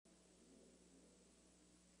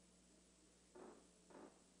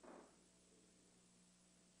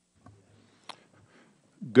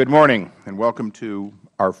Good morning, and welcome to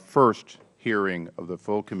our first hearing of the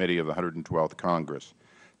full committee of the 112th Congress.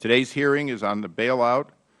 Today's hearing is on the bailout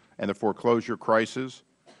and the foreclosure crisis,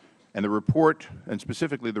 and the report, and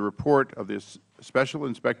specifically the report of the Special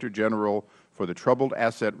Inspector General for the Troubled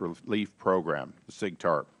Asset Relief Program, the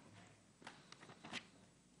SIGTARP.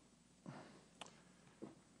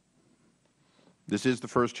 This is the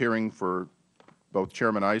first hearing for both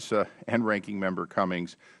Chairman Issa and Ranking Member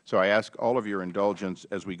Cummings, so I ask all of your indulgence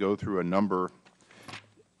as we go through a number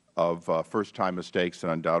of first-time mistakes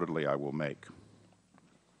that undoubtedly I will make.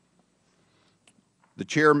 The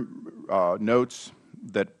Chair notes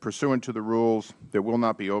that pursuant to the rules, there will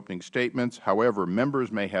not be opening statements. However,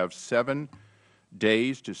 members may have 7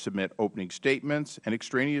 days to submit opening statements and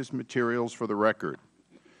extraneous materials for the record.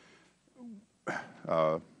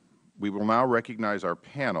 We will now recognize our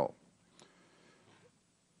panel.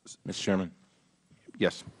 Mr. Chairman.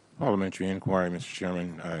 Yes. Parliamentary inquiry, Mr.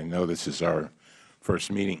 Chairman. I know this is our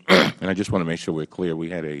first meeting, and I just want to make sure we're clear. We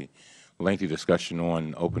had a lengthy discussion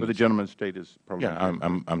on opening. But the gentleman's state is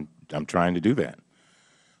parliamentary. Yeah, I'm trying to do that.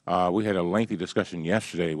 We had a lengthy discussion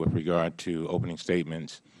yesterday with regard to opening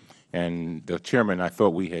statements, and the chairman, I thought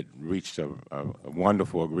we had reached a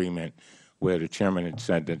wonderful agreement where the chairman had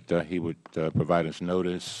said that he would provide us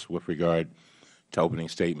notice with regard to opening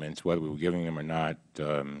statements, whether we were giving them or not.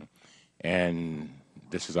 And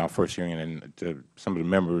this is our first hearing, and some of the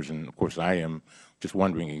members, and of course I am, just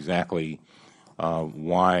wondering exactly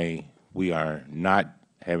why we are not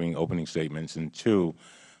having opening statements. And two,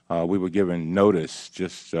 we were given notice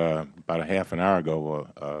just about a half an hour ago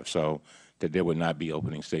or so that there would not be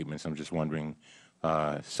opening statements. I'm just wondering.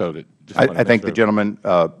 I thank the gentleman.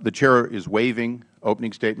 The Chair is waiving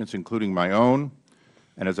opening statements, including my own.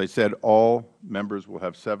 And as I said, all members will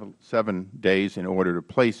have 7 days in order to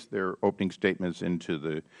place their opening statements into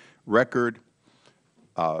the record.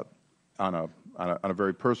 On a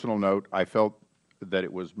very personal note, I felt that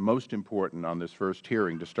it was most important on this first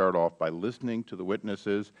hearing to start off by listening to the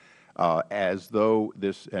witnesses as though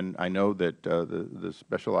this, and I know that the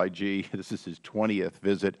Special IG, this is his 20th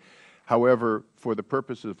visit. However, for the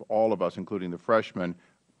purpose of all of us, including the freshmen,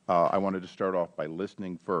 I wanted to start off by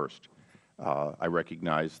listening first. I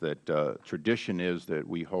recognize that tradition is that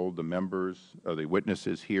we hold the members, the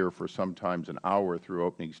witnesses here for sometimes an hour through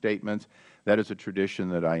opening statements. That is a tradition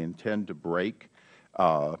that I intend to break.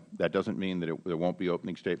 That doesn't mean that there won't be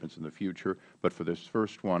opening statements in the future, but for this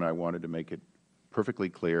first one, I wanted to make it perfectly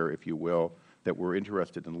clear, if you will, that we're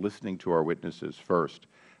interested in listening to our witnesses first.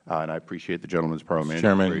 And I appreciate the gentleman's parliamentary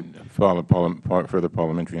inquiry. Chairman, further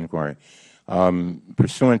parliamentary inquiry.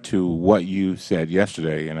 Pursuant to what you said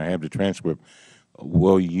yesterday, and I have the transcript,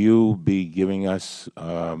 will you be giving us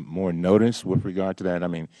more notice with regard to that? I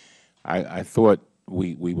mean, I thought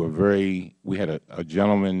we had a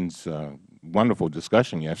gentleman's wonderful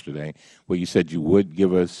discussion yesterday where you said you would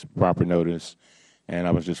give us proper notice, and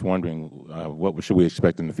I was just wondering what should we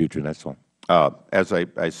expect in the future. That's all. As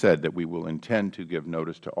I said, that we will intend to give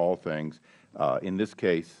notice to all things. In this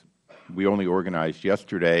case, we only organized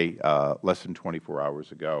yesterday, less than 24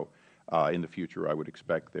 hours ago. In the future, I would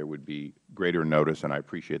expect there would be greater notice, and I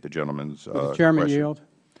appreciate the gentleman's question. Does the Chairman yield?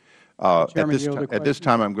 At this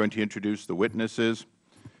time, I'm going to introduce the witnesses.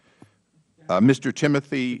 Mr.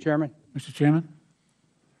 Timothy. Chairman. Mr. Chairman.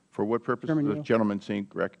 For what purpose does the gentleman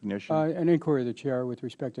seek recognition? An inquiry of the Chair with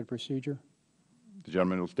respect to the procedure. The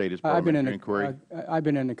gentleman will state his parliamentary inquiry. I've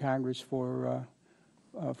been in the Congress for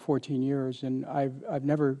 14 years, and I've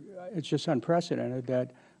never, it's just unprecedented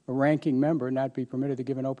that a ranking member not be permitted to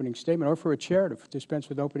give an opening statement, or for a chair to dispense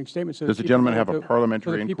with opening statements. So does the gentleman have a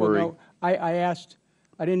parliamentary inquiry? I asked,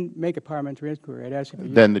 I didn't make a parliamentary inquiry. I'd ask if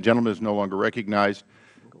then the gentleman is no longer recognized.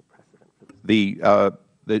 We will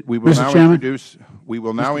Mr. now Chairman? introduce. We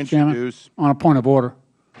will now Mr. introduce. Chairman, on a point of order.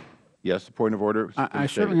 Yes, the point of order. I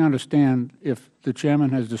certainly understand if the Chairman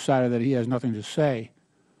has decided that he has nothing to say,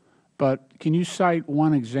 but can you cite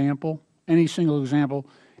one example, any single example,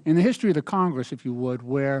 in the history of the Congress, if you would,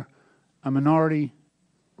 where a minority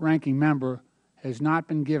ranking member has not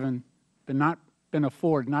been given, not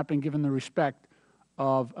been given the respect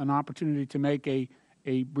of an opportunity to make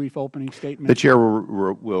a brief opening statement? The Chair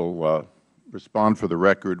will respond for the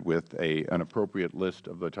record with an appropriate list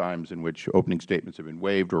of the times in which opening statements have been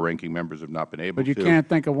waived or ranking members have not been able to. But you can't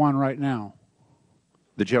think of one right now.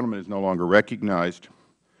 The gentleman is no longer recognized.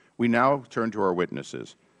 We now turn to our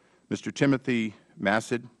witnesses. Mr. Timothy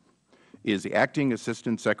Massad is the Acting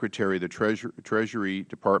Assistant Secretary of the Treasury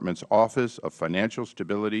Department's Office of Financial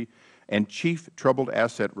Stability and Chief Troubled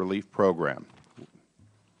Asset Relief Program.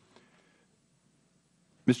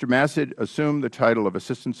 Mr. Massad assumed the title of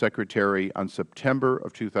Assistant Secretary on September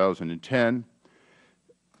of 2010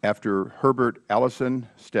 after Herbert Allison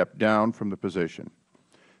stepped down from the position.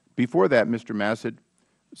 Before that, Mr. Massad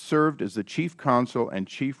served as the Chief Counsel and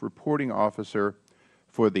Chief Reporting Officer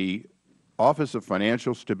for the Office of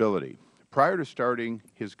Financial Stability. Prior to starting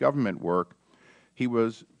his government work, he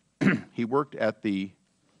worked at the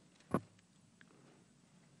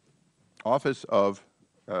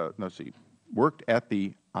worked at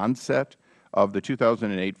the onset of the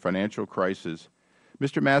 2008 financial crisis.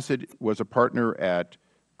 Mr. Massad was a partner at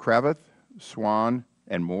Cravath, Swan,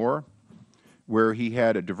 and Moore, where he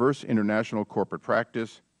had a diverse international corporate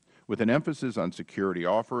practice with an emphasis on security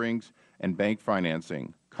offerings and bank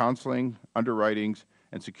financing, counseling, underwritings,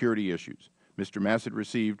 and security issues. Mr. Massad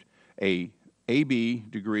received a A.B.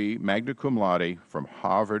 degree magna cum laude from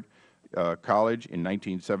Harvard College in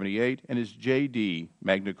 1978 and his J.D.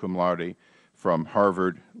 magna cum laude from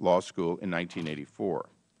Harvard Law School in 1984.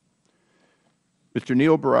 Mr.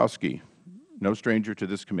 Neil Barofsky, no stranger to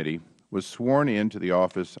this committee, was sworn into the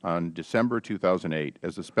office on December 2008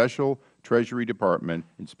 as the Special Treasury Department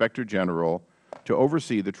Inspector General to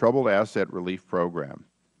oversee the Troubled Asset Relief Program.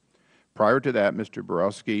 Prior to that, Mr.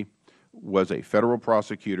 Barofsky was a Federal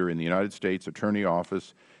prosecutor in the United States Attorney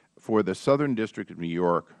Office for the Southern District of New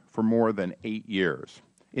York for more than 8 years.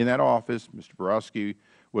 In that office, Mr. Barofsky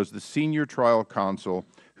was the senior trial counsel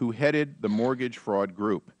who headed the mortgage fraud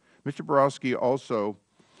group. Mr. Barofsky also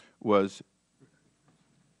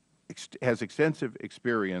has extensive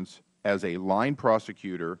experience as a line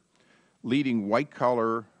prosecutor, leading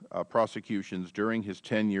white-collar prosecutions during his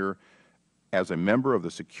tenure as a member of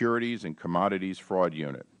the Securities and Commodities Fraud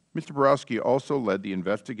Unit. Mr. Barofsky also led the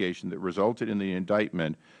investigation that resulted in the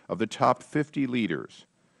indictment of the top 50 leaders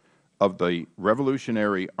of the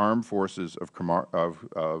Revolutionary Armed Forces of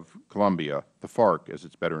Colombia, the FARC as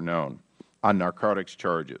it is better known, on narcotics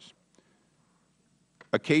charges.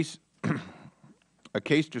 A case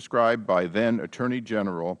described by then Attorney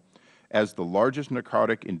General as the largest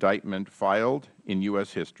narcotic indictment filed in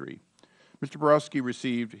U.S. history. Mr. Barofsky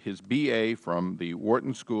received his B.A. from the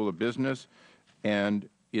Wharton School of Business and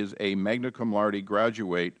is a magna cum laude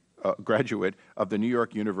graduate of the New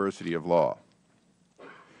York University of Law.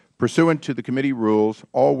 Pursuant to the committee rules,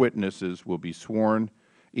 all witnesses will be sworn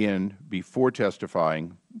in before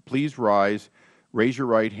testifying. Please raise your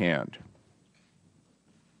right hand.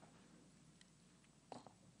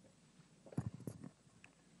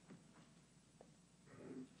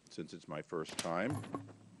 Since it's my first time,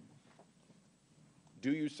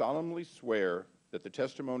 do you solemnly swear that the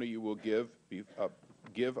testimony you will you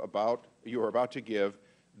are about to give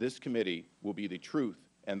this committee will be the truth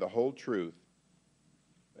and the whole truth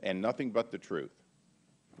and nothing but the truth?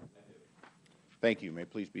 Thank you. You may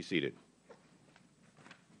please be seated.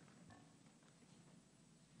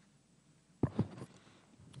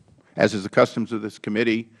 As is the customs of this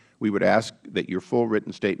committee, we would ask that your full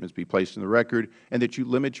written statements be placed in the record and that you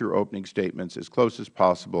limit your opening statements as close as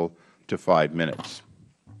possible to 5 minutes.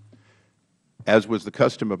 As was the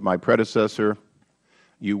custom of my predecessor,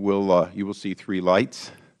 you will see 3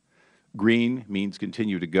 lights. Green means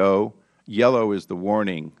continue to go. Yellow is the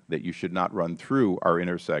warning that you should not run through our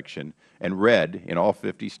intersection. And red, in all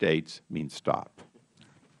 50 states, means stop.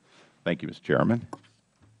 Thank you, Mr. Chairman.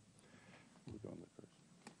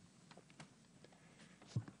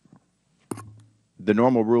 The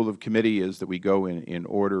normal rule of committee is that we go in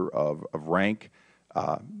order of rank.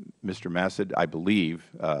 Mr. Massad, I believe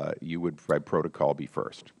you would, by protocol, be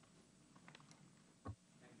first.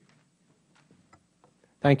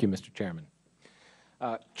 Thank you, Mr. Chairman.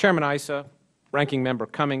 Chairman Issa, Ranking Member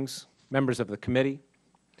Cummings, members of the committee,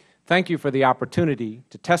 thank you for the opportunity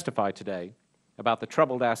to testify today about the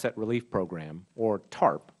Troubled Asset Relief Program, or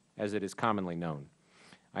TARP, as it is commonly known.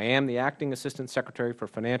 I am the Acting Assistant Secretary for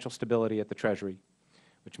Financial Stability at the Treasury,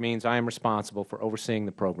 which means I am responsible for overseeing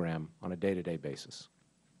the program on a day-to-day basis.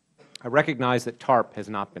 I recognize that TARP has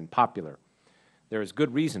not been popular. There is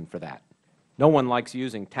good reason for that. No one likes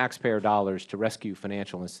using taxpayer dollars to rescue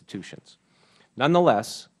financial institutions.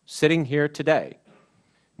 Nonetheless, sitting here today,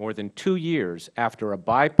 more than 2 years after a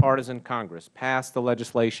bipartisan Congress passed the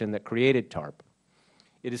legislation that created TARP,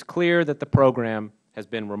 it is clear that the program has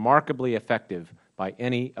been remarkably effective by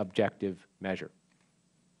any objective measure.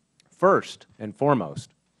 First and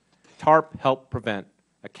foremost, TARP helped prevent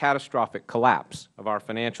a catastrophic collapse of our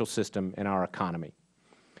financial system and our economy.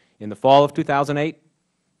 In the fall of 2008,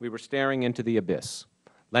 we were staring into the abyss.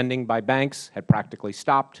 Lending by banks had practically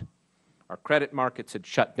stopped, our credit markets had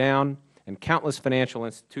shut down, and countless financial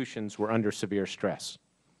institutions were under severe stress.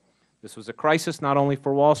 This was a crisis not only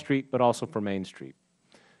for Wall Street, but also for Main Street.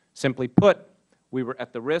 Simply put, we were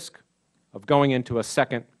at the risk of going into a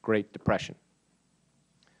second Great Depression.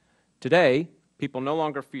 Today, people no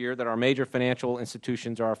longer fear that our major financial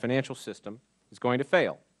institutions or our financial system is going to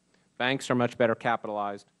fail. Banks are much better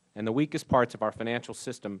capitalized, and the weakest parts of our financial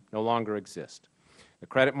system no longer exist. The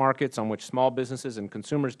credit markets on which small businesses and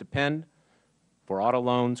consumers depend for auto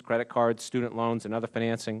loans, credit cards, student loans, and other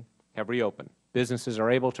financing have reopened. Businesses are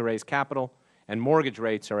able to raise capital, and mortgage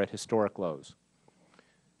rates are at historic lows.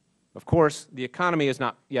 Of course, the economy is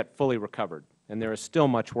not yet fully recovered, and there is still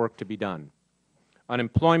much work to be done.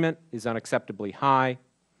 Unemployment is unacceptably high,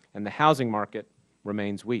 and the housing market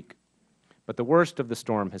remains weak. But the worst of the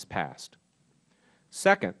storm has passed.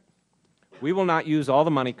 Second, we will not use all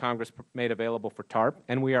the money Congress made available for TARP,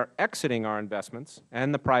 and we are exiting our investments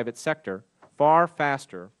and the private sector far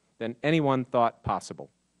faster than anyone thought possible.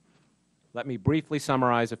 Let me briefly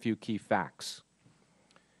summarize a few key facts.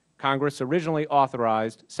 Congress originally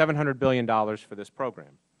authorized $700 billion for this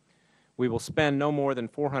program. We will spend no more than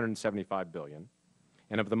 $475 billion,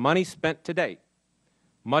 and of the money spent to date,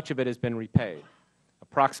 much of it has been repaid,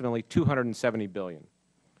 approximately $270 billion.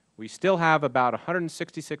 We still have about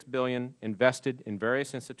 $166 billion invested in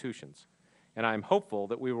various institutions, and I am hopeful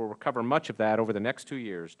that we will recover much of that over the next 2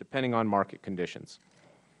 years, depending on market conditions.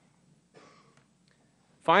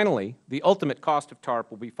 Finally, the ultimate cost of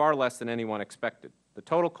TARP will be far less than anyone expected. The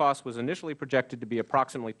total cost was initially projected to be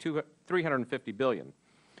approximately $350 billion.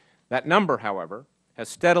 That number, however, has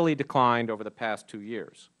steadily declined over the past 2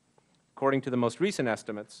 years. According to the most recent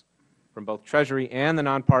estimates from both Treasury and the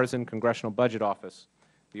Nonpartisan Congressional Budget Office,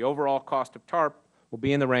 the overall cost of TARP will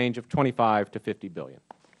be in the range of $25 to $50 billion.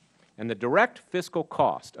 And the direct fiscal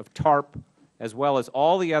cost of TARP, as well as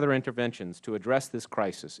all the other interventions to address this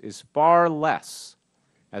crisis, is far less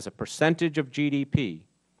as a percentage of GDP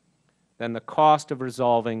than the cost of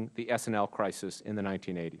resolving the S&L crisis in the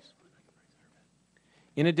 1980s.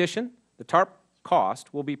 In addition, the TARP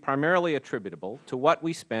cost will be primarily attributable to what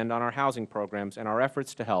we spend on our housing programs and our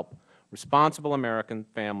efforts to help responsible American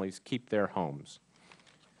families keep their homes.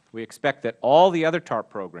 We expect that all the other TARP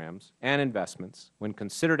programs and investments, when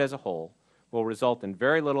considered as a whole, will result in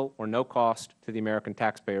very little or no cost to the American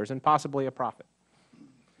taxpayers and possibly a profit.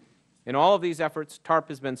 In all of these efforts, TARP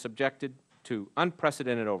has been subjected to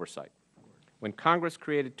unprecedented oversight. When Congress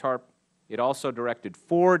created TARP, it also directed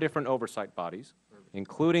 4 different oversight bodies,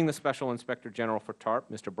 including the Special Inspector General for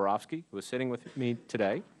TARP, Mr. Barofsky, who is sitting with me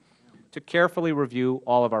today, to carefully review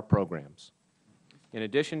all of our programs. In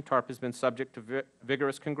addition, TARP has been subject to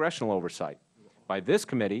vigorous congressional oversight by this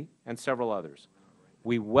committee and several others.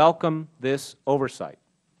 We welcome this oversight,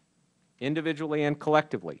 individually and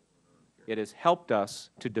collectively. It has helped us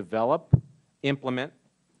to develop, implement,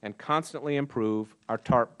 and constantly improve our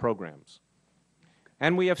TARP programs.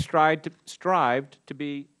 And we have strived to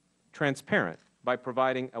be transparent by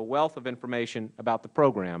providing a wealth of information about the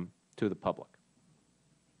program to the public.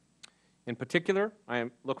 In particular, I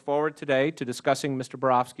look forward today to discussing Mr.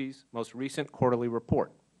 Barofsky's most recent quarterly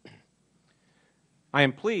report. I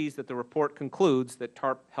am pleased that the report concludes that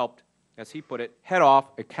TARP helped, as he put it, head off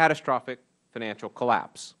a catastrophic financial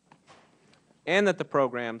collapse, and that the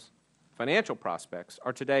program's financial prospects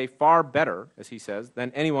are today far better, as he says,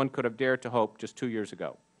 than anyone could have dared to hope just 2 years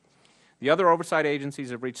ago. The other oversight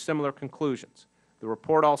agencies have reached similar conclusions. The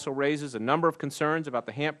report also raises a number of concerns about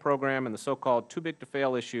the HAMP program and the so-called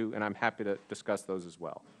too-big-to-fail issue, and I'm happy to discuss those as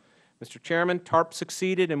well. Mr. Chairman, TARP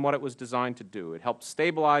succeeded in what it was designed to do. It helped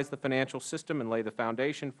stabilize the financial system and lay the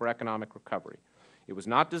foundation for economic recovery. It was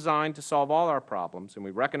not designed to solve all our problems, and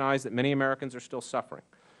we recognize that many Americans are still suffering.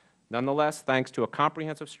 Nonetheless, thanks to a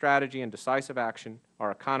comprehensive strategy and decisive action,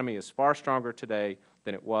 our economy is far stronger today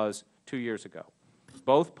than it was 2 years ago.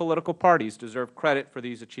 Both political parties deserve credit for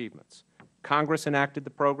these achievements. Congress enacted the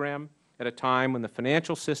program at a time when the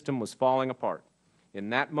financial system was falling apart. In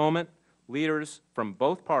that moment, leaders from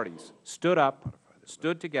both parties stood up,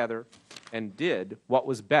 stood together, and did what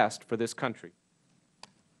was best for this country.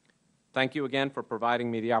 Thank you again for providing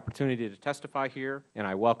me the opportunity to testify here, and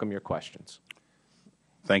I welcome your questions.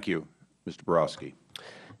 Thank you. Mr. Barofsky.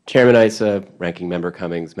 Chairman Issa, Ranking Member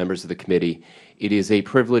Cummings, members of the committee, it is a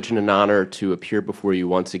privilege and an honor to appear before you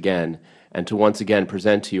once again and to once again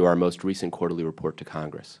present to you our most recent quarterly report to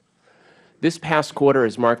Congress. This past quarter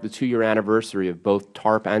has marked the 2-year anniversary of both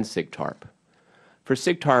TARP and SIG-TARP. For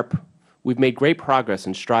SIG-TARP, we've made great progress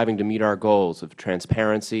in striving to meet our goals of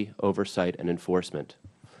transparency, oversight, and enforcement.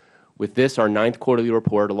 With this, our 9th quarterly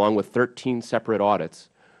report, along with 13 separate audits,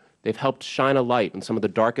 they've helped shine a light on some of the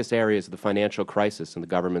darkest areas of the financial crisis and the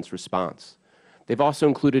government's response. They've also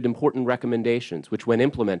included important recommendations, which when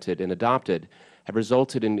implemented and adopted have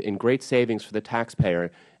resulted in great savings for the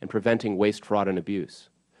taxpayer and preventing waste, fraud, and abuse.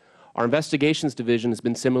 Our investigations division has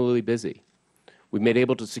been similarly busy. We've been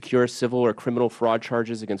able to secure civil or criminal fraud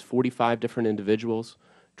charges against 45 different individuals,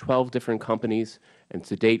 12 different companies, and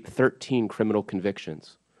to date 13 criminal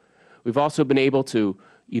convictions. We've also been able to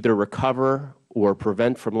either recover or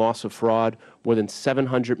prevent from loss of fraud more than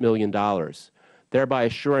 $700 million, thereby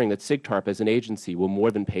assuring that SIGTARP as an agency will more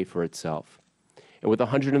than pay for itself. And with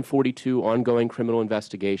 142 ongoing criminal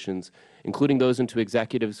investigations, including those into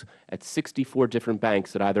executives at 64 different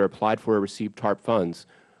banks that either applied for or received TARP funds,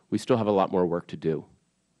 we still have a lot more work to do.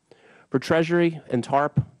 For Treasury and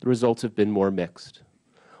TARP, the results have been more mixed.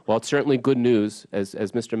 While it's certainly good news, as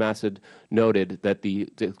Mr. Massad noted, that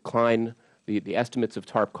the estimates of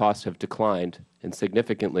TARP costs have declined and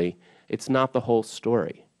significantly, it's not the whole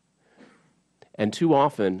story. And too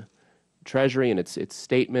often, Treasury in its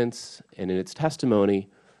statements and in its testimony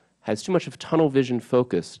has too much of tunnel vision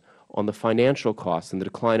focus on the financial costs and the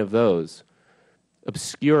decline of those,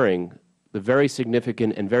 obscuring the very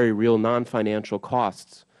significant and very real non-financial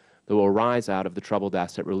costs that will arise out of the Troubled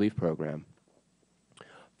Asset Relief Program.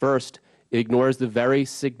 First, it ignores the very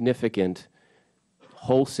significant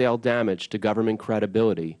wholesale damage to government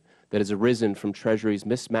credibility that has arisen from Treasury's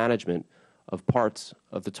mismanagement of parts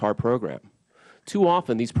of the TARP program. Too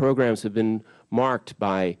often, these programs have been marked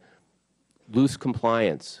by loose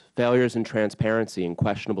compliance, failures in transparency, and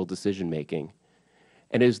questionable decision-making.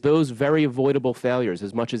 And it is those very avoidable failures,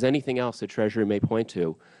 as much as anything else that Treasury may point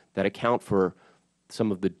to, that account for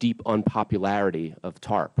some of the deep unpopularity of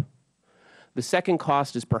TARP. The second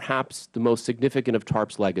cost is perhaps the most significant of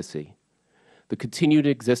TARP's legacy: the continued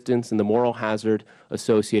existence and the moral hazard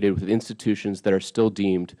associated with institutions that are still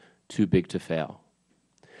deemed too big to fail.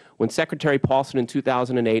 When Secretary Paulson in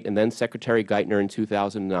 2008 and then Secretary Geithner in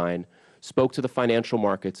 2009 spoke to the financial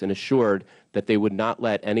markets and assured that they would not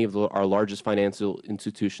let any of our largest financial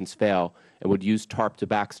institutions fail and would use TARP to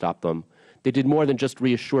backstop them, they did more than just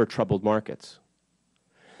reassure troubled markets.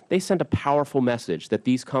 They sent a powerful message that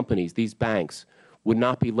these companies, these banks, would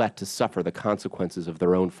not be let to suffer the consequences of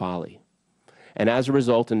their own folly. And as a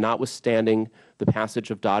result, and notwithstanding the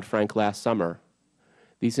passage of Dodd-Frank last summer,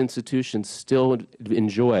 these institutions still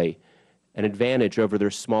enjoy an advantage over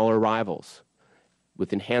their smaller rivals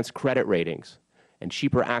with enhanced credit ratings and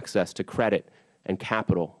cheaper access to credit and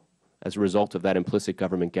capital as a result of that implicit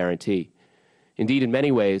government guarantee. Indeed, in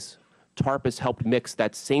many ways, TARP has helped mix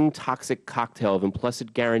that same toxic cocktail of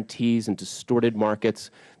implicit guarantees and distorted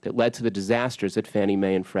markets that led to the disasters at Fannie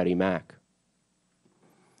Mae and Freddie Mac.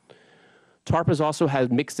 TARP has also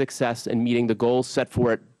had mixed success in meeting the goals set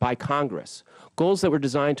for it by Congress, goals that were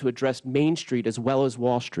designed to address Main Street as well as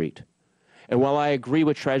Wall Street. And while I agree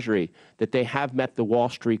with Treasury that they have met the Wall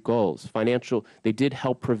Street goals, they did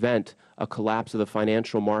help prevent a collapse of the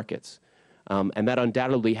financial markets. And that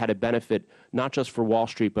undoubtedly had a benefit not just for Wall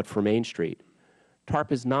Street but for Main Street. TARP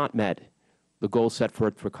has not met the goals set for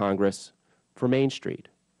it for Congress for Main Street.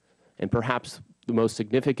 And perhaps the most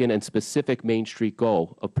significant and specific Main Street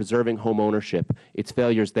goal of preserving home ownership, its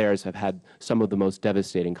failures there have had some of the most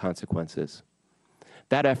devastating consequences.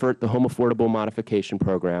 That effort, the Home Affordable Modification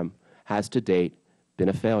Program, has to date been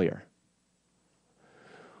a failure.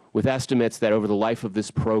 With estimates that over the life of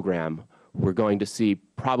this program, we're going to see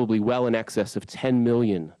probably well in excess of 10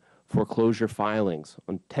 million foreclosure filings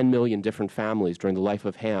on 10 million different families during the life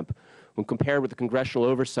of HAMP, when compared with the Congressional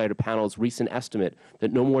Oversight Panel's recent estimate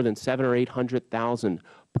that no more than 700,000 or 800,000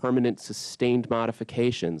 permanent sustained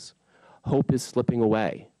modifications, hope is slipping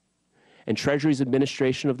away. And Treasury's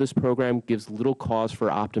administration of this program gives little cause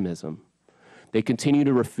for optimism. They continue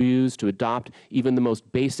to refuse to adopt even the most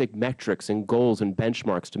basic metrics and goals and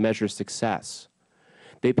benchmarks to measure success.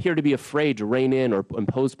 They appear to be afraid to rein in or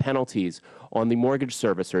impose penalties on the mortgage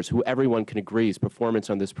servicers, who everyone can agree's performance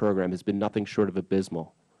on this program has been nothing short of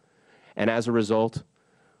abysmal. And as a result,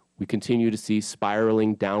 we continue to see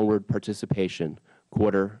spiraling downward participation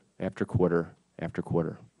quarter after quarter after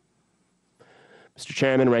quarter. Mr.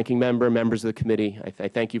 Chairman, Ranking Member, members of the committee, I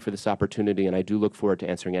thank you for this opportunity, and I do look forward to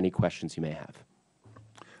answering any questions you may have.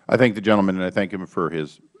 I thank the gentleman, and I thank him for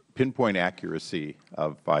his pinpoint accuracy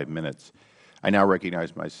of 5 minutes. I now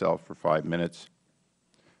recognize myself for 5 minutes.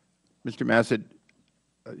 Mr. Massad,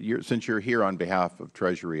 since you're here on behalf of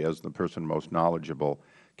Treasury as the person most knowledgeable,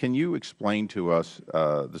 can you explain to us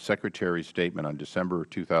the Secretary's statement on December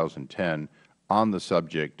 2010 on the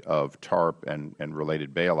subject of TARP and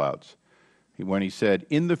related bailouts, when he said,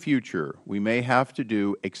 "In the future, we may have to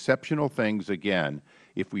do exceptional things again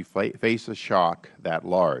if we face a shock that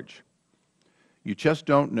large." You just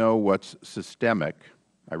don't know what's systemic.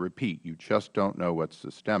 I repeat, you just don't know what's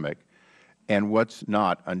systemic and what's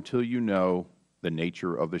not until you know the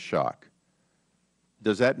nature of the shock.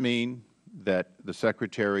 Does that mean that the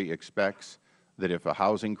Secretary expects that if a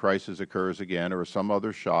housing crisis occurs again or some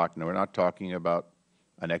other shock, and we're not talking about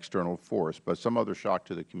an external force, but some other shock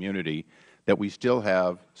to the community, that we still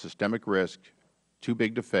have systemic risk, too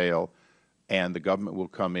big to fail, and the government will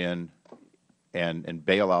come in and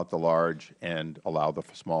bail out the large and allow the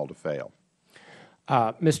small to fail?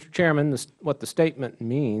 Mr. Chairman, what the statement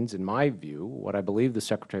means, in my view, what I believe the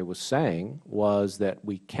Secretary was saying was that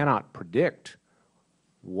we cannot predict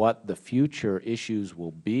what the future issues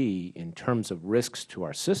will be in terms of risks to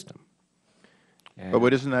our system.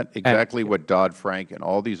 But isn't that exactly what Dodd-Frank and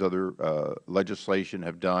all these other legislation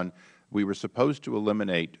have done? We were supposed to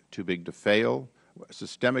eliminate too big to fail.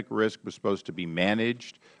 Systemic risk was supposed to be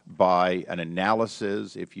managed by an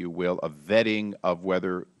analysis, if you will, a vetting of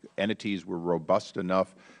whether entities were robust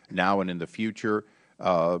enough now and in the future.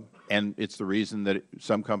 And it's the reason that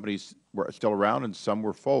some companies were still around and some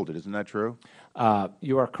were folded. Isn't that true?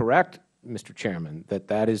 You are correct, Mr. Chairman,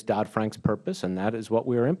 that is Dodd-Frank's purpose, and that is what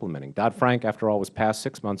we are implementing. Dodd-Frank, after all, was passed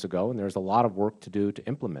 6 months ago, and there's a lot of work to do to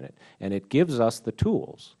implement it. And it gives us the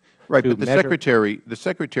tools. Right, but the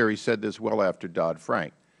Secretary said this well after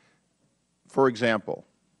Dodd-Frank. For example,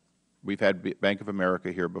 we've had Bank of America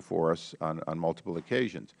here before us on multiple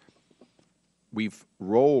occasions. We've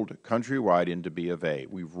rolled Countrywide into B of A.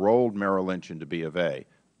 We've rolled Merrill Lynch into B of A.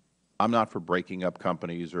 I'm not for breaking up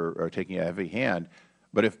companies or taking a heavy hand,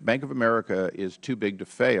 but if Bank of America is too big to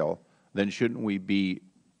fail, then shouldn't we be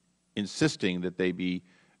insisting that they be,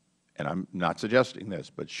 and I'm not suggesting this,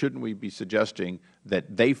 but shouldn't we be suggesting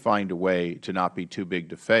that they find a way to not be too big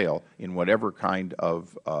to fail in whatever kind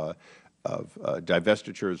of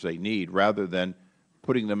divestitures they need, rather than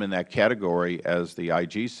putting them in that category, as the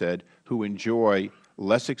IG said, who enjoy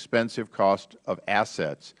less expensive cost of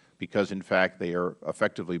assets because, in fact, they are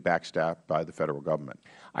effectively backstopped by the Federal Government?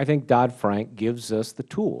 I think Dodd-Frank gives us the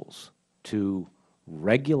tools to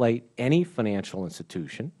regulate any financial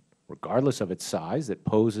institution, regardless of its size, that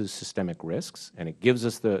poses systemic risks, and it gives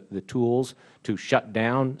us the tools to shut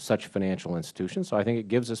down such financial institutions. So I think it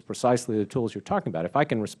gives us precisely the tools you're talking about. If I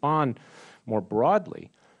can respond more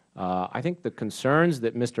broadly, I think the concerns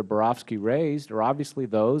that Mr. Barofsky raised are obviously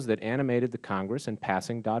those that animated the Congress in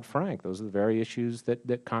passing Dodd-Frank. Those are the very issues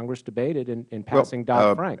that Congress debated in passing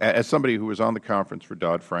Dodd-Frank. As somebody who was on the conference for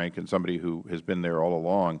Dodd-Frank and somebody who has been there all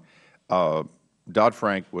along,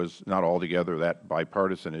 Dodd-Frank was not altogether that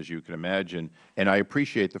bipartisan, as you can imagine, and I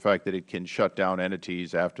appreciate the fact that it can shut down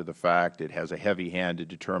entities after the fact. It has a heavy hand to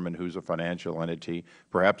determine who's a financial entity.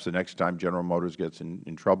 Perhaps the next time General Motors gets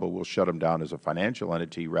in trouble, we'll shut them down as a financial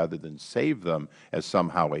entity rather than save them as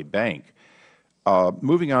somehow a bank.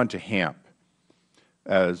 Moving on to HAMP,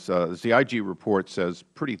 as the IG report says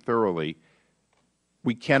pretty thoroughly,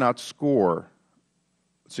 we cannot score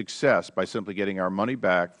success by simply getting our money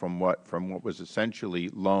back from what was essentially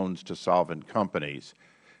loans to solvent companies.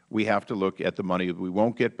 We have to look at the money that we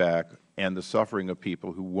won't get back and the suffering of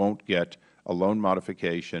people who won't get a loan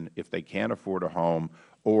modification if they can't afford a home,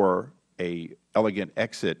 or a elegant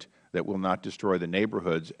exit that will not destroy the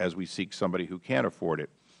neighborhoods as we seek somebody who can't afford it.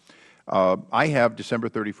 I have December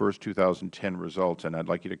 31st, 2010 results, and I'd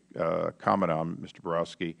like you to comment on, Mr.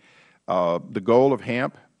 Barofsky. The goal of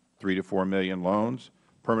HAMP, 3 to 4 million loans.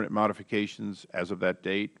 Permanent modifications as of that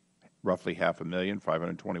date, roughly 500,000,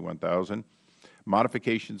 521,000.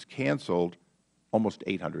 Modifications canceled, almost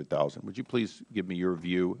 800,000. Would you please give me your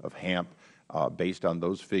view of HAMP based on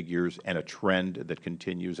those figures and a trend that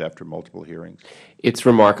continues after multiple hearings? It's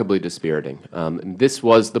remarkably dispiriting. This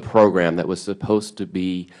was the program that was supposed to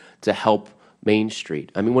be to help Main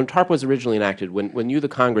Street. I mean, when TARP was originally enacted, when you, the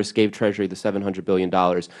Congress, gave Treasury the $700 billion,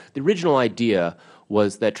 the original idea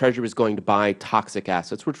was that Treasury was going to buy toxic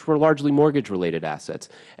assets, which were largely mortgage-related assets.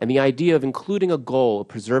 And the idea of including a goal of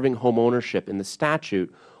preserving home ownership in the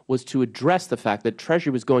statute was to address the fact that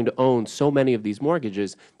Treasury was going to own so many of these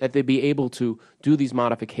mortgages that they'd be able to do these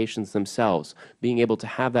modifications themselves, being able to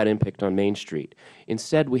have that impact on Main Street.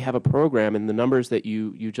 Instead, we have a program, and the numbers that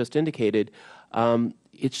you just indicated,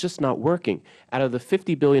 it's just not working. Out of the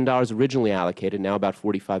 $50 billion originally allocated, now about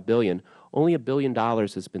 $45 billion, only $1 billion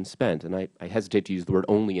has been spent. And I hesitate to use the word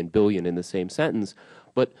only and billion in the same sentence,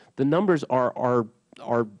 but the numbers we're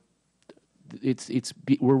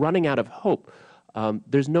running out of hope.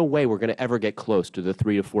 There's no way we're going to ever get close to the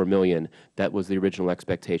 3 to 4 million that was the original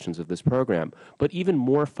expectations of this program. But even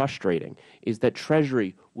more frustrating is that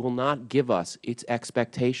Treasury will not give us its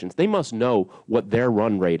expectations. They must know what their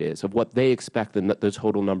run rate is, of what they expect the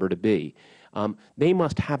total number to be. they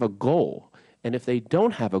must have a goal. And if they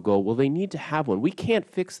don't have a goal, well, they need to have one. We can't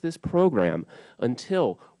fix this program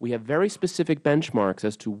until we have very specific benchmarks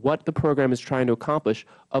as to what the program is trying to accomplish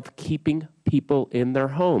of keeping people in their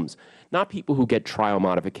homes, not people who get trial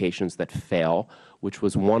modifications that fail, which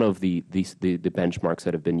was one of the benchmarks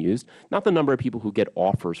that have been used, not the number of people who get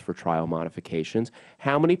offers for trial modifications.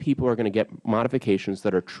 How many people are going to get modifications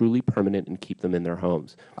that are truly permanent and keep them in their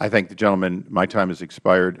homes? I thank the gentleman. My time has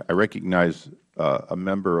expired. I recognize a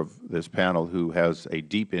member of this panel who has a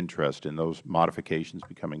deep interest in those modifications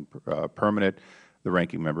becoming permanent, the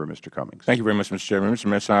ranking member, Mr. Cummings. Thank you very much, Mr. Chairman. Mr.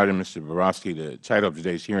 Massad and Mr. Barofsky, the title of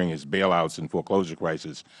today's hearing is Bailouts and Foreclosure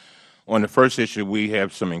Crisis. On the first issue, we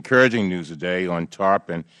have some encouraging news today on TARP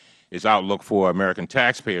and its outlook for American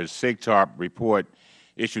taxpayers. SIG-TARP report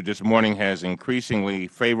issued this morning has increasingly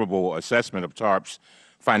favorable assessment of TARP's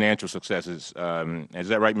financial successes. Is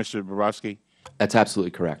that right, Mr. Barofsky? That's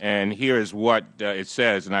absolutely correct. And here is what it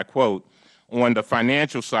says, and I quote, "On the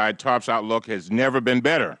financial side, TARP's outlook has never been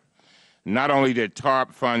better. Not only did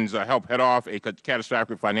TARP funds help head off a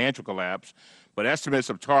catastrophic financial collapse, but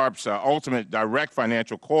estimates of TARP's ultimate direct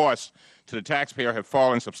financial costs to the taxpayer have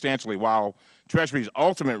fallen substantially, while Treasury's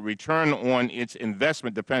ultimate return on its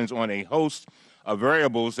investment depends on a host of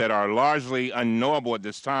variables that are largely unknowable at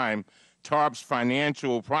this time. TARP's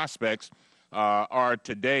financial prospects are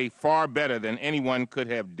today far better than anyone could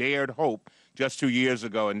have dared hope just 2 years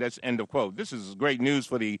ago," and that's end of quote. This is great news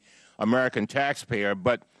for the American taxpayer,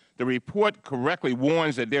 but the report correctly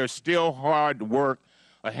warns that there's still hard work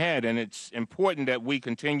ahead, and it's important that we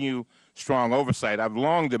continue strong oversight. I've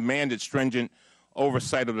long demanded stringent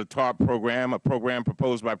oversight of the TARP program, a program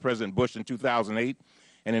proposed by President Bush in 2008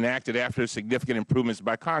 and enacted after significant improvements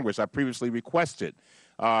by Congress. I previously requested,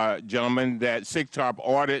 gentlemen, that SIG-TARP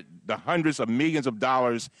audit the hundreds of millions of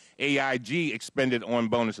dollars AIG expended on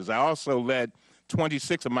bonuses. I also led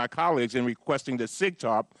 26 of my colleagues in requesting that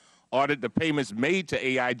SIG-TARP audit the payments made to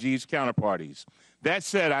AIG's counterparties. That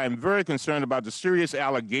said, I am very concerned about the serious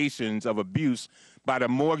allegations of abuse by the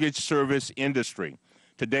mortgage service industry.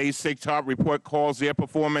 Today's SIG-TARP report calls their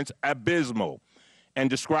performance abysmal and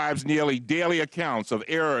describes nearly daily accounts of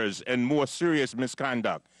errors and more serious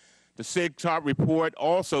misconduct. The SIG-TARP report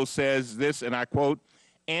also says this, and I quote,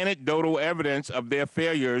 "Anecdotal evidence of their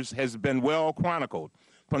failures has been well chronicled,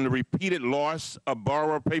 from the repeated loss of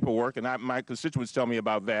borrower paperwork," and my constituents tell me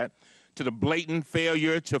about that, "to the blatant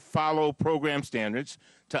failure to follow program standards,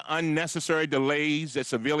 to unnecessary delays that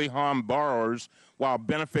severely harm borrowers while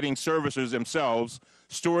benefiting servicers themselves.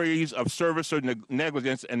 Stories of servicer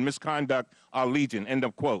negligence and misconduct are legion," end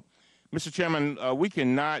of quote. Mr. Chairman, we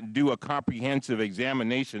cannot do a comprehensive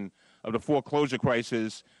examination of the foreclosure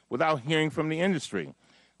crisis without hearing from the industry.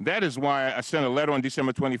 That is why I sent a letter on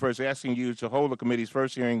December 21st asking you to hold the committee's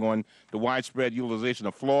first hearing on the widespread utilization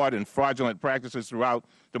of flawed and fraudulent practices throughout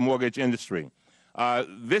the mortgage industry.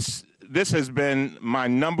 This has been my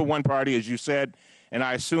 #1 priority, as you said, and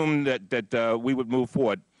I assume that we would move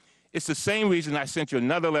forward. It's the same reason I sent you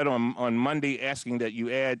another letter on Monday asking that you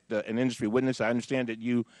add an industry witness. I understand that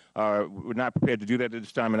you were not prepared to do that at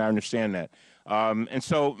this time, and I understand that. And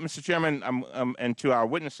so, Mr. Chairman, and to our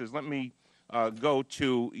witnesses, let me go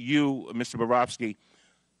to you, Mr. Barofsky.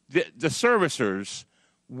 The servicers,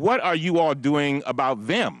 what are you all doing about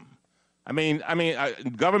them? I mean,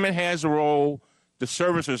 government has a role. The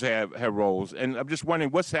servicers have roles, and I'm just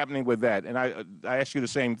wondering what's happening with that. And I ask you the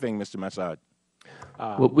same thing, Mr. Massad.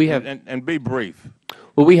 Well, we have, and be brief.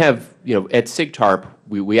 Well, we have, at SIG-TARP,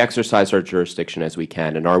 we exercise our jurisdiction as we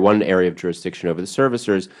can, and our one area of jurisdiction over the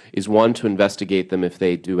servicers is, one, to investigate them if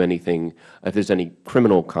they do anything, if there's any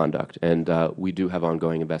criminal conduct, and we do have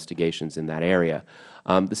ongoing investigations in that area.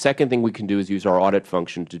 The second thing we can do is use our audit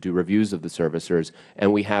function to do reviews of the servicers,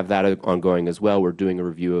 and we have that ongoing as well. We're doing a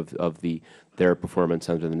review of their performance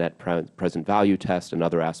under the net present value test and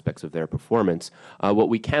other aspects of their performance. What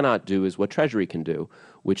we cannot do is what Treasury can do,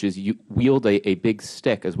 which is wield a big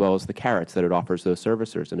stick as well as the carrots that it offers those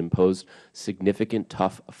servicers and impose significant,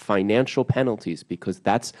 tough financial penalties, because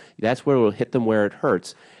that's where it will hit them where it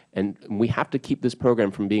hurts. And we have to keep this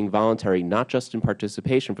program from being voluntary, not just in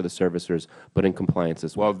participation for the servicers, but in compliance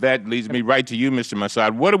as well. Well, that leads me right to you, Mr.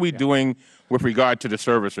 Massad. What are we doing with regard to the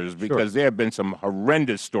servicers? Because there have been some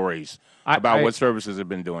horrendous stories about what servicers have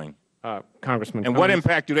been doing. Congressman And Cummings, what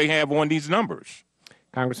impact do they have on these numbers?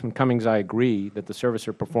 Congressman Cummings, I agree that the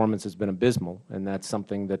servicer performance has been abysmal, and that's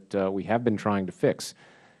something that we have been trying to fix.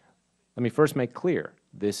 Let me first make clear,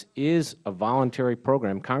 this is a voluntary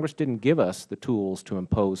program. Congress didn't give us the tools to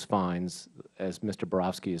impose fines, as Mr.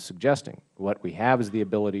 Barofsky is suggesting. What we have is the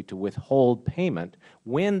ability to withhold payment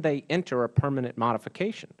when they enter a permanent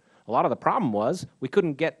modification. A lot of the problem was we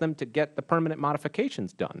couldn't get them to get the permanent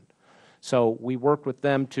modifications done. So we worked with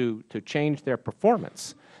them to change their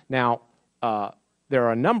performance. Now, there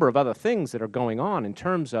are a number of other things that are going on in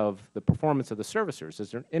terms of the performance of the servicers.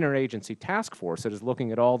 There's an interagency task force that is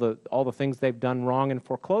looking at all the things they've done wrong in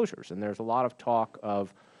foreclosures, and there's a lot of talk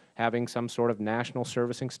of having some sort of national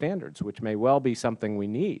servicing standards, which may well be something we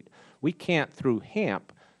need. We can't, through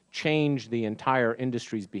HAMP, change the entire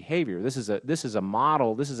industry's behavior. This is a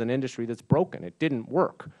model. This is an industry that's broken. It didn't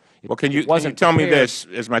work. Well, can you tell me this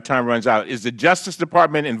as my time runs out? Is the Justice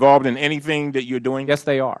Department involved in anything that you're doing? Yes,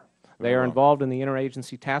 they are. They are involved in the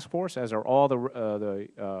interagency task force, as are all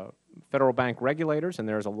the federal bank regulators, and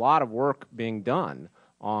there's a lot of work being done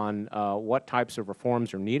on what types of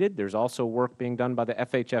reforms are needed. There's also work being done by the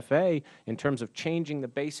FHFA in terms of changing the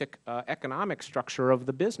basic economic structure of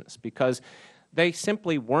the business, because they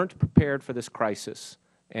simply weren't prepared for this crisis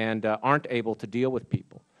and aren't able to deal with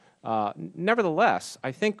people. Nevertheless,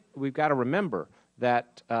 I think we've got to remember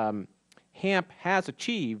that HAMP has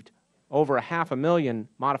achieved over 500,000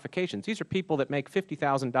 modifications. These are people that make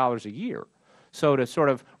 $50,000 a year. So to sort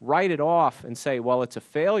of write it off and say, well, it's a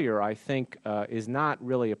failure, I think is not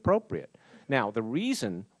really appropriate. Now, the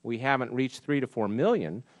reason we haven't reached 3 to 4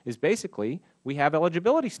 million is basically we have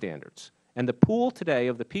eligibility standards. And the pool today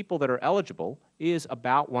of the people that are eligible is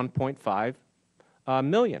about 1.5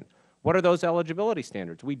 million. What are those eligibility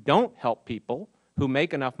standards? We don't help people who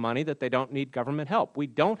make enough money that they don't need government help. We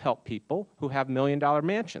don't help people who have million-dollar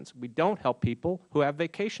mansions. We don't help people who have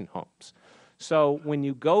vacation homes. So when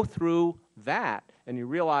you go through that and you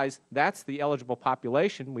realize that's the eligible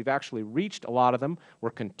population, we've actually reached a lot of them.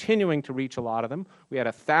 We're continuing to reach a lot of them. We had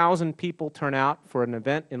 1,000 people turn out for an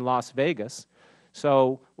event in Las Vegas.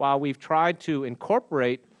 So while we've tried to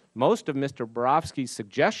incorporate most of Mr. Barofsky's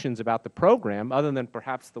suggestions about the program, other than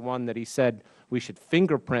perhaps the one that he said we should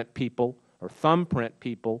fingerprint people or thumbprint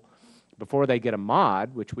people before they get a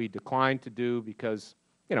mod, which we declined to do because,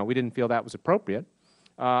 we didn't feel that was appropriate,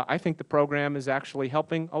 I think the program is actually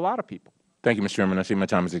helping a lot of people. Thank you, Mr. Chairman. I see my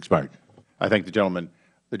time has expired. I thank the gentleman.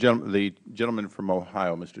 The gentleman from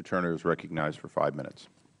Ohio, Mr. Turner, is recognized for 5 minutes.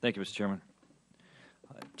 Thank you, Mr. Chairman.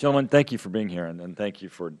 Gentlemen, thank you for being here, and thank you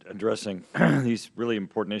for addressing these really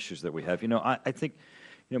important issues that we have. I think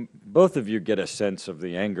both of you get a sense of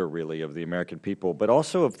the anger, really, of the American people, but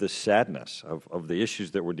also of the sadness of the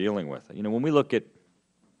issues that we're dealing with. When we look at,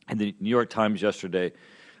 and the New York Times yesterday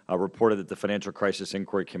reported that the Financial Crisis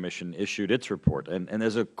Inquiry Commission issued its report, and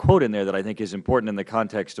there's a quote in there that I think is important in the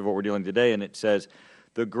context of what we're dealing today, and it says,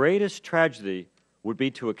 "The greatest tragedy would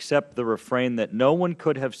be to accept the refrain that no one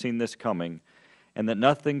could have seen this coming and that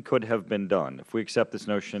nothing could have been done. If we accept this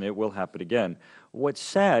notion, it will happen again." What's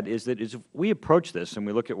sad is that as we approach this and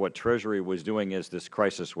we look at what Treasury was doing as this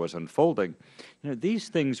crisis was unfolding, these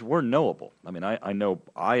things were knowable. I mean, I know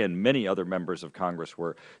I and many other members of Congress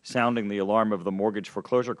were sounding the alarm of the mortgage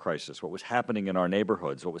foreclosure crisis, what was happening in our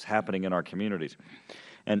neighborhoods, what was happening in our communities,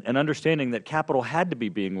 and understanding that capital had to be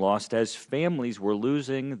being lost as families were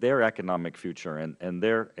losing their economic future and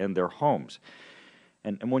their homes.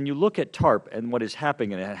 And when you look at TARP and what is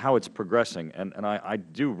happening and how it's progressing, and I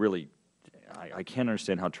do really, I can't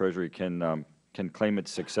understand how Treasury can claim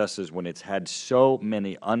its successes when it's had so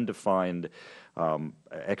many undefined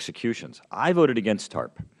executions. I voted against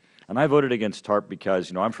TARP, and I voted against TARP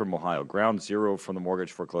because I'm from Ohio, ground zero from the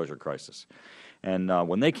mortgage foreclosure crisis. And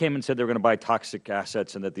when they came and said they were going to buy toxic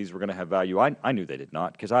assets and that these were going to have value, I knew they did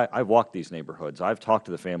not, because I've walked these neighborhoods. I've talked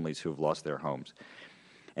to the families who have lost their homes,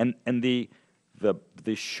 and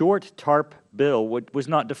the short TARP bill was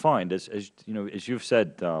not defined, as you've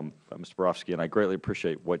said, Mr. Barofsky, and I greatly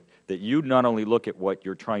appreciate that you not only look at what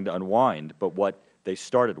you're trying to unwind, but what they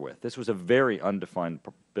started with. This was a very undefined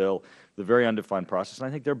bill, the very undefined process, and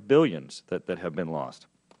I think there are billions that have been lost.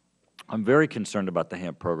 I'm very concerned about the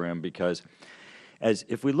HAMP program because,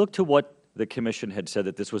 if we look to what the Commission had said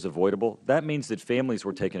that this was avoidable, that means that families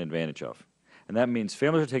were taken advantage of, and that means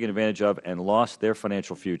families were taken advantage of and lost their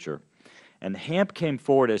financial future. And HAMP came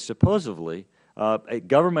forward as supposedly a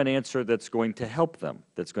government answer that's going to help them,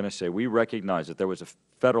 that's going to say, we recognize that there was a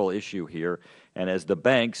federal issue here, and as the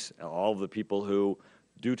banks, all of the people who,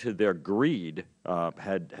 due to their greed,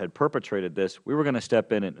 had perpetrated this, we were going to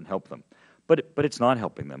step in and help them. But it's not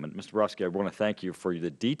helping them. And Mr. Barofsky, I want to thank you for the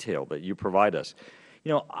detail that you provide us.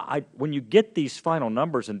 When you get these final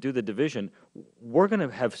numbers and do the division, we're going to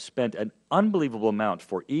have spent an unbelievable amount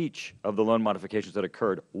for each of the loan modifications that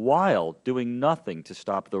occurred while doing nothing to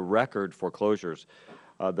stop the record foreclosures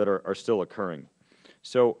that are still occurring.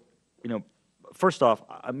 So, first off,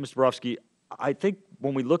 Mr. Barofsky, I think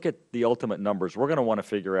when we look at the ultimate numbers, we're going to want to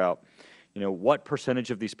figure out, what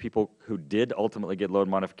percentage of these people who did ultimately get loan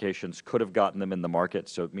modifications could have gotten them in the market,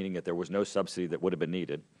 so meaning that there was no subsidy that would have been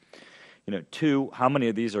needed. 2, how many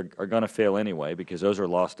of these are going to fail anyway, because those are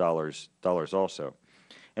lost dollars also.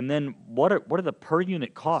 And then what are the per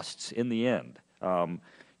unit costs in the end?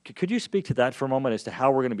 Could you speak to that for a moment as to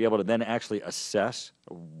how we're going to be able to then actually assess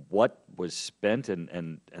what was spent?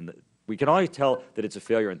 We can always tell that it's a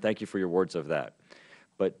failure, and thank you for your words of that.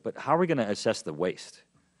 But how are we going to assess the waste?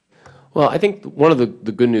 Well, I think one of the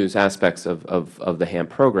good news aspects of the HAMP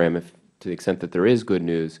program, to the extent that there is good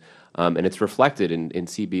news, and it's reflected in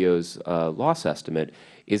CBO's loss estimate,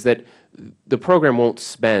 is that the program won't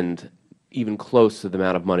spend even close to the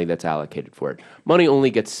amount of money that's allocated for it. Money only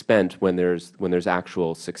gets spent when there's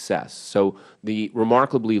actual success. So the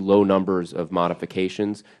remarkably low numbers of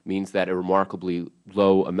modifications means that a remarkably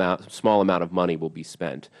small amount of money will be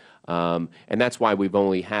spent. And that's why we've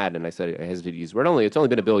only had, and I hesitate to use the word only, it's only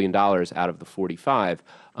been $1 billion out of the 45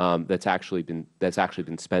 that's actually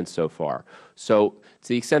been spent so far. So to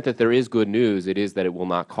the extent that there is good news, it is that it will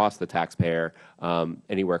not cost the taxpayer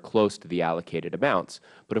anywhere close to the allocated amounts.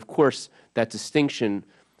 But of course, that distinction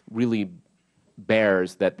really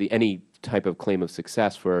bears that any type of claim of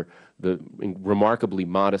success for the remarkably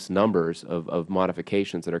modest numbers of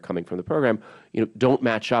modifications that are coming from the program, don't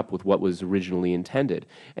match up with what was originally intended.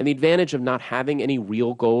 And the advantage of not having any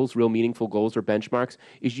real goals, real meaningful goals or benchmarks,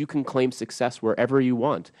 is you can claim success wherever you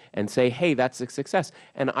want and say, hey, that's a success.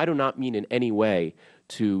 And I do not mean in any way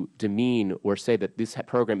to demean or say that this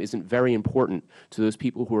program isn't very important to those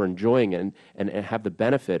people who are enjoying it and have the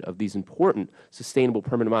benefit of these important, sustainable,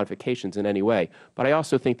 permanent modifications in any way. But I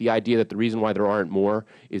also think the idea that the reason why there aren't more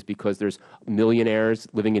is because there's millionaires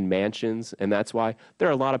living in mansions, and that's why there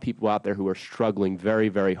are a lot of people out there who are struggling very,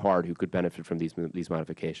 very hard who could benefit from these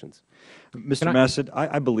modifications. Mr. Massad,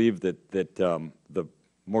 I believe that the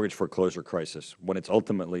mortgage foreclosure crisis, when it's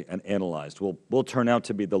ultimately analyzed, will turn out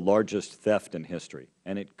to be the largest theft in history.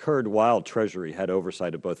 And it occurred while Treasury had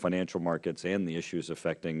oversight of both financial markets and the issues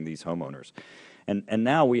affecting these homeowners. And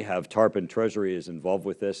now we have TARP, and Treasury is involved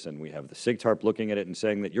with this, and we have the SIG-TARP looking at it and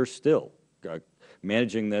saying that you're still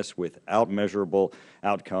managing this without measurable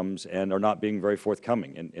outcomes and are not being very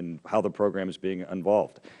forthcoming in how the program is being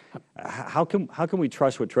involved. How can we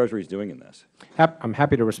trust what Treasury is doing in this? I'm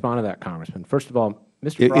happy to respond to that, Congressman. First of all,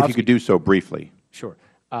 Mr. Barofsky, if you could do so briefly. Sure.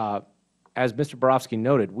 As Mr. Barofsky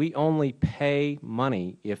noted, we only pay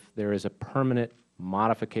money if there is a permanent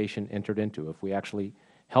modification entered into, if we actually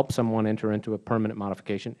help someone enter into a permanent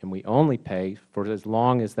modification, and we only pay for as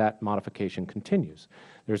long as that modification continues.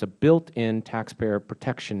 There's a built-in taxpayer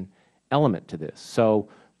protection element to this. So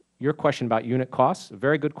your question about unit costs, a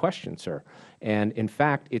very good question, sir. And in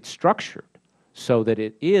fact, it's structured so that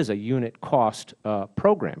it is a unit cost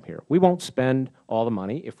program here. We won't spend all the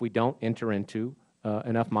money if we don't enter into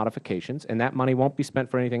enough modifications, and that money won't be spent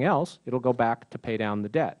for anything else. It'll go back to pay down the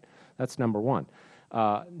debt. That's number one.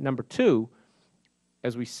 Number two,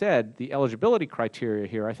 as we said, the eligibility criteria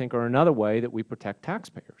here, I think, are another way that we protect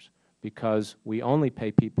taxpayers, because we only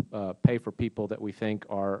pay for people that we think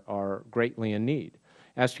are greatly in need.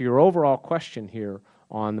 As to your overall question here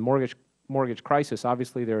on the mortgage crisis,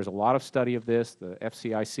 obviously there is a lot of study of this. The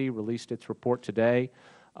FCIC released its report today,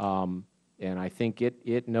 and I think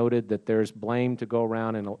it noted that there's blame to go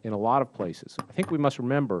around in a lot of places. I think we must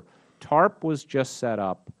remember, TARP was just set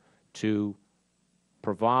up to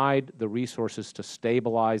provide the resources to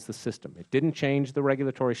stabilize the system. It didn't change the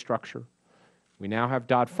regulatory structure. We now have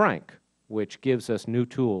Dodd-Frank, which gives us new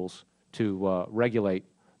tools to regulate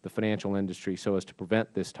the financial industry so as to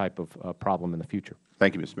prevent this type of problem in the future.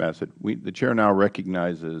 Thank you, Mr. Massad. The Chair now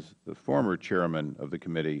recognizes the former Chairman of the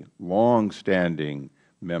committee, long-standing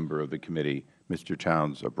member of the committee, Mr.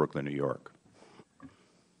 Towns of Brooklyn, New York.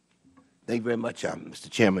 Thank you very much, Mr.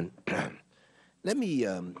 Chairman. Let me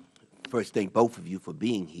first thank both of you for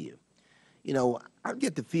being here. I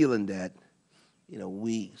get the feeling that,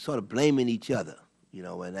 we sort of blaming each other,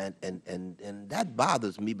 and that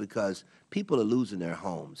bothers me because people are losing their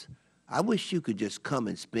homes. I wish you could just come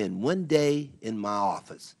and spend one day in my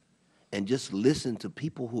office and just listen to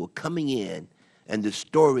people who are coming in and the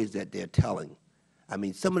stories that they're telling. I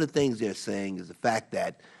mean, some of the things they're saying is the fact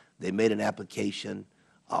that they made an application,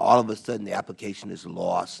 all of a sudden the application is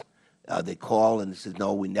lost. They call and say,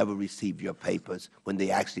 no, we never received your papers, when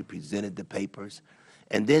they actually presented the papers.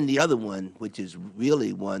 And then the other one, which is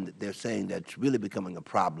really one that they're saying that's really becoming a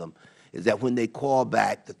problem, is that when they call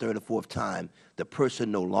back the third or fourth time, the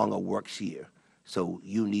person no longer works here. So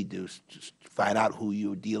you need to find out who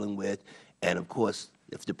you're dealing with. And, of course,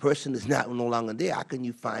 if the person is no longer there, how can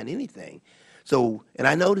you find anything? So, and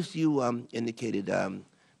I noticed you indicated,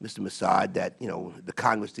 Mr. Massad, that, the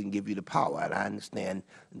Congress didn't give you the power, and I understand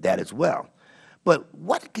that as well. But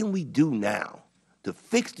what can we do now to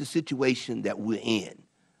fix the situation that we're in?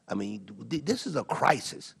 I mean, this is a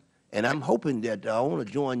crisis, and I'm hoping that I want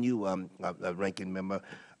to join you, Ranking Member,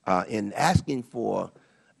 in asking for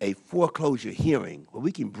a foreclosure hearing where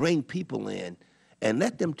we can bring people in and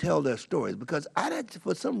let them tell their stories, because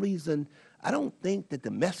for some reason, I don't think that the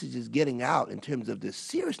message is getting out in terms of the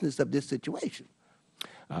seriousness of this situation.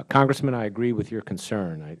 Congressman, I agree with your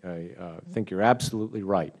concern. I think you're absolutely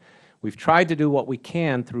right. We've tried to do what we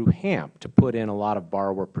can through HAMP to put in a lot of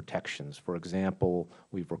borrower protections. For example,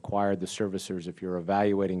 we've required the servicers, if you're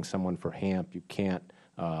evaluating someone for HAMP, you can't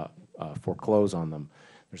foreclose on them.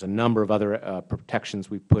 There's a number of other protections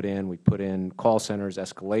we've put in. We put in call centers,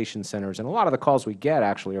 escalation centers, and a lot of the calls we get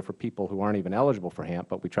actually are for people who aren't even eligible for HAMP,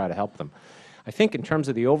 but we try to help them. I think in terms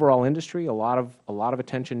of the overall industry, a lot of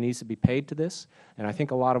attention needs to be paid to this, and I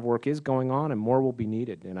think a lot of work is going on, and more will be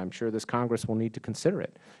needed, and I'm sure this Congress will need to consider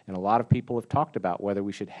it. And a lot of people have talked about whether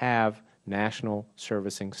we should have national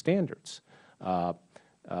servicing standards.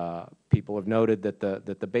 People have noted that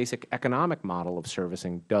the basic economic model of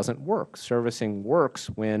servicing doesn't work. Servicing works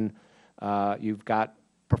when you've got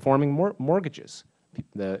performing mortgages.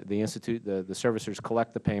 The servicers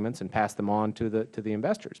collect the payments and pass them on to the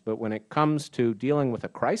investors. But when it comes to dealing with a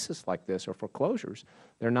crisis like this or foreclosures,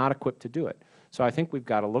 they're not equipped to do it. So I think we've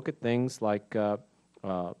got to look at things like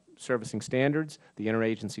servicing standards. The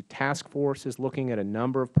Interagency Task Force is looking at a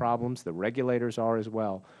number of problems. The regulators are as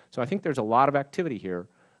well. So I think there's a lot of activity here,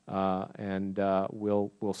 and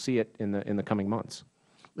we'll see it in the coming months.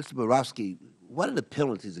 Mr. Barofsky, what are the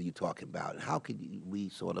penalties that you're talking about, and how could we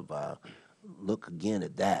sort of look again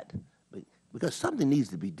at that? Because something needs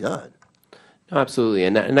to be done. No, absolutely,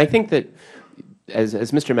 and I think that, as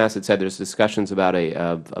Mr. Massad said, there's discussions about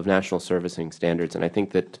of national servicing standards, and I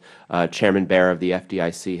think that Chairman Bear of the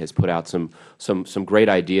FDIC has put out some great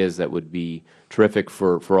ideas that would be terrific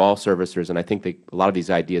for all servicers, and I think that a lot of these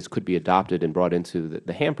ideas could be adopted and brought into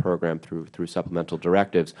the HAMP program through supplemental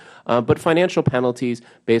directives. But financial penalties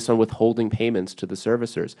based on withholding payments to the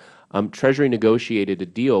servicers. Treasury negotiated a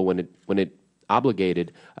deal when it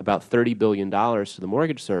obligated about $30 billion to the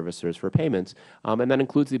mortgage servicers for payments, and that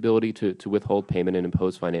includes the ability to withhold payment and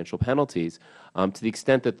impose financial penalties. To the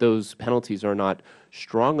extent that those penalties are not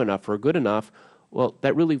strong enough or good enough, well,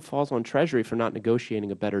 that really falls on Treasury for not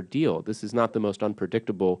negotiating a better deal. This is not the most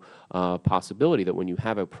unpredictable possibility that when you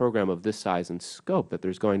have a program of this size and scope that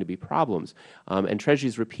there's going to be problems. And Treasury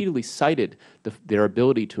has repeatedly cited their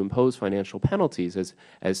ability to impose financial penalties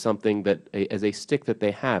as something that, as a stick that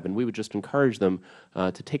they have, and we would just encourage them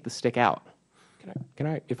to take the stick out.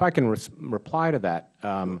 If I can reply to that,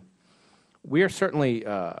 we are certainly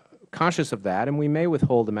conscious of that, and we may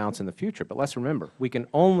withhold amounts in the future. But let's remember, we can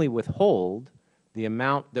only withhold the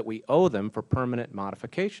amount that we owe them for permanent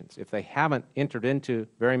modifications. If they haven't entered into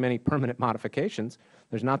very many permanent modifications,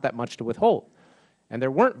 there's not that much to withhold. And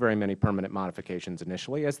there weren't very many permanent modifications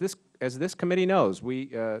initially. As this committee knows,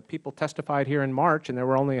 people testified here in March, and there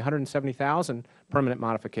were only 170,000 permanent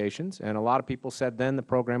modifications, and a lot of people said then the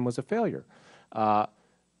program was a failure.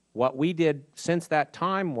 What we did since that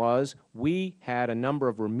time was we had a number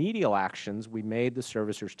of remedial actions we made the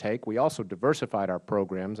servicers take. We also diversified our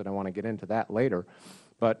programs, and I want to get into that later.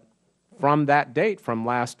 But from that date, from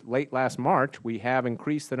late last March, we have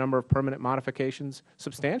increased the number of permanent modifications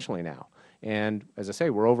substantially now. And as I say,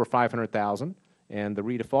 we're over 500,000, and the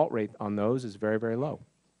redefault rate on those is very, very low.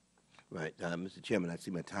 Right. Mr. Chairman, I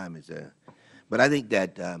see my time is but I think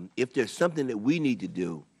that if there's something that we need to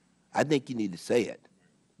do, I think you need to say it.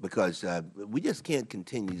 Because we just can't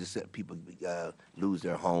continue to let people lose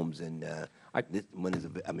their homes. And thank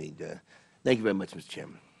you very much, Mr.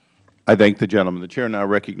 Chairman. I thank the gentleman. The Chair now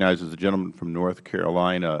recognizes the gentleman from North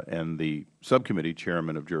Carolina and the subcommittee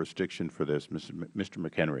chairman of jurisdiction for this, Mr.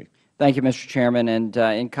 McHenry. Thank you, Mr. Chairman. And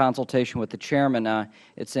in consultation with the Chairman,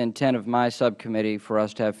 it's the intent of my subcommittee for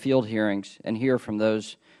us to have field hearings and hear from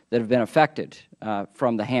those that have been affected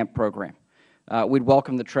from the HAMP program. We'd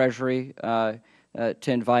welcome the Treasury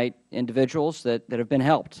to invite individuals that have been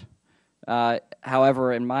helped.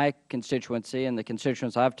 However, in my constituency and the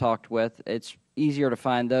constituents I've talked with, it's easier to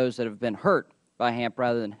find those that have been hurt by HAMP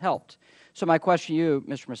rather than helped. So my question to you,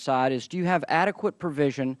 Mr. Massad, is do you have adequate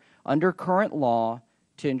provision under current law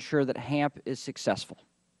to ensure that HAMP is successful?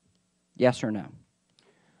 Yes or no?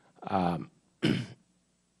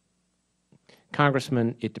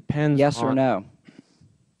 Congressman, it depends Yes or no?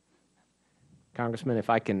 Congressman, if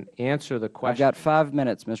I can answer the question. I've got 5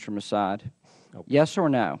 minutes, Mr. Massad. Okay. Yes or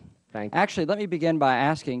no? Thank you. Actually, let me begin by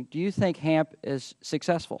asking, do you think HAMP is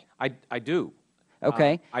successful? I do.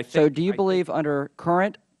 Okay? I So think- do you I believe under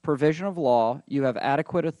current provision of law you have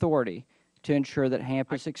adequate authority to ensure that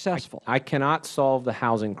HAMP is successful? I cannot solve the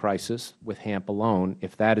housing crisis with HAMP alone,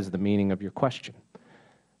 if that is the meaning of your question.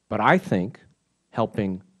 But I think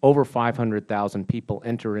helping over 500,000 people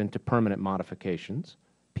enter into permanent modifications,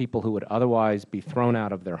 people who would otherwise be thrown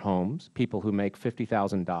out of their homes, people who make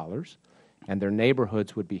 $50,000, and their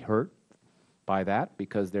neighborhoods would be hurt by that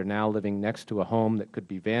because they're now living next to a home that could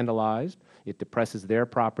be vandalized. It depresses their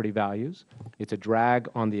property values. It's a drag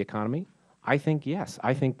on the economy. I think, yes,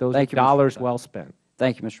 I think those are dollars well spent.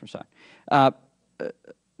 Thank you, Mr. Massad.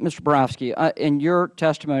 Mr. Barofsky, in your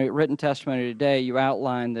testimony, written testimony today, you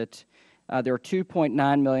outlined that there are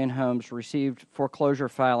 2.9 million homes received foreclosure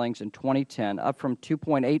filings in 2010, up from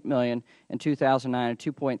 2.8 million in 2009 and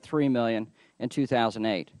 2.3 million in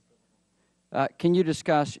 2008. Can you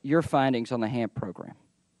discuss your findings on the HAMP program?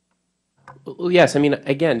 Well, yes. I mean,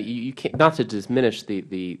 again, you can't, not to diminish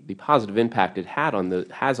the positive impact it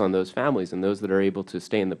has on those families and those that are able to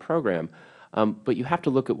stay in the program, but you have to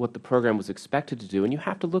look at what the program was expected to do, and you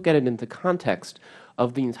have to look at it in the context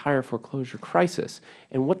of the entire foreclosure crisis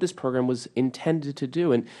and what this program was intended to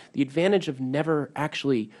do. And the advantage of never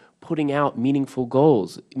actually putting out meaningful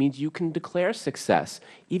goals means you can declare success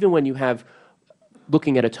even when you have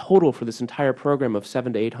looking at a total for this entire program of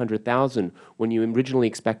 700,000 to 800,000 when you originally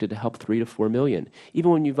expected to help 3 to 4 million,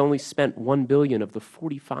 even when you've only spent $1 billion of the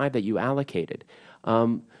 45 that you allocated.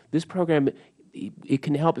 This program, it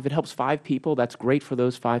can help. If it helps 5 people, that's great for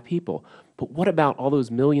those 5 people. But what about all those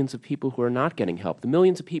millions of people who are not getting help? The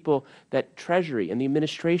millions of people that Treasury and the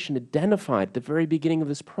administration identified at the very beginning of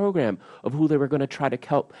this program of who they were going to try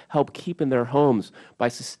to help keep in their homes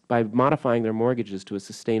by modifying their mortgages to a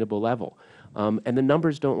sustainable level. And the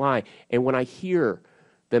numbers don't lie. And when I hear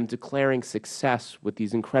them declaring success with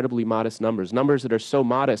these incredibly modest numbers that are so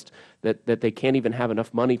modest that they can't even have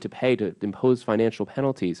enough money to pay to impose financial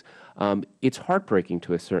penalties, it's heartbreaking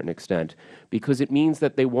to a certain extent because it means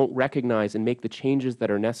that they won't recognize and make the changes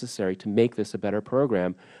that are necessary to make this a better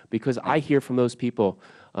program, because I hear from those people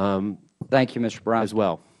Thank you, Mr. Brown. as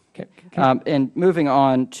well. And moving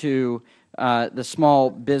on to the small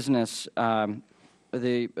business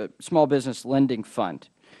lending fund.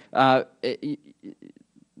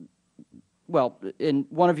 Well, in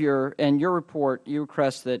your report, you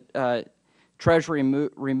request that Treasury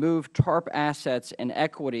remove TARP assets and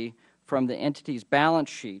equity from the entity's balance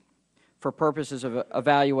sheet for purposes of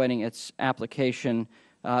evaluating its application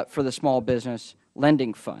for the Small Business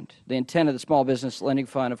Lending Fund. The intent of the Small Business Lending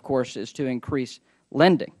Fund, of course, is to increase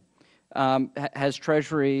lending. Has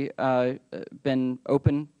Treasury been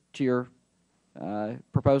open to your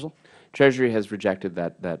proposal? Treasury has rejected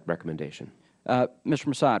that recommendation. Mr.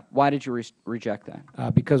 Massad, why did you reject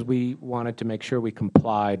that? Because we wanted to make sure we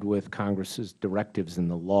complied with Congress's directives in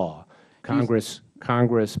the law. Congress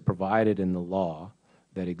provided in the law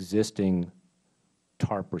that existing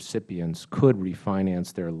TARP recipients could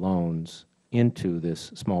refinance their loans into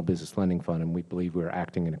this Small Business Lending Fund, and we believe we are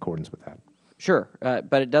acting in accordance with that. Sure,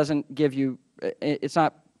 but it doesn't give you, it's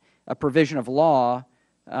not a provision of law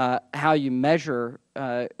how you measure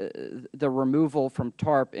the removal from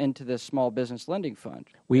TARP into this Small Business Lending Fund.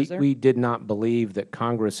 We did not believe that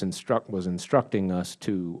Congress was instructing us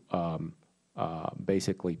to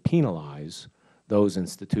basically penalize those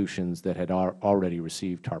institutions that had already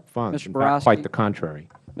received TARP funds. In fact, quite the contrary.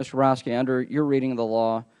 Mr. Barofsky, under your reading of the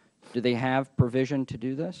law, do they have provision to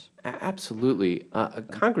do this? Absolutely.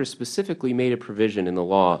 Congress specifically made a provision in the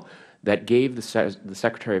law that gave the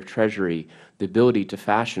Secretary of Treasury the ability to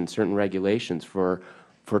fashion certain regulations for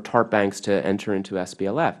TARP banks to enter into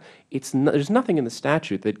SBLF. There's nothing in the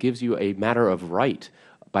statute that gives you a matter of right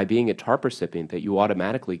by being a TARP recipient that you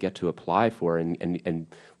automatically get to apply for, and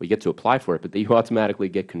we get to apply for it, but that you automatically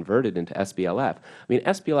get converted into SBLF. I mean,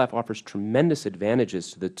 SBLF offers tremendous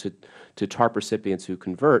advantages to TARP recipients who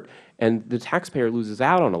convert, and the taxpayer loses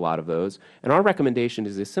out on a lot of those. And our recommendation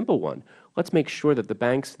is a simple one. Let's make sure that the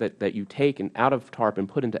banks that you take out of TARP and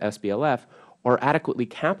put into SBLF are adequately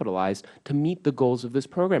capitalized to meet the goals of this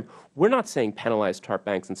program. We're not saying penalize TARP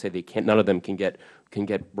banks and say none of them can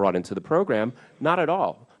get brought into the program. Not at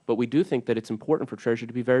all. But we do think that it's important for Treasury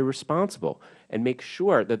to be very responsible and make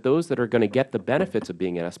sure that those that are going to get the benefits of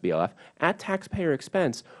being an SBLF at taxpayer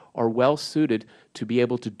expense are well suited to be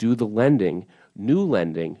able to do the lending, new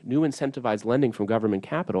incentivized lending from government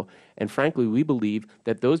capital. And frankly, we believe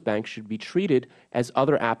that those banks should be treated as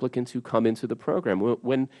other applicants who come into the program.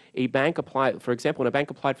 When a bank applied, for example, when a bank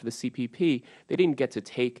applied for the CPP, they didn't get to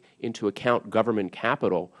take into account government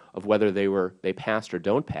capital of whether they passed or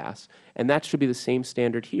don't pass. And that should be the same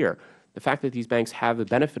standard here. The fact that these banks have the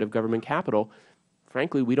benefit of government capital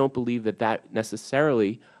frankly, we don't believe that that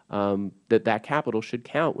necessarily that capital should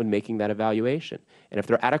count when making that evaluation. And if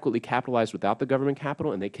they're adequately capitalized without the government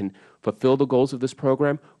capital and they can fulfill the goals of this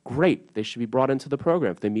program, great. They should be brought into the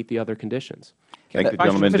program if they meet the other conditions. Thank the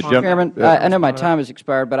gentleman. Mr. Chairman, I know my time has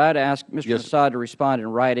expired, but I'd ask Mr. Massad to respond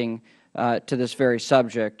in writing to this very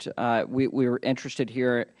subject. We were interested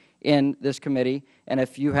here in this committee, and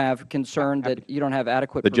if you have concern that you don't have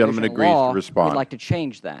adequate provision in law, we'd like to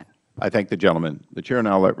change that. I thank the gentleman. The Chair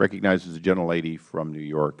now recognizes the gentlelady from New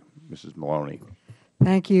York, Mrs. Maloney.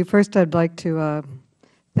 Thank you. First, I'd like to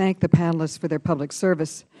thank the panelists for their public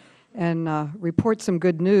service and report some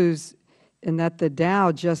good news in that the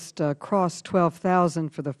Dow just crossed 12,000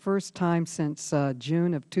 for the first time since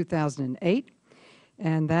June of 2008,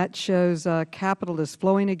 and that shows capital is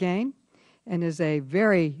flowing again and is a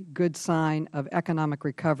very good sign of economic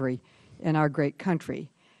recovery in our great country.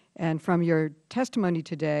 And from your testimony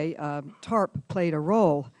today, TARP played a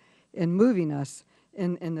role in moving us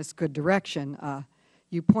in this good direction.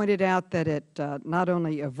 You pointed out that it not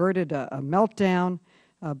only averted a meltdown,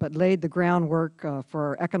 but laid the groundwork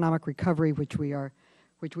for economic recovery, which we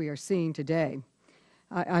are seeing today.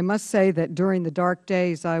 I must say that during the dark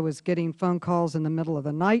days, I was getting phone calls in the middle of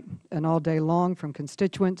the night and all day long from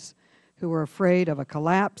constituents who were afraid of a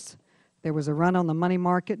collapse. There was a run on the money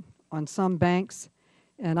market on some banks,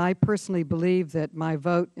 and I personally believe that my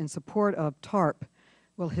vote in support of TARP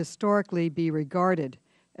will historically be regarded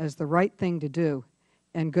as the right thing to do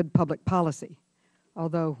and good public policy.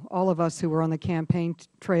 Although all of us who were on the campaign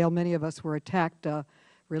trail, many of us were attacked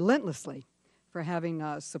relentlessly for having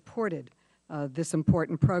supported this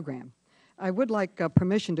important program. I would like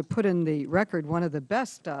permission to put in the record one of the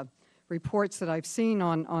best reports that I've seen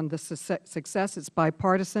on the success. It's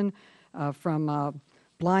bipartisan from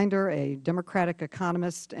Blinder, a Democratic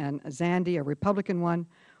economist, and Zandi, a Republican one,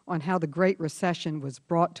 on how the Great Recession was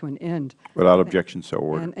brought to an end. Without objection, so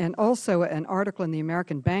ordered. And also an article in the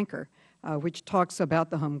American Banker, which talks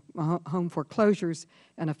about the home foreclosures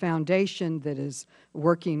and a foundation that is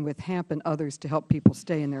working with HAMP and others to help people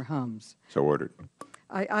stay in their homes. So ordered.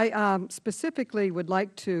 I specifically would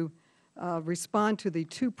like to respond to the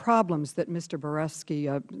two problems that Mr.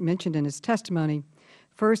 Barofsky mentioned in his testimony.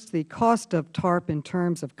 First, the cost of TARP in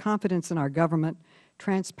terms of confidence in our government,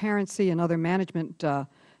 transparency, and other management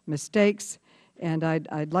mistakes. And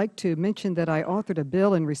I'd like to mention that I authored a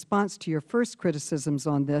bill in response to your first criticisms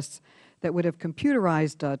on this that would have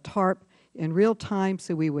computerized TARP in real time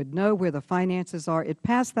so we would know where the finances are. It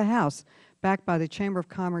passed the House, backed by the Chamber of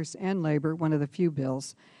Commerce and Labor, one of the few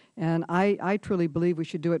bills. And I truly believe we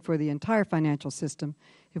should do it for the entire financial system.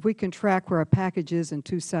 If we can track where a package is in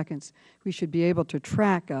 2 seconds, we should be able to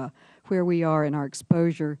track where we are in our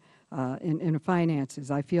exposure in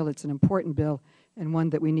finances. I feel it's an important bill and one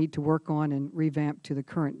that we need to work on and revamp to the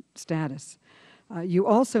current status. You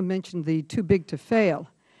also mentioned the too big to fail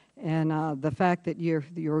and the fact that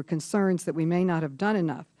your concerns that we may not have done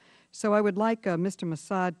enough. So I would like Mr.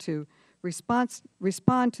 Massad to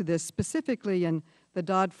respond to this specifically in the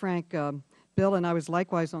Dodd-Frank bill, and I was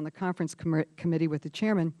likewise on the conference committee with the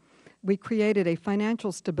chairman. We created a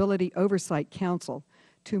Financial Stability Oversight Council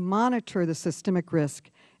to monitor the systemic risk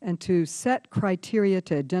and to set criteria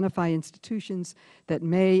to identify institutions that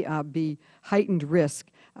may be heightened risk.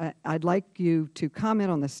 I'd like you to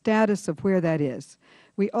comment on the status of where that is.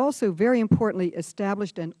 We also, very importantly,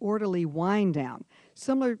 established an orderly wind down,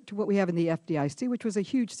 similar to what we have in the FDIC, which was a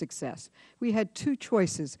huge success. We had two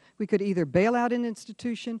choices. We could either bail out an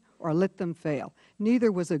institution or let them fail.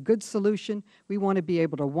 Neither was a good solution. We want to be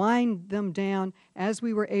able to wind them down, as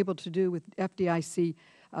we were able to do with FDIC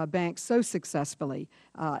banks so successfully.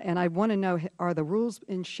 And I want to know, are the rules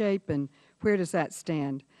in shape, and where does that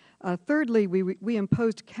stand? Thirdly, we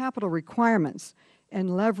imposed capital requirements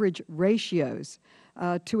and leverage ratios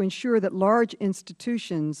to ensure that large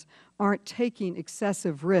institutions aren't taking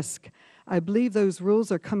excessive risk. I believe those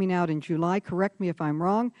rules are coming out in July. Correct me if I'm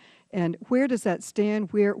wrong. And where does that stand?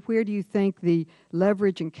 Where do you think the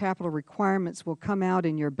leverage and capital requirements will come out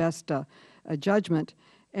in your best judgment?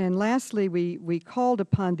 And lastly, we called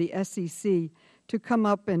upon the SEC to come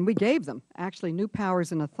up, and we gave them actually new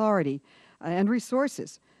powers and authority and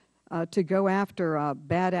resources to go after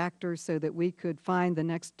bad actors so that we could find the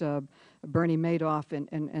next Bernie Madoff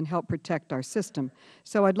and help protect our system.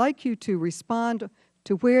 So I'd like you to respond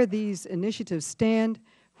to where these initiatives stand.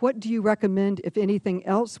 What do you recommend, if anything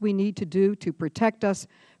else, we need to do to protect us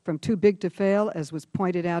from too big to fail, as was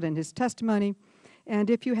pointed out in his testimony? And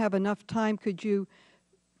if you have enough time, could you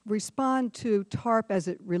respond to TARP as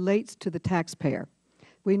it relates to the taxpayer?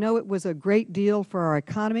 We know it was a great deal for our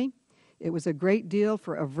economy. It was a great deal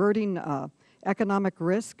for averting economic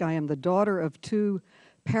risk. I am the daughter of two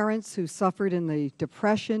parents who suffered in the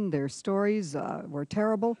Depression. Their stories were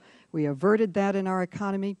terrible. We averted that in our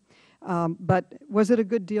economy. But was it a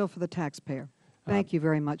good deal for the taxpayer? Thank you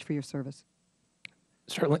very much for your service.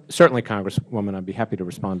 Certainly, Congresswoman, I'd be happy to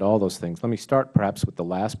respond to all those things. Let me start perhaps with the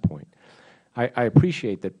last point. I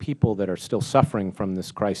appreciate that people that are still suffering from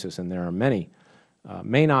this crisis, and there are many,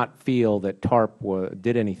 may not feel that TARP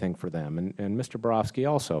did anything for them. And Mr. Barofsky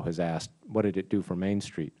also has asked, what did it do for Main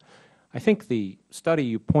Street? I think the study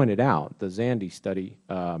you pointed out, the Zandy study,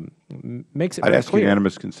 makes it very clear. I'd ask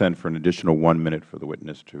unanimous consent for an additional 1 minute for the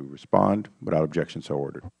witness to respond. Without objection, so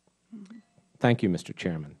ordered. Thank you, Mr.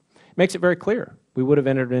 Chairman. It makes it very clear. We would have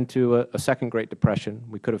entered into a second Great Depression.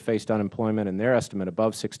 We could have faced unemployment, in their estimate,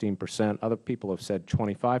 above 16%. Other people have said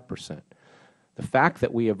 25%. The fact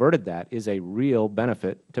that we averted that is a real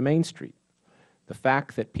benefit to Main Street. The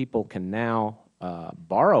fact that people can now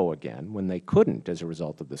borrow again when they couldn't as a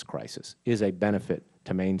result of this crisis is a benefit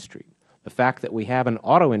to Main Street. The fact that we have an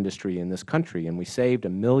auto industry in this country and we saved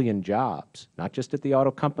 1 million jobs, not just at the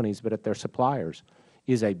auto companies but at their suppliers,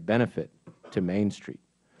 is a benefit to Main Street.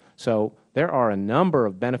 So there are a number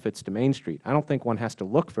of benefits to Main Street. I don't think one has to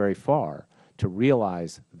look very far to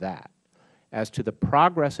realize that. As to the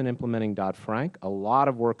progress in implementing Dodd-Frank, a lot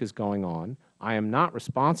of work is going on. I am not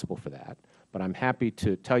responsible for that, but I'm happy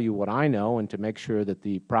to tell you what I know and to make sure that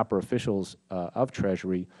the proper officials of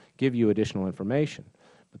Treasury give you additional information.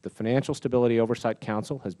 But the Financial Stability Oversight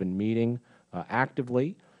Council has been meeting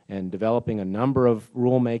actively and developing a number of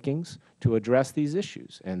rulemakings to address these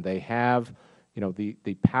issues. And they have,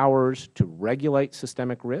 the powers to regulate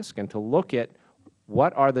systemic risk and to look at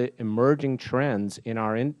what are the emerging trends in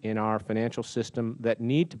our financial system that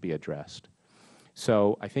need to be addressed.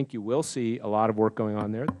 So I think you will see a lot of work going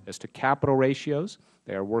on there. As to capital ratios,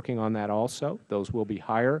 they are working on that also. Those will be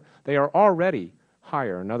higher. They are already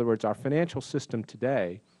higher. In other words, our financial system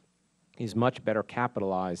today is much better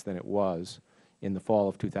capitalized than it was in the fall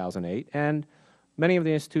of 2008, and many of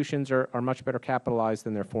the institutions are much better capitalized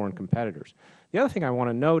than their foreign competitors. The other thing I want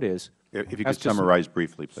to note is— If you could summarize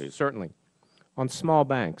briefly, please. Certainly. On small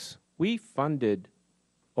banks, we funded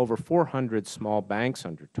over 400 small banks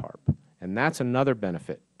under TARP, and that's another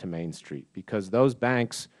benefit to Main Street because those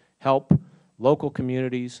banks help local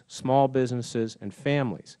communities, small businesses, and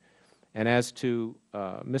families. And as to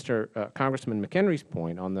Congressman McHenry's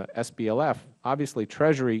point on the SBLF, obviously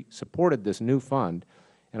Treasury supported this new fund,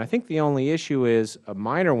 and I think the only issue is a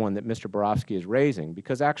minor one that Mr. Barofsky is raising,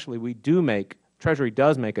 because actually Treasury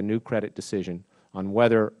does make a new credit decision on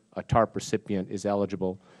whether a TARP recipient is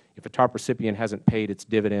eligible. If a TARP recipient hasn't paid its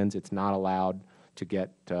dividends, it's not allowed to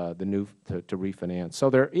get to refinance. So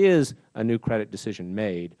there is a new credit decision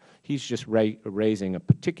made. He's just raising a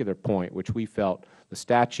particular point which we felt the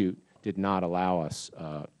statute did not allow us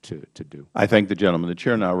to do. I thank the gentleman. The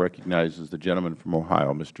Chair now recognizes the gentleman from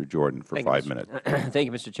Ohio, Mr. Jordan, for 5 minutes. Thank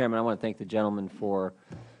you, Mr. Chairman. I want to thank the gentleman for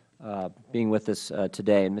being with us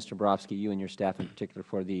today, and Mr. Barofsky, you and your staff in particular,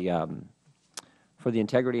 for the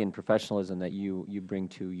integrity and professionalism that you bring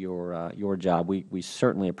to your job. We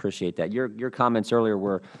certainly appreciate that. Your comments earlier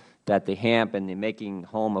were that the HAMP and the Making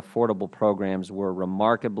Home Affordable programs were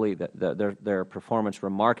remarkably, their performance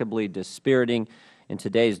remarkably dispiriting. In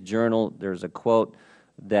today's Journal, there's a quote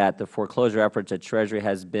that the foreclosure efforts at Treasury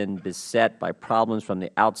has been beset by problems from the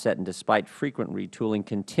outset, and despite frequent retooling,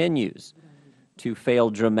 continues to fall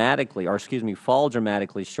dramatically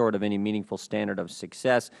short of any meaningful standard of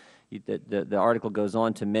success. The article goes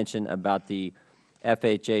on to mention about the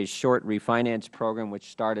FHA's short refinance program, which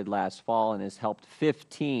started last fall and has helped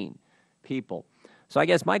 15 people. So I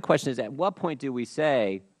guess my question is, at what point do we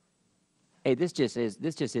say, hey, this just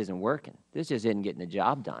isn't working. This just isn't getting the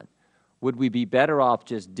job done. Would we be better off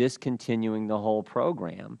just discontinuing the whole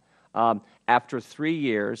program? After 3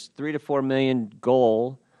 years, 3 to 4 million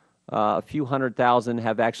goal, a few 100,000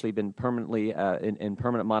 have actually been permanently in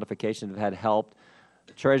permanent modification have had helped.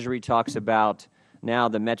 Treasury talks about now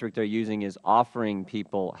the metric they're using is offering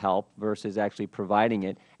people help versus actually providing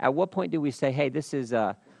it. At what point do we say, hey, this is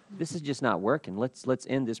just not working. Let's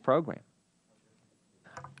end this program?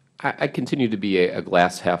 I continue to be a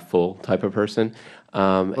glass half full type of person.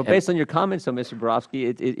 Well, based on your comments, though, Mr.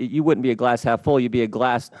 Barofsky, you wouldn't be a glass half full. You'd be a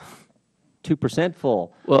glass 2%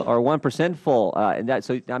 full, or 1% full.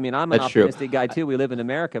 So, I mean, I'm an optimistic guy too. We live in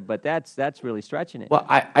America, but that's really stretching it. Well,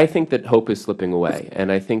 I think that hope is slipping away,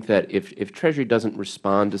 and I think that if Treasury doesn't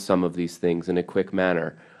respond to some of these things in a quick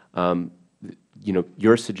manner,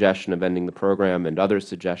 your suggestion of ending the program and other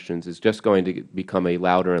suggestions is just going to become a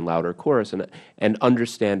louder and louder chorus, and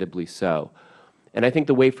understandably so. And I think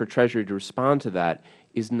the way for Treasury to respond to that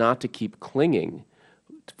is not to keep clinging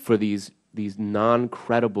for these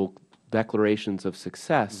non-credible declarations of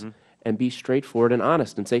success and be straightforward and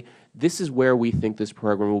honest and say, this is where we think this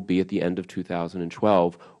program will be at the end of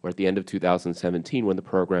 2012 or at the end of 2017 when the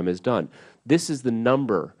program is done. This is the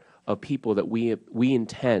number of people that we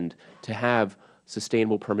intend to have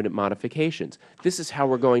sustainable permanent modifications. This is how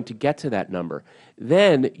we're going to get to that number.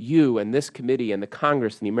 Then you and this committee and the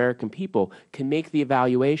Congress and the American people can make the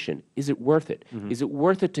evaluation. Is it worth it? Is it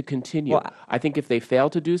worth it to continue? Well, I think if they fail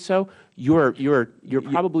to do so, you're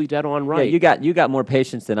probably dead on right. Yeah, you got more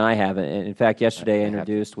patience than I have. And in fact, yesterday I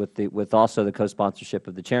introduced with also the co-sponsorship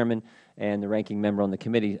of the chairman and the ranking member on the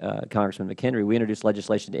committee, Congressman McHenry, we introduced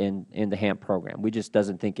legislation in the HAMP program. We just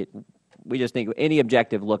think any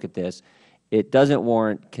objective look at this, it doesn't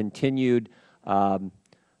warrant continued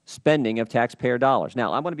spending of taxpayer dollars.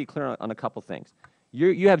 Now, I want to be clear on a couple things.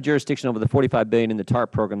 You have jurisdiction over the $45 billion in the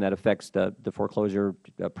TARP program that affects the foreclosure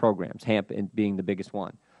programs, HAMP being the biggest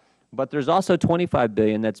one. But there's also $25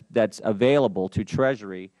 billion that's available to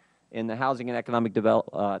Treasury in the Housing and Economic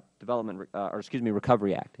Recovery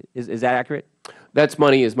Act. Is that accurate? That's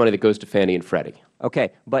money that goes to Fannie and Freddie.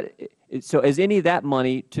 Okay, but so is any of that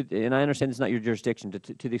money, and I understand it's not your jurisdiction,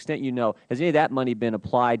 to the extent you know, has any of that money been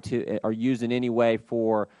applied to or used in any way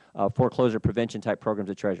for foreclosure prevention type programs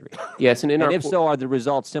at Treasury? Yes, and if so, are the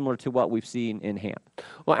results similar to what we've seen in HAMP?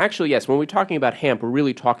 Well, actually, yes. When we're talking about HAMP, we're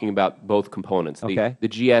really talking about both components. Okay. The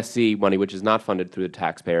GSE money, which is not funded through the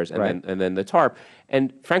taxpayers, and then the TARP.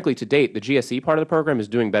 And frankly, to date, the GSE part of the program is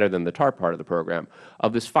doing better than the TARP part of the program.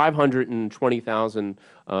 Of this 520,000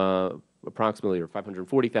 approximately, or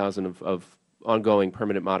 540,000 of ongoing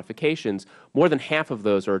permanent modifications, more than half of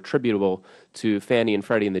those are attributable to Fannie and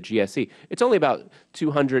Freddie and the GSE. It's only about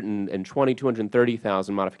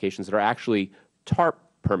 230,000 modifications that are actually TARP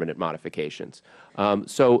permanent modifications.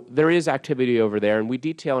 So there is activity over there, and we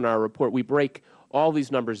detail in our report, we break all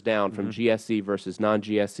these numbers down from GSE versus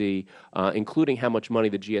non-GSE, including how much money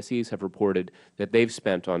the GSEs have reported that they've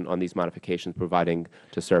spent on these modifications providing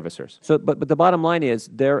to servicers. So, but the bottom line is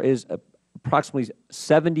there is approximately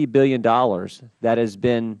 $70 billion that has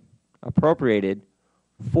been appropriated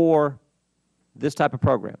for this type of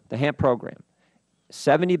program, the HAMP program.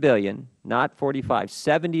 70 billion, not 45,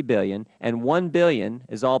 70 billion, and $1 billion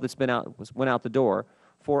is all that's went out the door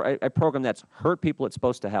for a program that's hurt people it's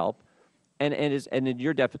supposed to help, and in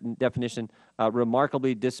your definition, a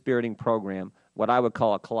remarkably dispiriting program, what I would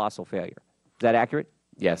call a colossal failure. Is that accurate?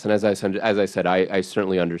 Yes, and as I said, I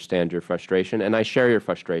certainly understand your frustration, and I share your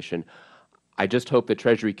frustration. I just hope that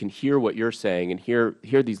Treasury can hear what you're saying and hear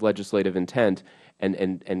these legislative intent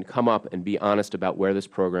and come up and be honest about where this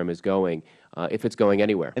program is going, if it's going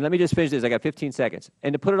anywhere. And let me just finish this. I got 15 seconds.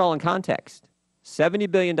 And to put it all in context,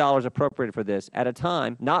 $70 billion appropriated for this at a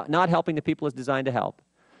time, not helping the people it's designed to help.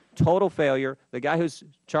 Total failure. The guy who's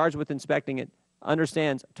charged with inspecting it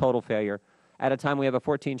understands total failure. At a time we have a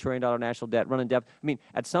 $14 trillion national debt, running debt. I mean,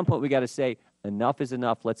 at some point we got to say, enough is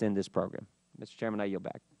enough. Let's end this program. Mr. Chairman, I yield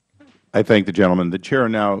back. I thank the gentleman. The Chair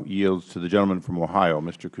now yields to the gentleman from Ohio,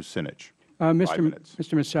 Mr. Kucinich.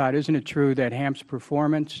 Mr. Massad, isn't it true that HAMP's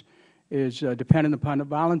performance is dependent upon the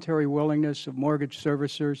voluntary willingness of mortgage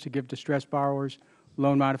servicers to give distressed borrowers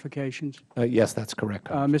loan modifications? Yes, that's correct.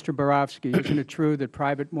 Mr. Barofsky, isn't it true that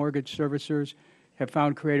private mortgage servicers have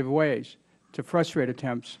found creative ways to frustrate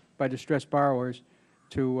attempts by distressed borrowers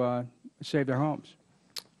to save their homes?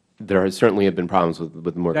 There certainly have been problems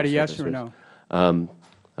with mortgage servicers. Is that a yes or a no?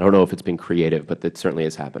 I don't know if it's been creative, but it certainly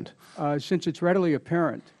has happened. Since it's readily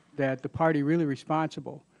apparent that the party really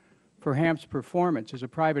responsible for HAMP's performance is a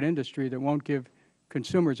private industry that won't give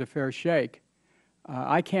consumers a fair shake,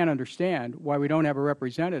 I can't understand why we don't have a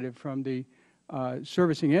representative from the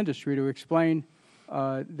servicing industry to explain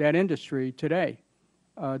that industry today.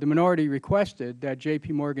 The minority requested that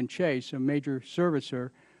J.P. Morgan Chase, a major servicer,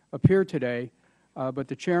 appear today, but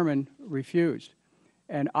the chairman refused.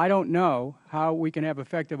 And I don't know how we can have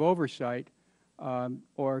effective oversight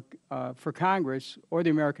for Congress or the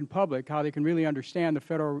American public, how they can really understand the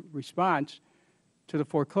Federal response to the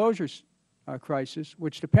foreclosure crisis,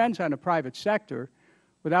 which depends on the private sector,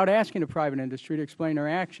 without asking the private industry to explain their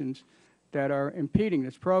actions that are impeding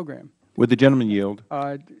this program. Would the gentleman yield?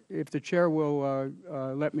 If the Chair will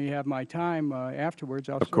let me have my time afterwards,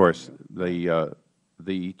 I'll... Of course.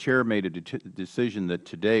 The Chair made a decision that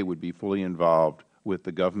today would be fully involved with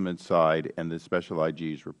the government side and the Special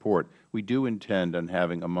IG's report. We do intend on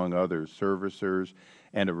having, among others, servicers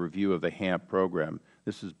and a review of the HAMP program.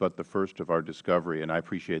 This is but the first of our discovery, and I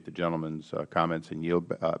appreciate the gentleman's comments and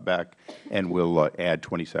yield back, and will add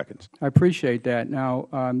 20 seconds. I appreciate that. Now,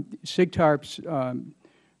 SIGTARP's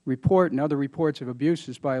report and other reports of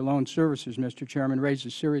abuses by loan servicers, Mr. Chairman,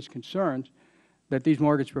 raises serious concerns that these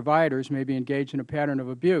mortgage providers may be engaged in a pattern of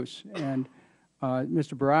abuse. And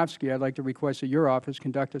Mr. Barofsky, I'd like to request that your office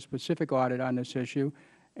conduct a specific audit on this issue.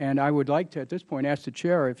 And I would like to, at this point, ask the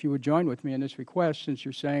Chair if you would join with me in this request, since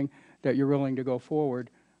you're saying that you're willing to go forward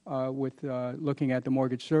with looking at the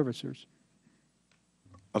mortgage servicers.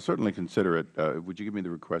 I'll certainly consider it. Would you give me the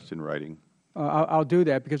request in writing? I'll do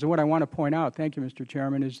that, because what I want to point out, thank you, Mr.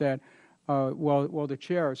 Chairman, is that while the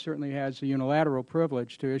Chair certainly has the unilateral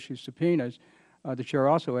privilege to issue subpoenas, the Chair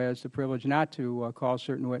also has the privilege not to call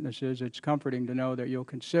certain witnesses. It's comforting to know that you'll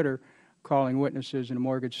consider calling witnesses in the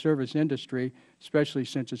mortgage service industry, especially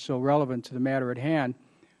since it's so relevant to the matter at hand.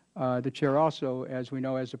 The Chair also, as we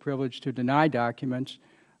know, has the privilege to deny documents,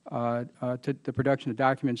 to the production of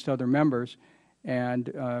documents to other members.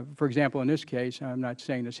 And, for example, in this case, I'm not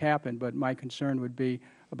saying this happened, but my concern would be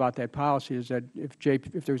about that policy is that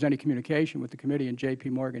if there was any communication with the committee and J.P.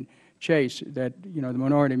 Morgan Chase, that, the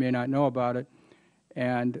minority may not know about it.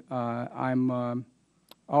 And I'm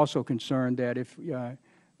also concerned that if,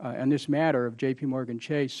 in this matter of J.P. Morgan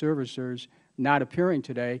Chase servicers not appearing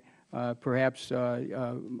today, perhaps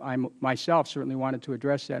I myself certainly wanted to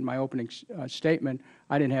address that in my opening statement.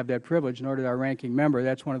 I didn't have that privilege, nor did our ranking member.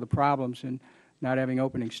 That's one of the problems in not having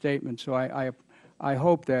opening statements. So I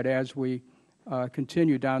hope that as we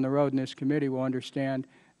continue down the road in this committee, we'll understand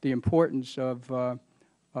the importance of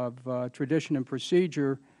tradition and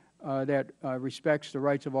procedure that respects the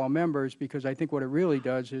rights of all members, because I think what it really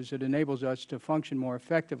does is it enables us to function more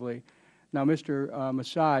effectively. Now, Mr.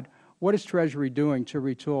 Massad, what is Treasury doing to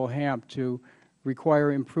retool HAMP to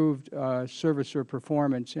require improved servicer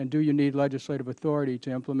performance, and do you need legislative authority to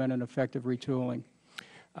implement an effective retooling?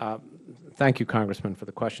 Thank you, Congressman, for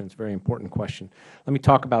the question. It's a very important question. Let me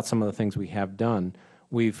talk about some of the things we have done.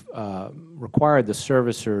 We've required the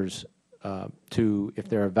servicers to, if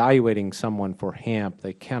they're evaluating someone for HAMP,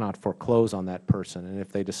 they cannot foreclose on that person. And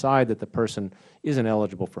if they decide that the person isn't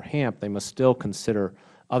eligible for HAMP, they must still consider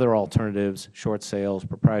other alternatives, short sales,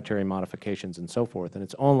 proprietary modifications, and so forth. And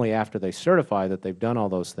it's only after they certify that they've done all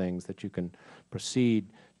those things that you can proceed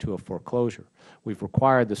to a foreclosure. We've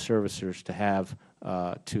required the servicers to have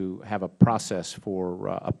a process for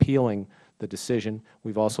appealing the decision.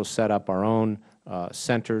 We've also set up our own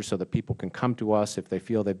centers so that people can come to us if they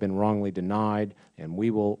feel they've been wrongly denied, and we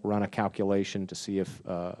will run a calculation to see if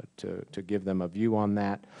to give them a view on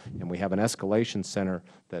that. And we have an escalation center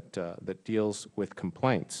that deals with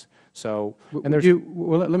complaints. So, and there's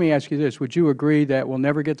well, let me ask you this: would you agree that we'll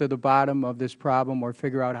never get to the bottom of this problem or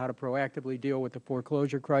figure out how to proactively deal with the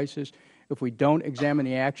foreclosure crisis if we don't examine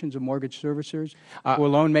the actions of mortgage servicers who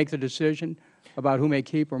alone make the decision about who may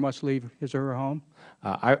keep or must leave his or her home?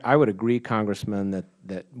 I would agree, Congressman,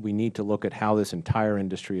 that we need to look at how this entire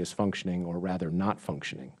industry is functioning, or rather not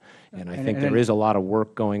functioning. And I think there is a lot of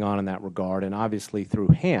work going on in that regard. And obviously through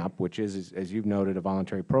HAMP, which is, as you've noted, a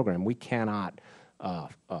voluntary program, we cannot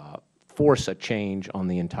force a change on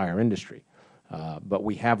the entire industry. But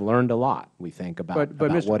we have learned a lot, we think, about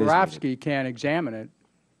what is needed. But Mr. Barofsky can examine it.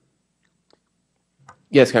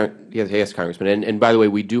 Yes, yes, Congressman. And by the way,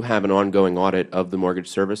 we do have an ongoing audit of the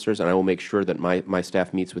mortgage servicers, and I will make sure that my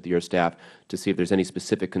staff meets with your staff to see if there's any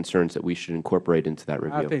specific concerns that we should incorporate into that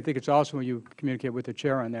review. I think it's also when you communicate with the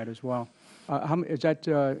Chair on that as well.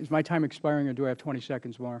 Is my time expiring, or do I have 20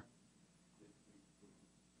 seconds more?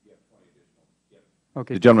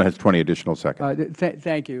 Okay. The gentleman has 20 additional seconds.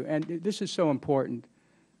 Thank you. And this is so important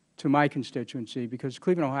to my constituency, because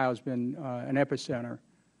Cleveland, Ohio has been an epicenter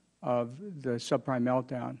of the subprime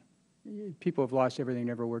meltdown. People have lost everything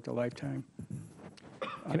they ever worked a lifetime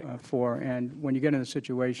for. And when you get in a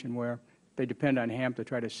situation where they depend on HAMP to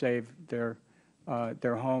try to save their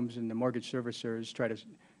homes, and the mortgage servicers try to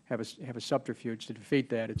have a subterfuge to defeat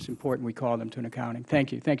that, it's important we call them to an accounting.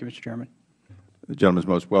 Thank you. Thank you, Mr. Chairman. The gentleman is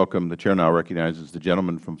most welcome. The Chair now recognizes the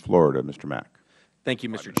gentleman from Florida, Mr. Mack. Thank you,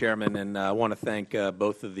 Mr. Chairman, and I want to thank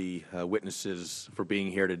both of the witnesses for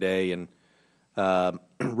being here today and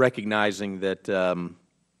recognizing that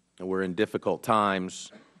we're in difficult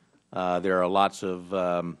times. There are lots of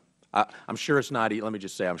I'm sure it's not. Let me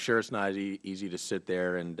just say, I'm sure it's not easy to sit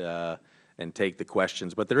there and take the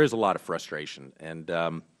questions, but there is a lot of frustration. And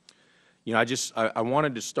I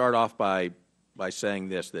wanted to start off by saying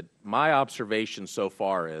this: that my observation so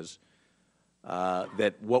far is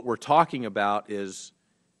that what we're talking about is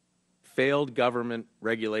failed government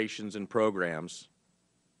regulations and programs.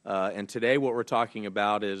 And today what we're talking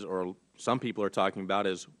about is, or some people are talking about,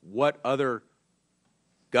 is what other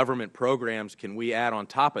government programs can we add on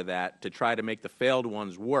top of that to try to make the failed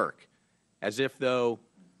ones work, as if though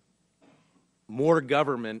more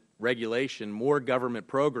government regulation, more government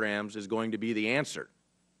programs is going to be the answer.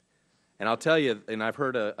 And I'll tell you, and I've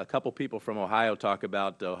heard a couple people from Ohio talk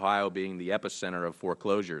about Ohio being the epicenter of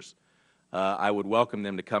foreclosures. I would welcome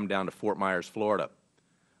them to come down to Fort Myers, Florida,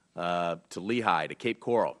 to Lehigh, to Cape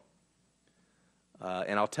Coral.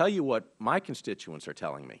 And I'll tell you what my constituents are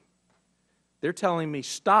telling me. They're telling me,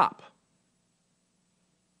 stop.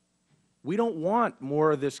 We don't want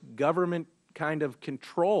more of this government kind of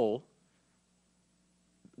control.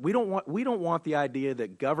 We don't want the idea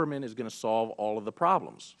that government is going to solve all of the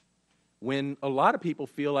problems, when a lot of people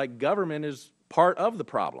feel like government is part of the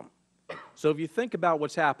problem. So if you think about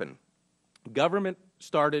what's happened, government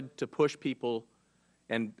started to push people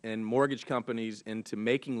and mortgage companies into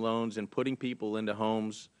making loans and putting people into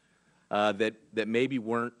homes that maybe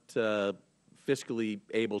weren't fiscally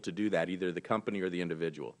able to do that, either the company or the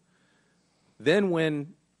individual. Then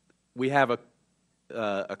when we have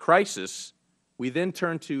a crisis, we then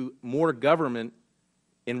turn to more government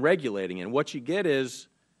in regulating. And what you get is,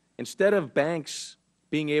 instead of banks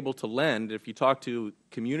being able to lend, if you talk to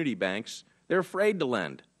community banks, they're afraid to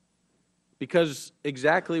lend. Because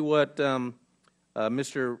exactly what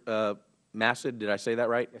Mr. Massad, did I say that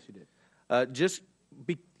right? Yes, you did.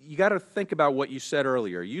 You got to think about what you said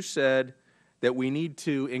earlier. You said that we need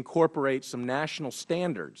to incorporate some national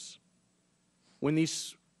standards. When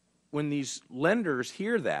these lenders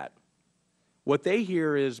hear that, what they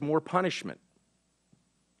hear is more punishment.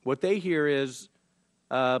 What they hear is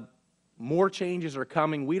more changes are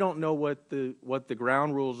coming. We don't know what the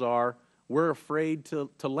ground rules are. We're afraid to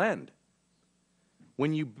lend.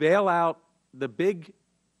 When you bail out the big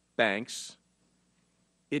banks,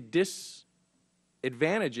 it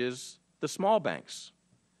disadvantages the small banks.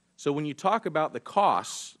 So when you talk about the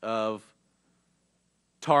costs of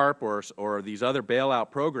TARP or these other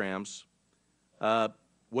bailout programs,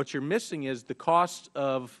 what you're missing is the cost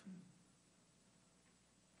of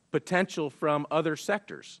potential from other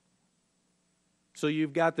sectors. So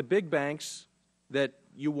you've got the big banks that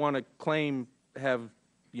you want to claim have,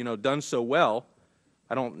 done so well.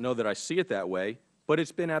 I don't know that I see it that way, but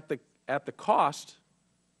it's been at the cost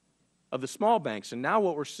of the small banks. And now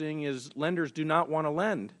what we're seeing is lenders do not want to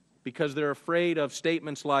lend because they're afraid of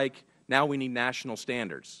statements like, now we need national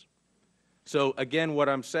standards. So again, what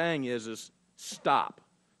I'm saying is stop.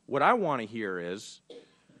 What I want to hear is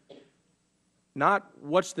not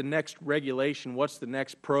what's the next regulation, what's the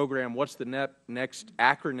next program, what's the next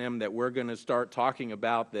acronym that we're going to start talking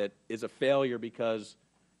about that is a failure because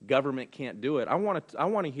government can't do it. I want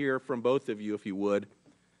to hear from both of you, if you would,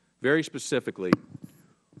 very specifically,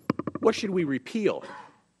 what should we repeal?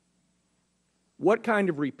 What kind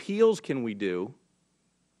of repeals can we do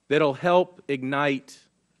that'll help ignite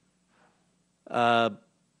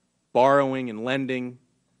borrowing and lending,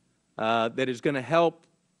 that is going to help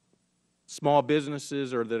small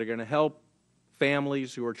businesses or that are going to help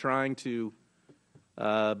families who are trying to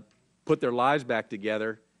put their lives back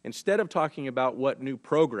together? Instead of talking about what new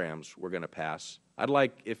programs we're going to pass, I'd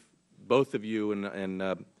like if both of you and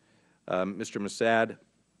Mr. Massad,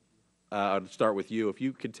 I'll start with you, if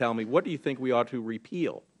you could tell me, what do you think we ought to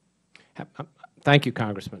repeal? Thank you,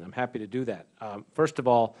 Congressman. I'm happy to do that. First of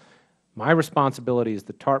all, my responsibility is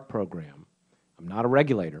the TARP program. I'm not a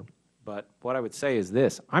regulator, but what I would say is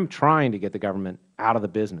this. I'm trying to get the government out of the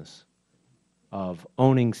business of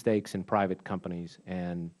owning stakes in private companies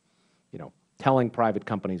and, telling private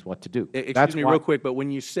companies what to do. Excuse me real quick, but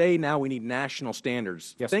when you say now we need national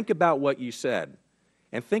standards, yes, think about what you said.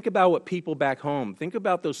 And think about what people back home, think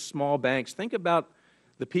about those small banks, think about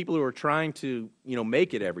the people who are trying to,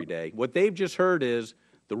 make it every day. What they've just heard is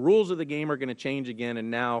the rules of the game are going to change again,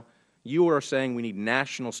 and now you are saying we need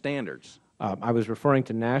national standards. I was referring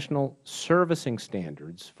to national servicing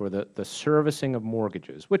standards for the servicing of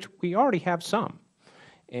mortgages, which we already have some.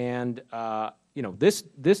 And,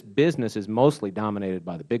 this business is mostly dominated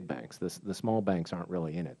by the big banks. The small banks aren't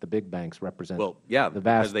really in it. The big banks represent the vast.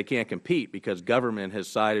 Because they can't compete because government has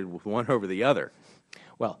sided with one over the other.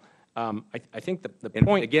 Well, I think the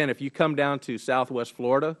point... Again, if you come down to Southwest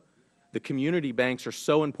Florida, the community banks are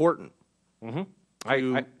so important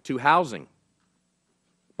to housing.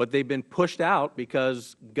 But they've been pushed out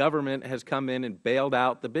because government has come in and bailed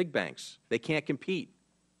out the big banks. They can't compete.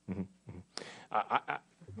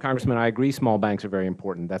 Congressman, I agree small banks are very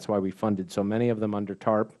important. That's why we funded so many of them under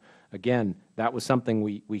TARP. Again, that was something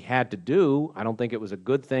we had to do. I don't think it was a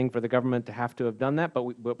good thing for the government to have to have done that,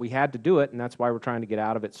 but we had to do it, and that's why we're trying to get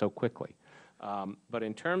out of it so quickly. But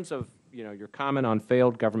in terms of your comment on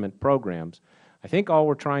failed government programs, I think all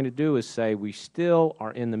we're trying to do is say we still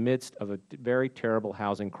are in the midst of a very terrible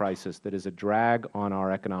housing crisis that is a drag on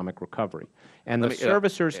our economic recovery. And the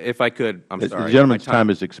servicers— If I could, I'm sorry. The gentleman's time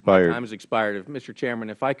has expired. My time has expired. If, Mr. Chairman,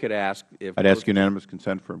 if I could ask if— I'd ask unanimous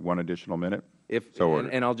consent for one additional minute. So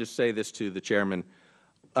ordered. And I'll just say this to the Chairman.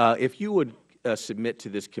 If you would submit to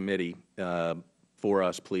this committee for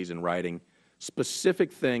us, please, in writing,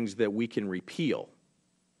 specific things that we can repeal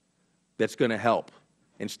that's going to help,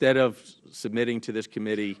 instead of submitting to this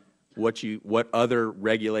committee what other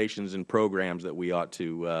regulations and programs that we ought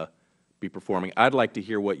to be performing. I'd like to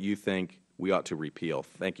hear what you think we ought to repeal.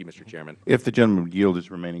 Thank you, Mr. Chairman. If the gentleman would yield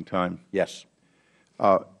his remaining time. Yes.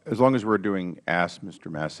 As long as we're doing ask,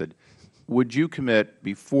 Mr. Massad, would you commit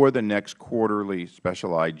before the next quarterly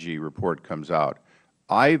special IG report comes out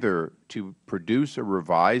either to produce a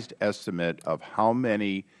revised estimate of how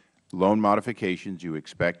many loan modifications you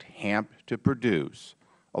expect HAMP to produce,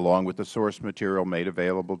 along with the source material made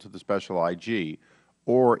available to the special IG,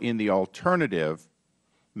 or in the alternative,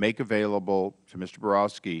 make available to Mr.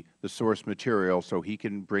 Barofsky the source material so he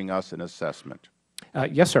can bring us an assessment?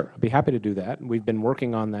 Yes, sir. I'd be happy to do that. We've been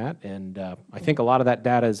working on that, and I think a lot of that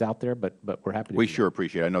data is out there, but we're happy to We do sure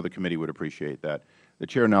appreciate it. I know the committee would appreciate that. The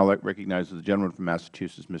Chair now recognizes the gentleman from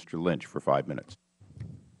Massachusetts, Mr. Lynch, for 5 minutes.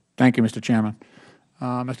 Thank you, Mr. Chairman.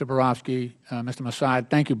 Mr. Barofsky, Mr. Massad,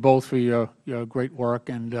 thank you both for your great work,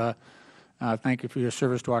 and thank you for your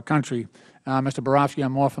service to our country. Mr. Barofsky,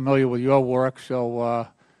 I'm more familiar with your work, so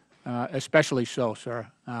especially so, sir,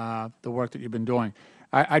 the work that you've been doing.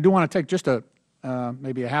 I do want to take just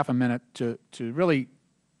maybe a half a minute to really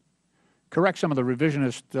correct some of the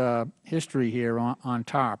revisionist history here on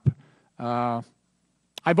TARP.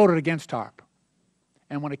 I voted against TARP.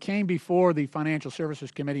 And when it came before the Financial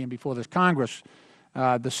Services Committee and before this Congress,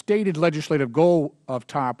 the stated legislative goal of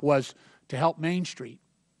TARP was to help Main Street,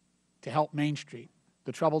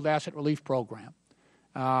 the Troubled Asset Relief Program.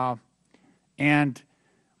 And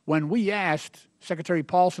when we asked Secretary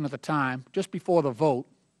Paulson at the time, just before the vote,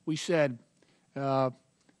 we said,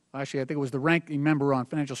 actually I think it was the ranking member on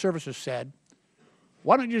Financial Services said,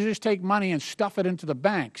 why don't you just take money and stuff it into the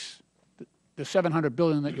banks, the $700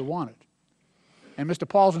 billion that you wanted? And Mr.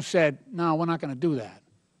 Paulson said, no, we're not going to do that.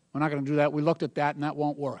 We're not going to do that. We looked at that, and that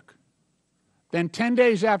won't work. Then 10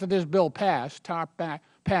 days after this bill passed, TARP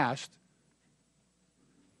passed,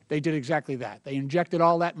 they did exactly that. They injected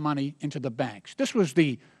all that money into the banks. This was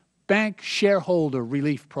the Bank Shareholder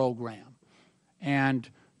Relief Program. And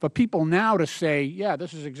for people now to say, yeah,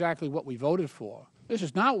 this is exactly what we voted for, this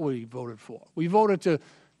is not what we voted for. We voted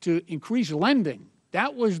to increase lending.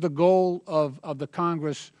 That was the goal of the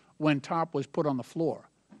Congress when TARP was put on the floor.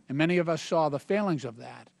 And many of us saw the failings of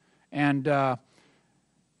that. And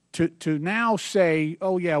to now say,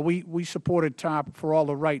 oh, yeah, we supported TARP for all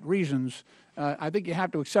the right reasons, I think you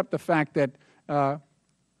have to accept the fact that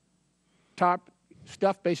TARP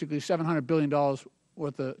stuffed basically $700 billion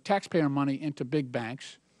worth of taxpayer money into big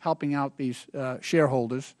banks, helping out these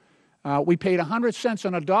shareholders. We paid 100 cents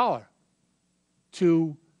on a dollar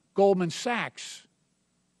to Goldman Sachs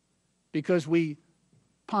because we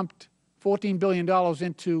pumped $14 billion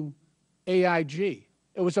into AIG.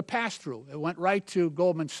 It was a pass-through. It went right to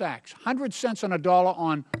Goldman Sachs. 100 cents on a dollar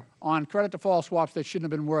on credit default swaps that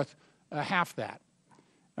shouldn't have been worth half that.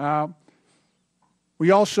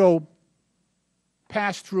 We also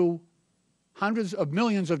passed through hundreds of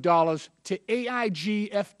millions of dollars to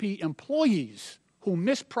AIG FP employees who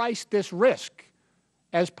mispriced this risk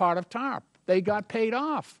as part of TARP. They got paid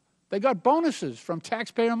off. They got bonuses from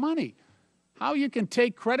taxpayer money. How you can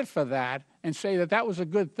take credit for that and say that that was a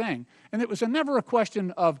good thing. And it was never a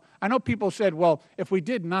question of, I know people said, well, if we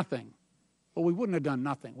did nothing, well, we wouldn't have done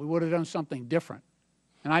nothing. We would have done something different.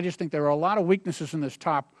 And I just think there are a lot of weaknesses in this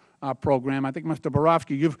TARP program. I think, Mr.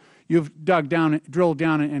 Barofsky, you've dug down, drilled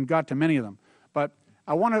down, and got to many of them. But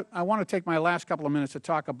I want to take my last couple of minutes to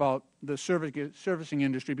talk about the servicing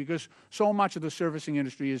industry, because so much of the servicing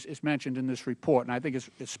industry is mentioned in this report, and I think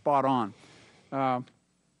it's spot on.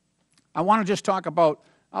 I want to just talk about,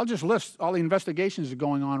 I'll just list all the investigations that are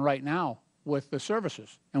going on right now with the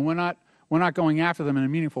servicers, and we're not going after them in a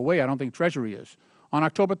meaningful way. I don't think Treasury is. On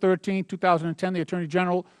October 13, 2010, the Attorney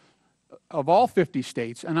General of all 50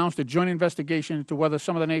 states announced a joint investigation into whether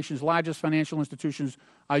some of the nation's largest financial institutions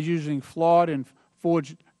are using flawed and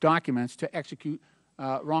forged documents to execute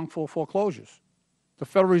wrongful foreclosures. The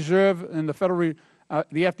Federal Reserve and the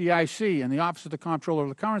FDIC and the Office of the Comptroller of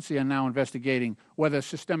the Currency are now investigating whether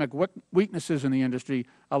systemic weaknesses in the industry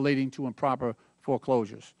are leading to improper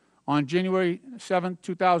foreclosures. On January 7,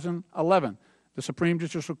 2011, the Supreme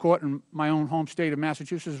Judicial Court in my own home state of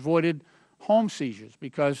Massachusetts voided home seizures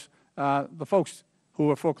because the folks who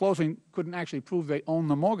were foreclosing couldn't actually prove they owned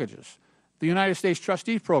the mortgages. The United States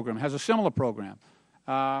Trustee Program has a similar program.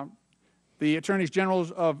 The Attorneys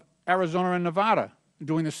Generals of Arizona and Nevada are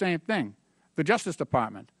doing the same thing. The Justice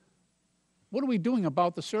Department. What are we doing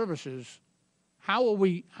about the services? How are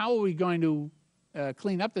we going to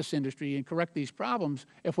clean up this industry and correct these problems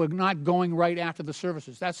if we're not going right after the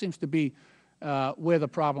services? That seems to be where the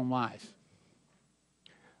problem lies.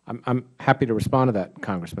 I'm happy to respond to that,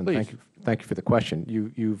 Congressman. Please. Thank you for the question.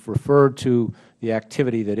 You've referred to the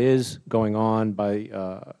activity that is going on by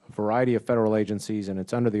a variety of Federal agencies, and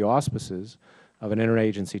it's under the auspices of an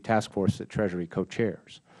interagency task force that Treasury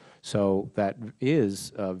co-chairs. So that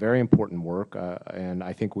is very important work, and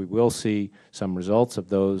I think we will see some results of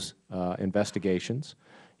those investigations,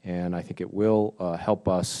 and I think it will help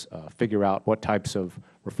us figure out what types of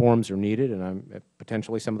reforms are needed, and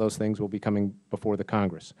potentially some of those things will be coming before the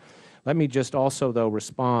Congress. Let me just also, though,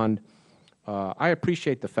 respond. I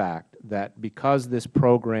appreciate the fact that because this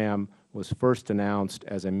program was first announced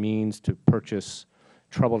as a means to purchase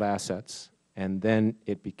troubled assets, and then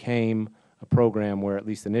it became a program where, at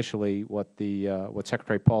least initially, what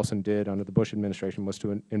Secretary Paulson did under the Bush administration was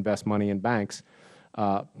to invest money in banks,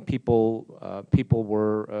 people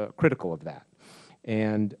were critical of that.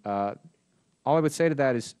 And all I would say to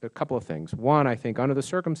that is a couple of things. One, I think under the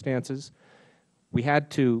circumstances, we had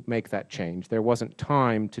to make that change. There wasn't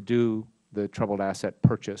time to do the troubled asset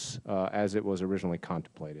purchase as it was originally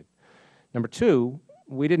contemplated. Number two,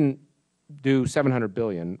 we didn't do $700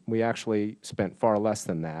 billion. We actually spent far less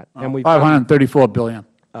than that. And we $534 billion.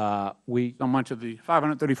 So much of the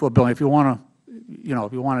 $534 billion. If you want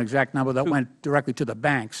if you want an exact number, that went directly to the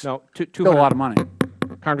banks. No, still a lot of money.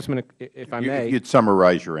 Congressman, if I may. If you'd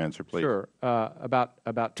summarize your answer, please. Sure. About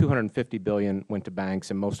 $250 billion went to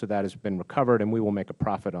banks, and most of that has been recovered, and we will make a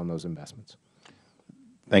profit on those investments.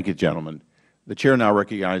 Thank you, gentlemen. The Chair now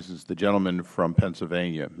recognizes the gentleman from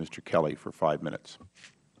Pennsylvania, Mr. Kelly, for 5 minutes.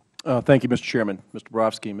 Thank you, Mr. Chairman. Mr.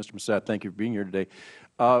 Barofsky and Mr. Massad, thank you for being here today.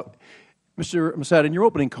 Mr. Massad, in your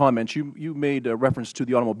opening comments, you made a reference to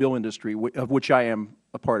the automobile industry, of which I am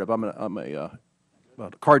a part of. I'm a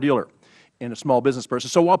car dealer and a small business person.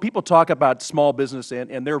 So while people talk about small business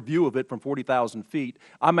and their view of it from 40,000 feet,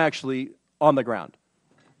 I'm actually on the ground.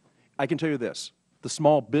 I can tell you this, the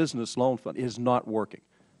Small Business Loan Fund is not working.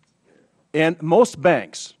 And most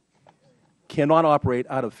banks cannot operate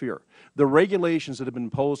out of fear. The regulations that have been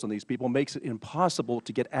imposed on these people makes it impossible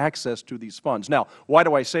to get access to these funds. Now, why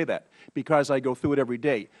do I say that? Because I go through it every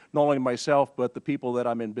day, not only myself, but the people that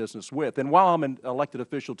I'm in business with. And while I'm an elected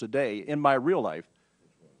official today, in my real life,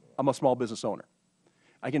 I'm a small business owner.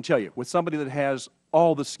 I can tell you, with somebody that has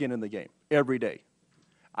all the skin in the game every day,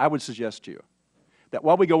 I would suggest to you that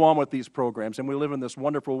while we go on with these programs and we live in this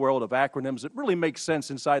wonderful world of acronyms that really make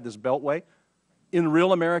sense inside this beltway, in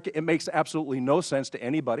real America, it makes absolutely no sense to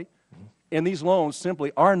anybody, and these loans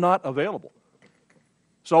simply are not available.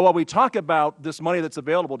 So while we talk about this money that's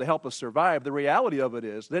available to help us survive, the reality of it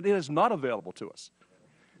is that it is not available to us.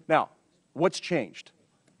 Now, what's changed?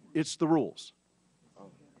 It's the rules.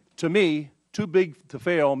 To me, too big to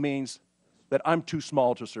fail means that I'm too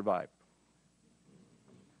small to survive.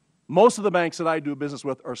 Most of the banks that I do business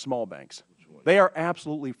with are small banks. They are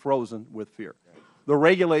absolutely frozen with fear. The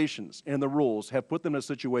regulations and the rules have put them in a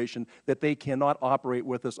situation that they cannot operate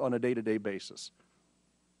with us on a day-to-day basis.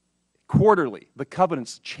 Quarterly, the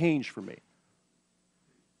covenants change for me.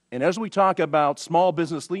 And as we talk about small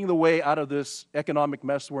business leading the way out of this economic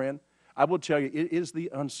mess we're in, I will tell you it is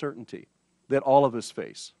the uncertainty that all of us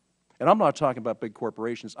face. And I'm not talking about big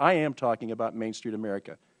corporations. I am talking about Main Street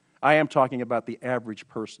America. I am talking about the average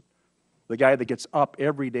person, the guy that gets up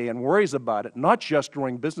every day and worries about it, not just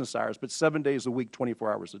during business hours, but 7 days a week,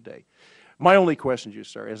 24 hours a day. My only question to you,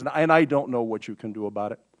 sir, is, and I don't know what you can do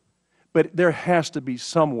about it, but there has to be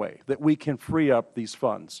some way that we can free up these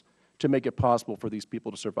funds to make it possible for these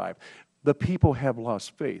people to survive. The people have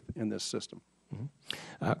lost faith in this system.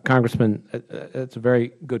 Congressman, that's a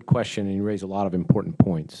very good question, and you raise a lot of important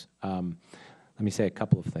points. Let me say a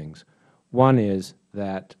couple of things. One is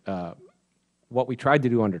that what we tried to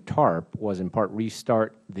do under TARP was in part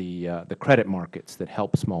restart the credit markets that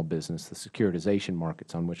help small business, the securitization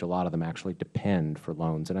markets on which a lot of them actually depend for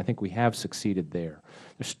loans, and I think we have succeeded there.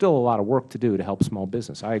 There's still a lot of work to do to help small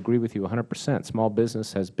business. I agree with you 100%. Small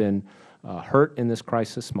business has been hurt in this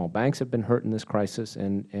crisis. Small banks have been hurt in this crisis,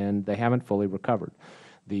 and they haven't fully recovered.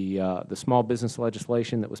 The small business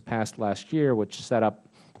legislation that was passed last year, which set up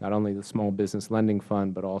not only the Small Business Lending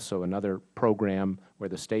Fund, but also another program where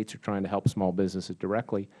the states are trying to help small businesses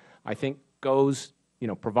directly, I think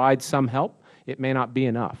provides some help. It may not be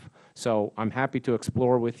enough. So I'm happy to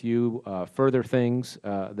explore with you further things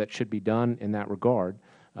that should be done in that regard,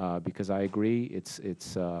 because I agree it's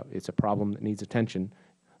a problem that needs attention,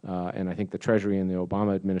 and I think the Treasury and the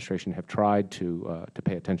Obama administration have tried to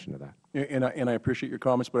pay attention to that. And I appreciate your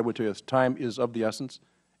comments, but I would tell you this, time is of the essence,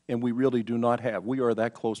 and we really do not have. We are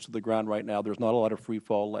that close to the ground right now. There's not a lot of free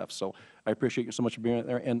fall left. So I appreciate you so much for being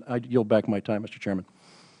there, and I yield back my time, Mr. Chairman.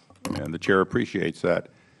 And the Chair appreciates that.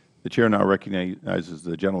 The Chair now recognizes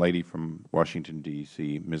the gentlelady from Washington,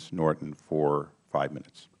 D.C., Ms. Norton, for 5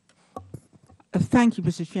 minutes. Thank you,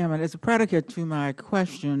 Mr. Chairman. As a predicate to my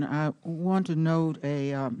question, I want to note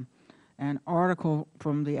an article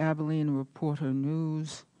from the Abilene Reporter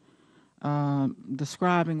News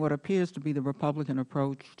describing what appears to be the Republican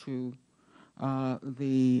approach to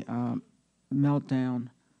the meltdown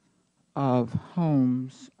of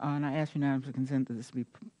homes. And I ask unanimous consent that this be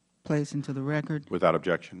placed into the record. Without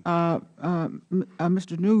objection. Mr.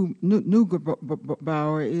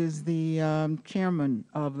 Neugebauer is the chairman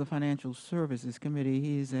of the Financial Services Committee.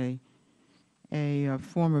 He's a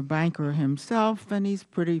former banker himself, and he's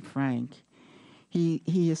pretty frank.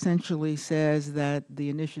 He essentially says that the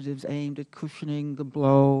initiatives aimed at cushioning the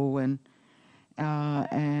blow and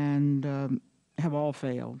have all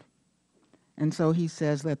failed. And so he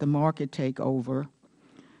says, let the market take over.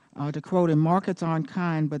 To quote him, markets aren't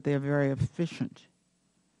kind, but they're very efficient.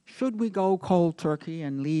 Should we go cold turkey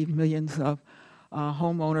and leave millions of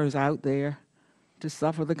homeowners out there to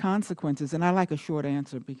suffer the consequences? And I like a short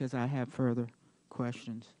answer because I have further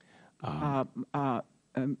questions.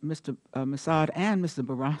 Mr. Massad and Mr.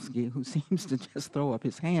 Barofsky, who seems to just throw up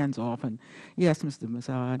his hands often. Yes, Mr.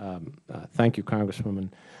 Massad. Thank you, Congresswoman.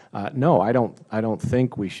 No, I don't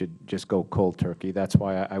think we should just go cold turkey. That's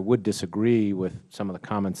why I would disagree with some of the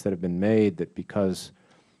comments that have been made that because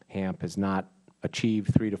HAMP has not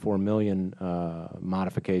achieved 3 to 4 million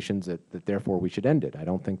modifications that therefore we should end it. I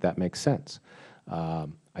don't think that makes sense.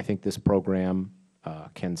 I think this program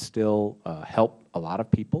can still help a lot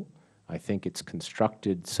of people. I think it's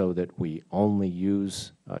constructed so that we only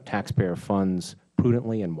use taxpayer funds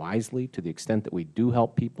prudently and wisely to the extent that we do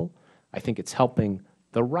help people. I think it's helping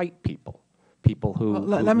the right people, people who,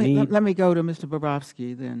 let me go to Mr.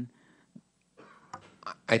 Barofsky then.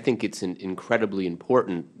 I think it's incredibly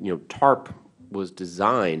important. You know, TARP was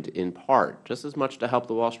designed in part just as much to help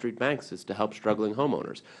the Wall Street banks as to help struggling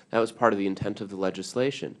homeowners. That was part of the intent of the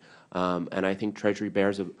legislation. And I think Treasury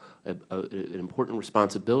bears an important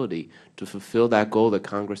responsibility to fulfill that goal that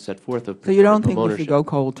Congress set forth of So you don't think we should go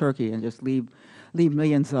cold turkey and just leave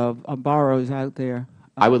millions of borrowers out there?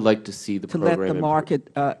 I would like to see the program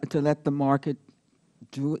to let the market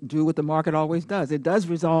do what the market always does. It does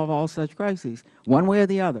resolve all such crises, one way or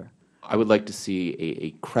the other. I would like to see a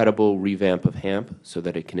credible revamp of HAMP so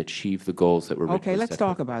that it can achieve the goals that were originally set. Okay, let's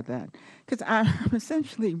talk about that. Because I'm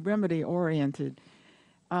essentially remedy-oriented.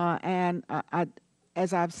 And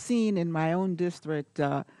as I've seen in my own district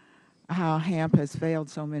how HAMP has failed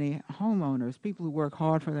so many homeowners, people who work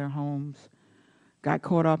hard for their homes, got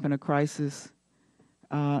caught up in a crisis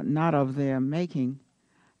not of their making,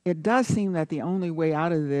 it does seem that the only way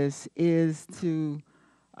out of this is to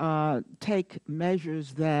take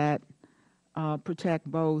measures that protect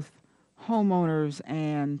both homeowners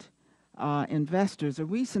and investors. A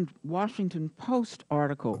recent Washington Post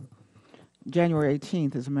article, January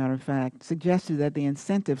 18th, as a matter of fact, suggested that the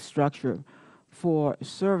incentive structure for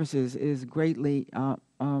services is greatly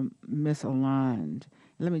misaligned.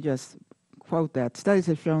 Let me just quote that. Studies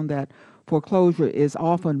have shown that foreclosure is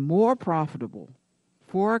often more profitable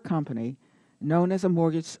for a company known as a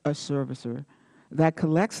mortgage servicer that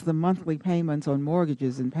collects the monthly payments on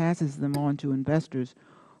mortgages and passes them on to investors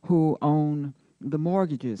who own the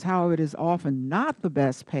mortgages. However, it is often not the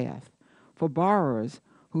best path for borrowers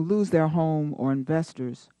who lose their home or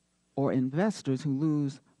investors who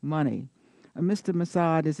lose money. Mr.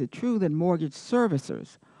 Massad, is it true that mortgage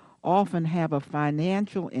servicers often have a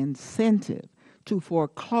financial incentive to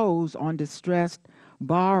foreclose on distressed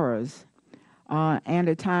borrowers, and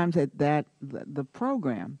at times that the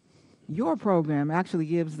program, your program, actually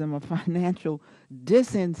gives them a financial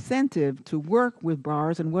disincentive to work with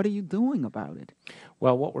borrowers, and what are you doing about it?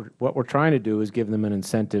 Well, what we're trying to do is give them an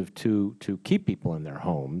incentive to keep people in their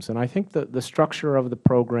homes, and I think the structure of the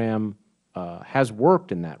program has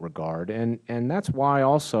worked in that regard, and that's why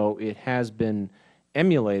also it has been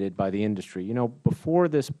emulated by the industry. You know, before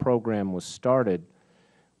this program was started,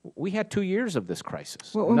 we had 2 years of this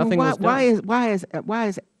crisis. Well, Nothing was done. Why is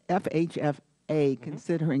FHFA FHA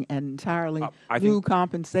considering an entirely I new think-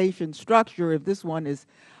 compensation structure if this one is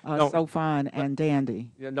so fine and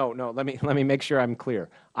dandy? No, let me make sure I'm clear.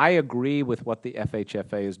 I agree with what the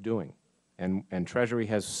FHFA is doing, and Treasury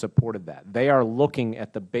has supported that. They are looking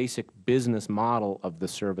at the basic business model of the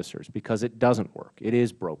servicers because it doesn't work. It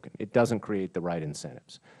is broken. It doesn't create the right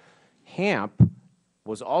incentives. HAMP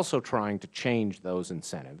was also trying to change those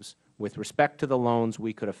incentives with respect to the loans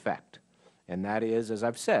we could affect, and that is, as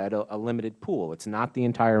I've said, a limited pool. It's not the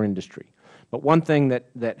entire industry. But one thing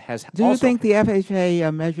that has Do you think the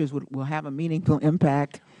FHA measures will have a meaningful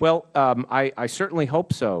impact? Well, I certainly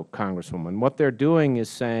hope so, Congresswoman. What they're doing is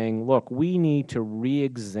saying, look, we need to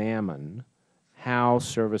re-examine how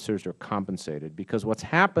servicers are compensated, because what's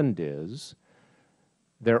happened is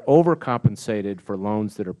they're overcompensated for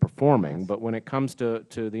loans that are performing, but when it comes to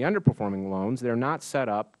the underperforming loans, they're not set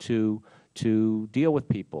up to deal with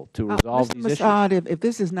people, to resolve these issues. Mr. Massad, if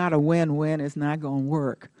this is not a win-win, it's not going to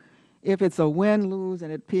work. If it's a win-lose,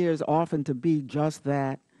 and it appears often to be just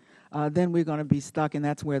that, then we're going to be stuck, and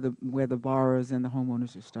that's where the borrowers and the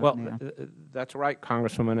homeowners are stuck now. That's right,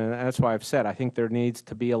 Congresswoman, and that's why I've said I think there needs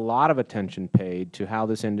to be a lot of attention paid to how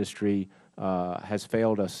this industry has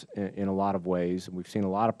failed us in a lot of ways. We've seen a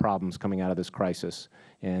lot of problems coming out of this crisis.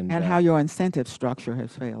 And how your incentive structure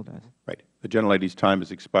has failed us. Right. The gentlelady's time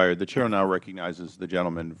has expired. The Chair now recognizes the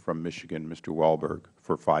gentleman from Michigan, Mr. Wahlberg,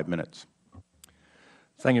 for 5 minutes.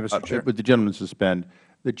 Thank you, Mr. Chair. Would the gentleman suspend?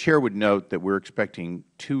 The Chair would note that we're expecting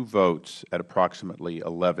 2 votes at approximately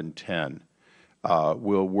 11:10.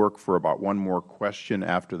 We'll work for about 1 more question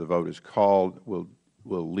after the vote is called. We'll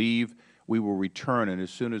leave. We will return, and as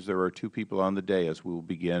soon as there are 2 people on the dais, we will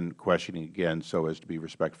begin questioning again so as to be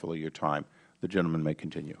respectful of your time. The gentleman may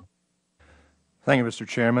continue. Thank you, Mr.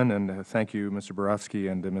 Chairman, and thank you, Mr.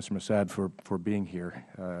 Barofsky and Mr. Massad, for being here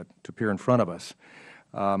to appear in front of us.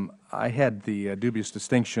 I had the dubious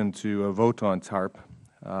distinction to vote on TARP,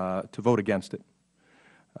 to vote against it,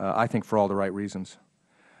 I think for all the right reasons.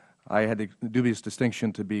 I had the dubious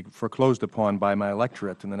distinction to be foreclosed upon by my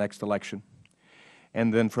electorate in the next election,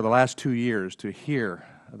 and then for the last 2 years to hear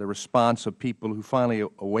the response of people who finally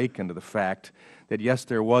awakened to the fact that, yes,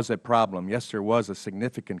 there was a problem, yes, there was a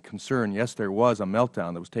significant concern, yes, there was a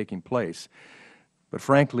meltdown that was taking place, but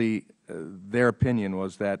frankly, their opinion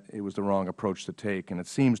was that it was the wrong approach to take, and it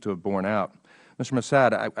seems to have borne out. Mr.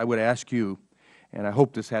 Massad, I would ask you, and I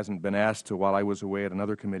hope this hasn't been asked while I was away at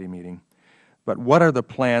another committee meeting, but what are the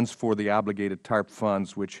plans for the obligated TARP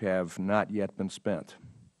funds which have not yet been spent?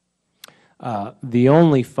 The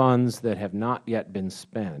only funds that have not yet been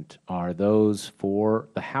spent are those for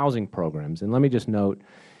the housing programs. And let me just note,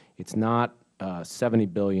 it's not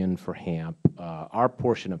 $70 billion for HAMP. Our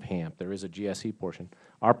portion of HAMP, there is a GSE portion.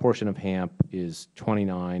 Our portion of HAMP is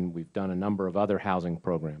 29. We've done a number of other housing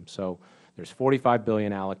programs. So there's $45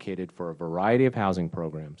 billion allocated for a variety of housing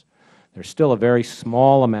programs. There's still a very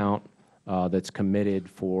small amount that's committed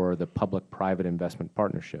for the public-private investment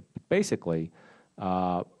partnership. Basically,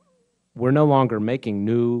 we're no longer making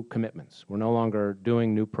new commitments. We're no longer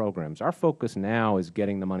doing new programs. Our focus now is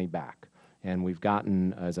getting the money back. And we've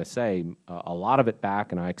gotten, as I say, a lot of it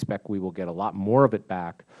back, and I expect we will get a lot more of it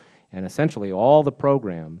back. And essentially all the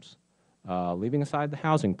programs, leaving aside the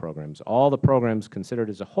housing programs, all the programs considered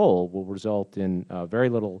as a whole will result in very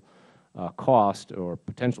little cost or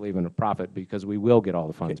potentially even a profit, because we will get all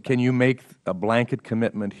the funds back. Can you make a blanket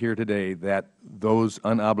commitment here today that those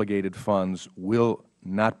unobligated funds will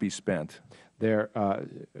not be spent?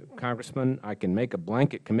 Congressman, I can make a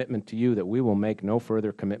blanket commitment to you that we will make no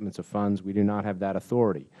further commitments of funds. We do not have that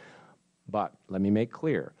authority. But let me make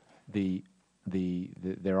clear,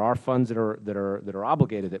 there are funds that are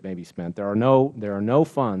obligated that may be spent. There are no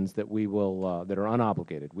funds that we will that are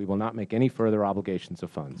unobligated. We will not make any further obligations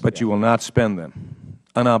of funds. But you will not spend them,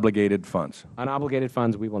 unobligated funds. Unobligated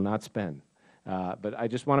funds we will not spend. But I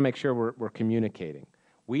just want to make sure we're communicating.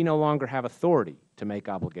 We no longer have authority to make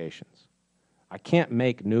obligations. I can't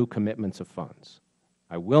make new commitments of funds.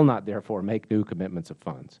 I will not, therefore, make new commitments of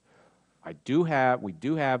funds. We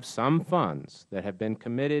do have some funds that have been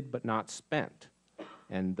committed but not spent,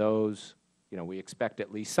 and those, we expect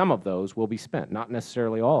at least some of those will be spent, not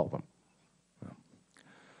necessarily all of them.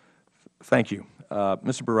 Thank you.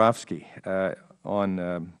 Mr. Barofsky,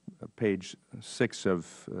 on page 6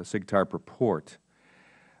 of SIGTARP report,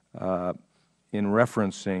 in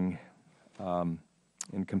referencing,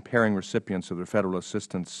 in comparing recipients of the federal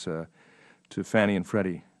assistance to Fannie and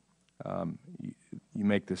Freddie, you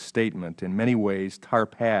make this statement: in many ways,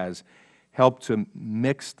 TARP has helped to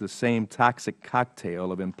mix the same toxic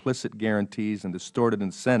cocktail of implicit guarantees and distorted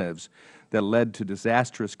incentives that led to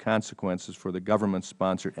disastrous consequences for the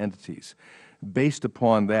government-sponsored entities. based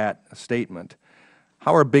upon that statement,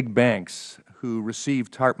 how are big banks who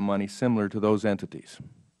receive TARP money similar to those entities?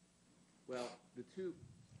 Well,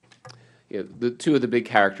 the two of the big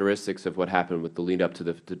characteristics of what happened with the lead up to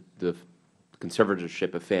the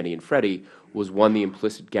conservatorship of Fannie and Freddie was, one, the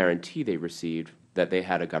implicit guarantee they received that they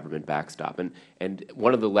had a government backstop. And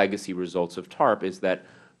one of the legacy results of TARP is that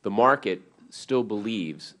the market still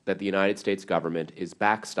believes that the United States government is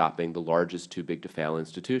backstopping the largest too big to fail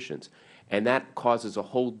institutions. And that causes a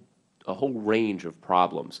whole range of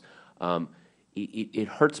problems. It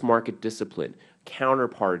hurts market discipline.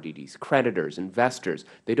 Counterparties, creditors, investors,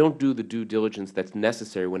 they don't do the due diligence that's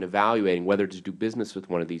necessary when evaluating whether to do business with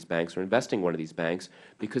one of these banks or investing in one of these banks,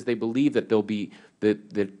 because they believe that they'll be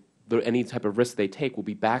any type of risk they take will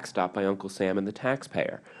be backstopped by Uncle Sam and the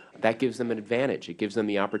taxpayer. That gives them an advantage. It gives them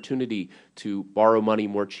the opportunity to borrow money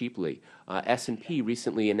more cheaply. S&P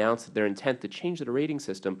recently announced their intent to change the rating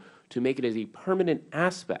system to make it as a permanent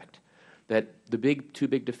aspect that the too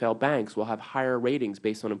big to fail banks will have higher ratings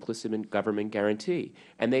based on implicit government guarantee.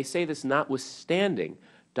 And they say this notwithstanding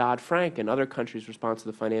Dodd-Frank and other countries' response to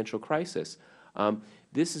the financial crisis.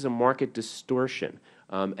 This is a market distortion.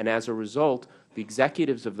 And as a result, the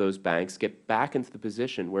executives of those banks get back into the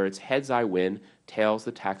position where it's heads I win, tails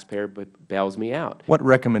the taxpayer bails me out. What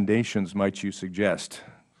recommendations might you suggest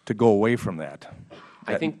to go away from that?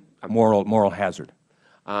 I think moral hazard.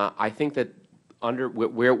 I think that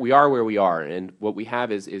where we are, and what we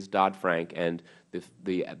have is Dodd-Frank and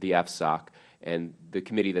the FSOC and the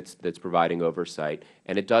committee that's providing oversight,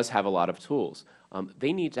 and it does have a lot of tools.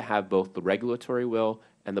 They need to have both the regulatory will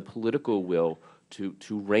and the political will to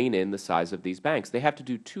rein in the size of these banks. They have to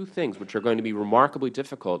do two things which are going to be remarkably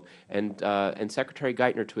difficult, and Secretary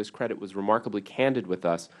Geithner, to his credit, was remarkably candid with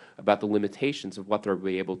us about the limitations of what they'll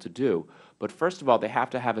be able to do. But first of all, they have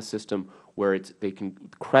to have a system where they can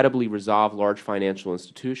credibly resolve large financial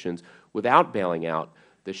institutions without bailing out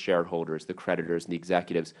the shareholders, the creditors, and the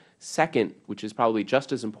executives. Second, which is probably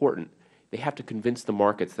just as important, they have to convince the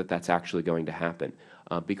markets that that's actually going to happen.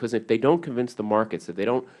 Because if they don't convince the markets, if they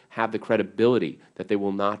don't have the credibility that they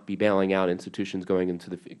will not be bailing out institutions going into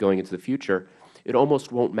the future, it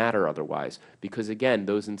almost won't matter otherwise. Because again,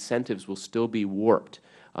 those incentives will still be warped.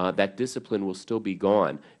 That discipline will still be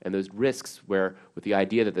gone, and those risks, where with the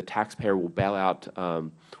idea that the taxpayer will bail out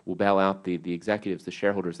the executives, the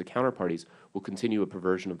shareholders, the counterparties, will continue a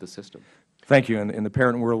perversion of the system. Thank you. In the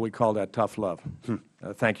parent world, we call that tough love.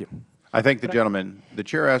 Thank you. I thank the gentleman. The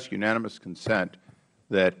Chair asks unanimous consent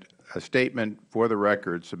that a statement for the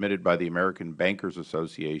record submitted by the American Bankers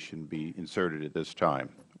Association be inserted at this time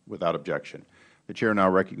without objection. The Chair now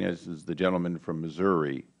recognizes the gentleman from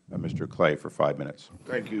Missouri, Mr. Clay, for 5 minutes.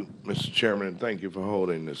 Thank you, Mr. Chairman, and thank you for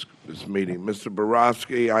holding this meeting. Mr.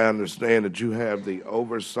 Barofsky, I understand that you have the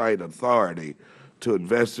oversight authority to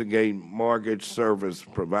investigate mortgage service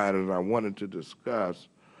providers. I wanted to discuss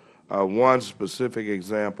one specific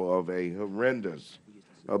example of a horrendous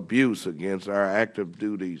abuse against our active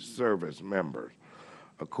duty service members.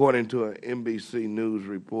 According to an NBC News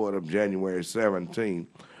report of January 17,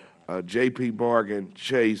 J.P. Morgan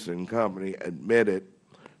Chase and Company admitted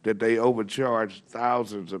that they overcharged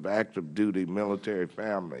thousands of active duty military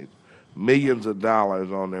families millions of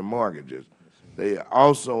dollars on their mortgages. They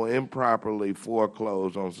also improperly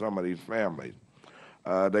foreclosed on some of these families.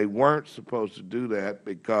 They weren't supposed to do that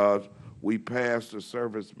because we passed the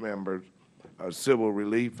Service Members Civil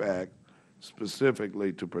Relief Act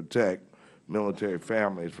specifically to protect military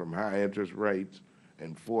families from high interest rates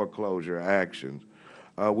and foreclosure actions.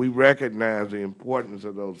 We recognize the importance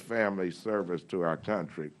of those families' service to our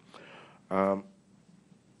country. Mr.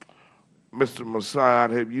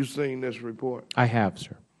 Massad, have you seen this report? I have,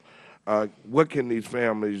 sir. What can these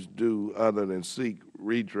families do other than seek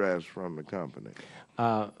redress from the company?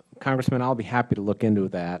 Congressman, I'll be happy to look into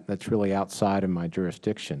that. That's really outside of my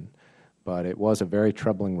jurisdiction. But it was a very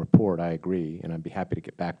troubling report, I agree, and I'd be happy to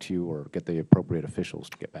get back to you or get the appropriate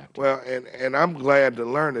officials to get back to you. Well, and I'm glad to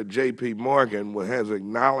learn that J.P. Morgan has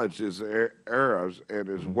acknowledged his errors and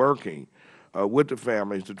is working with the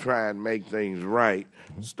families to try and make things right,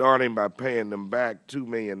 starting by paying them back $2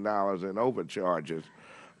 million in overcharges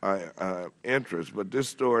interest. But this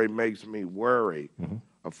story makes me worry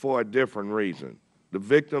for a different reason. The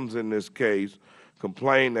victims in this case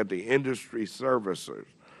complain that the industry servicers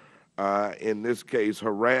in this case,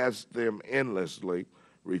 harassed them endlessly,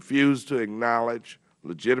 refused to acknowledge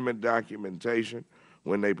legitimate documentation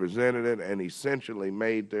when they presented it, and essentially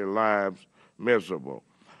made their lives miserable,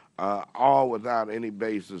 all without any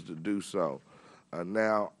basis to do so.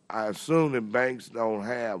 Now, I assume that banks don't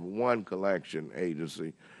have one collection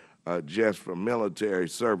agency just for military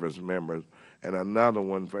service members, and another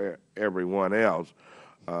one for everyone else.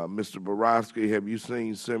 Mr. Barofsky, have you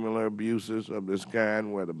seen similar abuses of this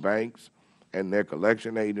kind where the banks and their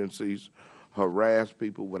collection agencies harass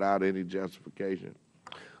people without any justification?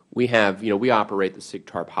 We have, we operate the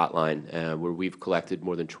SIGTARP hotline, where we've collected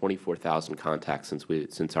more than 24,000 contacts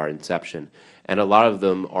since our inception, and a lot of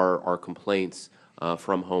them are complaints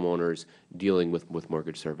from homeowners dealing with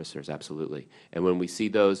mortgage servicers, absolutely. And when we see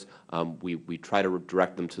those, we try to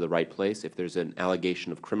direct them to the right place. If there's an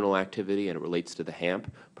allegation of criminal activity and it relates to the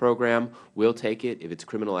HAMP program, we'll take it. If it's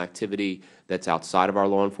criminal activity that's outside of our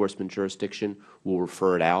law enforcement jurisdiction, we'll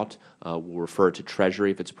refer it out. We'll refer it to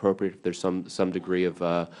Treasury if it's appropriate, if there's some degree of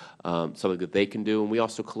something that they can do. And we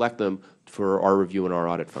also collect them for our review and our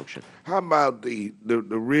audit function. How about the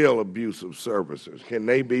real abusive servicers? Can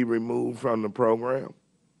they be removed from the program?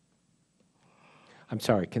 I'm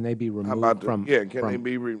sorry, can they be removed from, they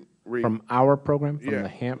be from our program, from Yeah. the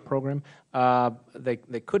HAMP program?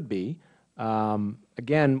 They could be.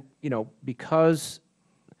 Again, because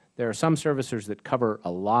there are some servicers that cover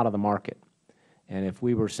a lot of the market, and if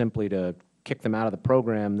we were simply to kick them out of the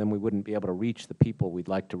program, then we wouldn't be able to reach the people we'd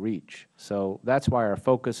like to reach. So that's why our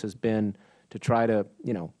focus has been to try to,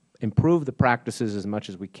 improve the practices as much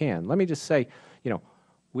as we can. Let me just say,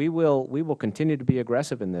 we will continue to be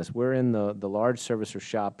aggressive in this. We're in the large servicer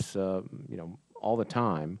shops, all the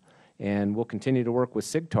time, and we'll continue to work with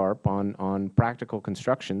SIGTARP on practical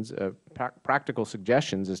constructions, practical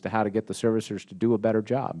suggestions as to how to get the servicers to do a better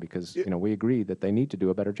job, because we agree that they need to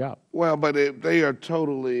do a better job. Well, but if they are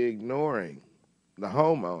totally ignoring the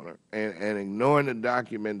homeowner and ignoring the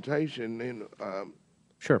documentation, then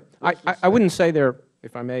sure. I wouldn't say they're,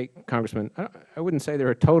 if I may, Congressman, I wouldn't say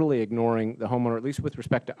they're totally ignoring the homeowner, at least with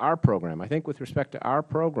respect to our program. I think with respect to our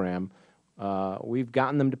program, we've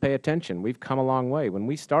gotten them to pay attention. We've come a long way. When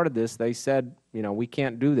we started this, they said, we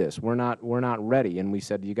can't do this. We're not ready. And we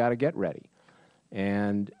said, you got to get ready.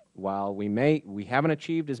 And while we haven't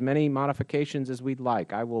achieved as many modifications as we'd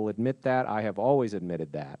like, I will admit that. I have always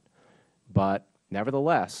admitted that. But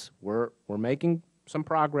nevertheless, we're making some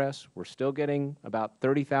progress. We're still getting about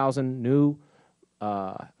 30,000 new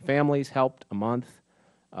families helped a month.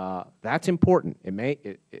 That's important.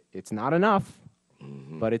 It's not enough,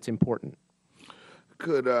 but it's important.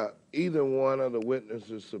 could either one of the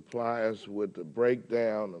witnesses supply us with the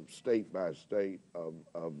breakdown of state by state of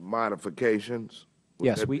modifications? Would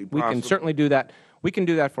Yes, that we be can possible? certainly do that. We can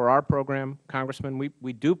do that for our program, Congressman.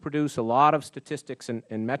 We do produce a lot of statistics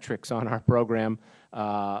and metrics on our program,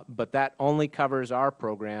 but that only covers our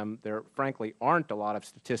program. There, frankly, aren't a lot of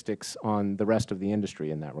statistics on the rest of the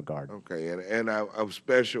industry in that regard. Okay, and of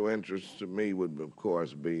special interest to me would, of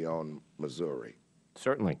course, be on Missouri.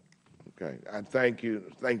 Certainly. Okay, I thank you.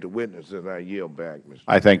 Thank the witnesses, and I yield back, Mr.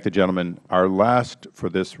 I thank the gentleman. Our last for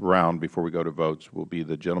this round before we go to votes will be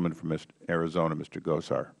the gentleman from Arizona, Mr.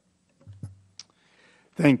 Gosar.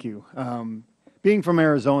 Thank you. Being from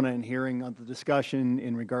Arizona and hearing the discussion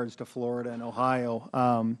in regards to Florida and Ohio,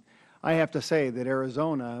 I have to say that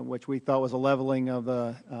Arizona, which we thought was a leveling of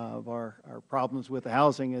our problems with the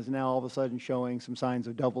housing, is now all of a sudden showing some signs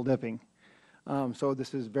of double dipping. So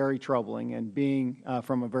this is very troubling, and being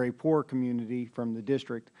from a very poor community from the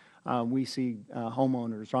district, we see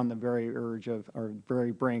homeowners on the very verge of, or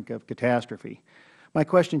very brink of catastrophe. My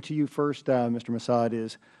question to you first, Mr. Massad,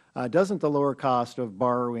 is doesn't the lower cost of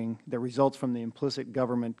borrowing that results from the implicit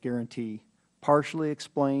government guarantee partially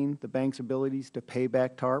explain the bank's abilities to pay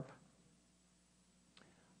back TARP?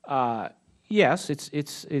 Yes,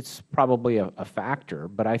 it's probably a factor,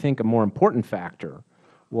 but I think a more important factor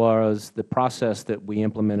was the process that we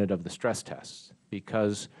implemented of the stress tests,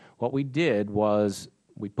 because what we did was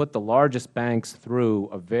we put the largest banks through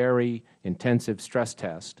a very intensive stress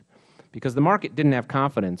test because the market didn't have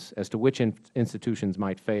confidence as to which institutions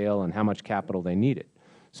might fail and how much capital they needed.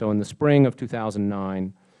 So in the spring of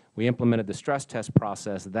 2009, we implemented the stress test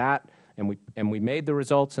process, and we made the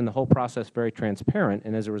results and the whole process very transparent,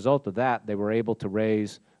 and as a result of that, they were able to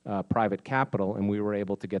raise private capital, and we were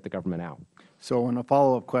able to get the government out. So in a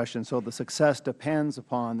follow-up question, so the success depends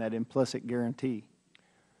upon that implicit guarantee?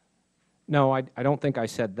 No, I don't think I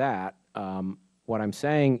said that. What I'm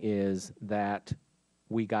saying is that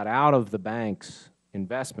we got out of the bank's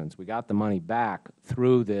investments. We got the money back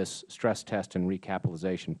through this stress test and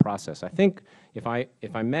recapitalization process. I think, if I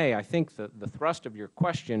may, I think the thrust of your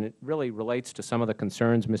question, it really relates to some of the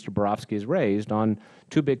concerns Mr. Barofsky has raised on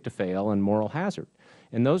too big to fail and moral hazard.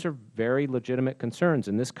 And those are very legitimate concerns,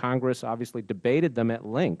 and this Congress obviously debated them at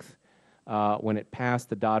length when it passed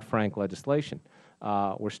the Dodd-Frank legislation.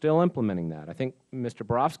 We're still implementing that. I think Mr.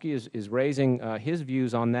 Barofsky is raising his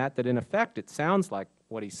views on that, that in effect it sounds like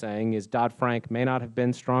what he's saying is Dodd-Frank may not have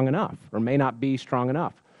been strong enough or may not be strong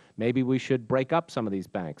enough. Maybe we should break up some of these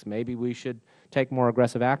banks. Maybe we should take more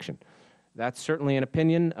aggressive action. That's certainly an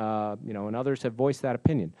opinion, and others have voiced that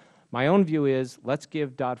opinion. My own view is let's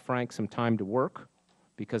give Dodd-Frank some time to work,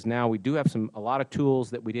 because now we do have a lot of tools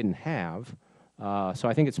that we didn't have. So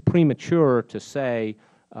I think it's premature to say,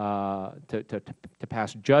 to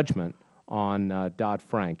pass judgment on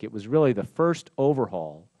Dodd-Frank. It was really the first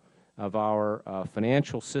overhaul of our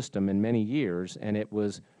financial system in many years, and it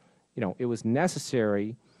was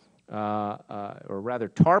necessary, or rather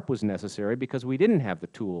TARP was necessary because we didn't have the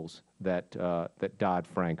tools that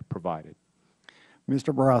Dodd-Frank provided.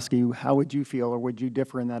 Mr. Barofsky, how would you feel, or would you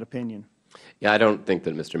differ in that opinion? Yeah, I don't think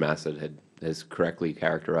that Mr. Massad has correctly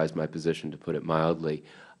characterized my position, to put it mildly.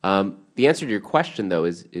 The answer to your question, though,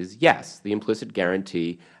 is yes. The implicit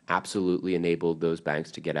guarantee absolutely enabled those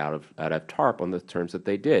banks to get out of TARP on the terms that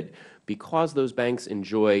they did. Because those banks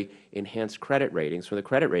enjoy enhanced credit ratings from the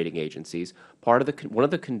credit rating agencies, one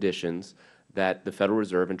of the conditions that the Federal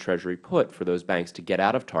Reserve and Treasury put for those banks to get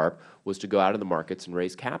out of TARP was to go out of the markets and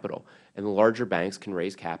raise capital. And the larger banks can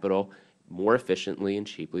raise capital more efficiently and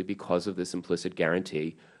cheaply because of this implicit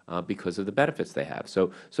guarantee, because of the benefits they have.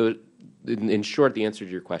 So in short, the answer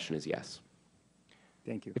to your question is yes.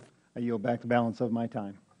 Thank you. I yield back the balance of my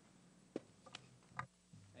time.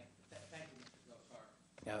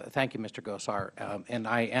 Thank you, Mr. Gosar. And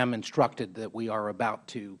I am instructed that we are about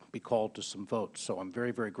to be called to some votes. So I'm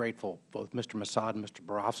very, very grateful, both Mr. Massad and Mr.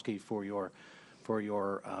 Barofsky, for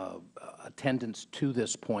your attendance to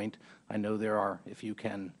this point. I know there are, if you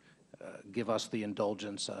can give us the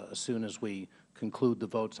indulgence as soon as we conclude the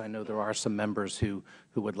votes, I know there are some members who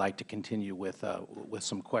would like to continue with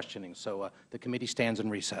some questioning. So the committee stands in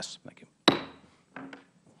recess. Thank you.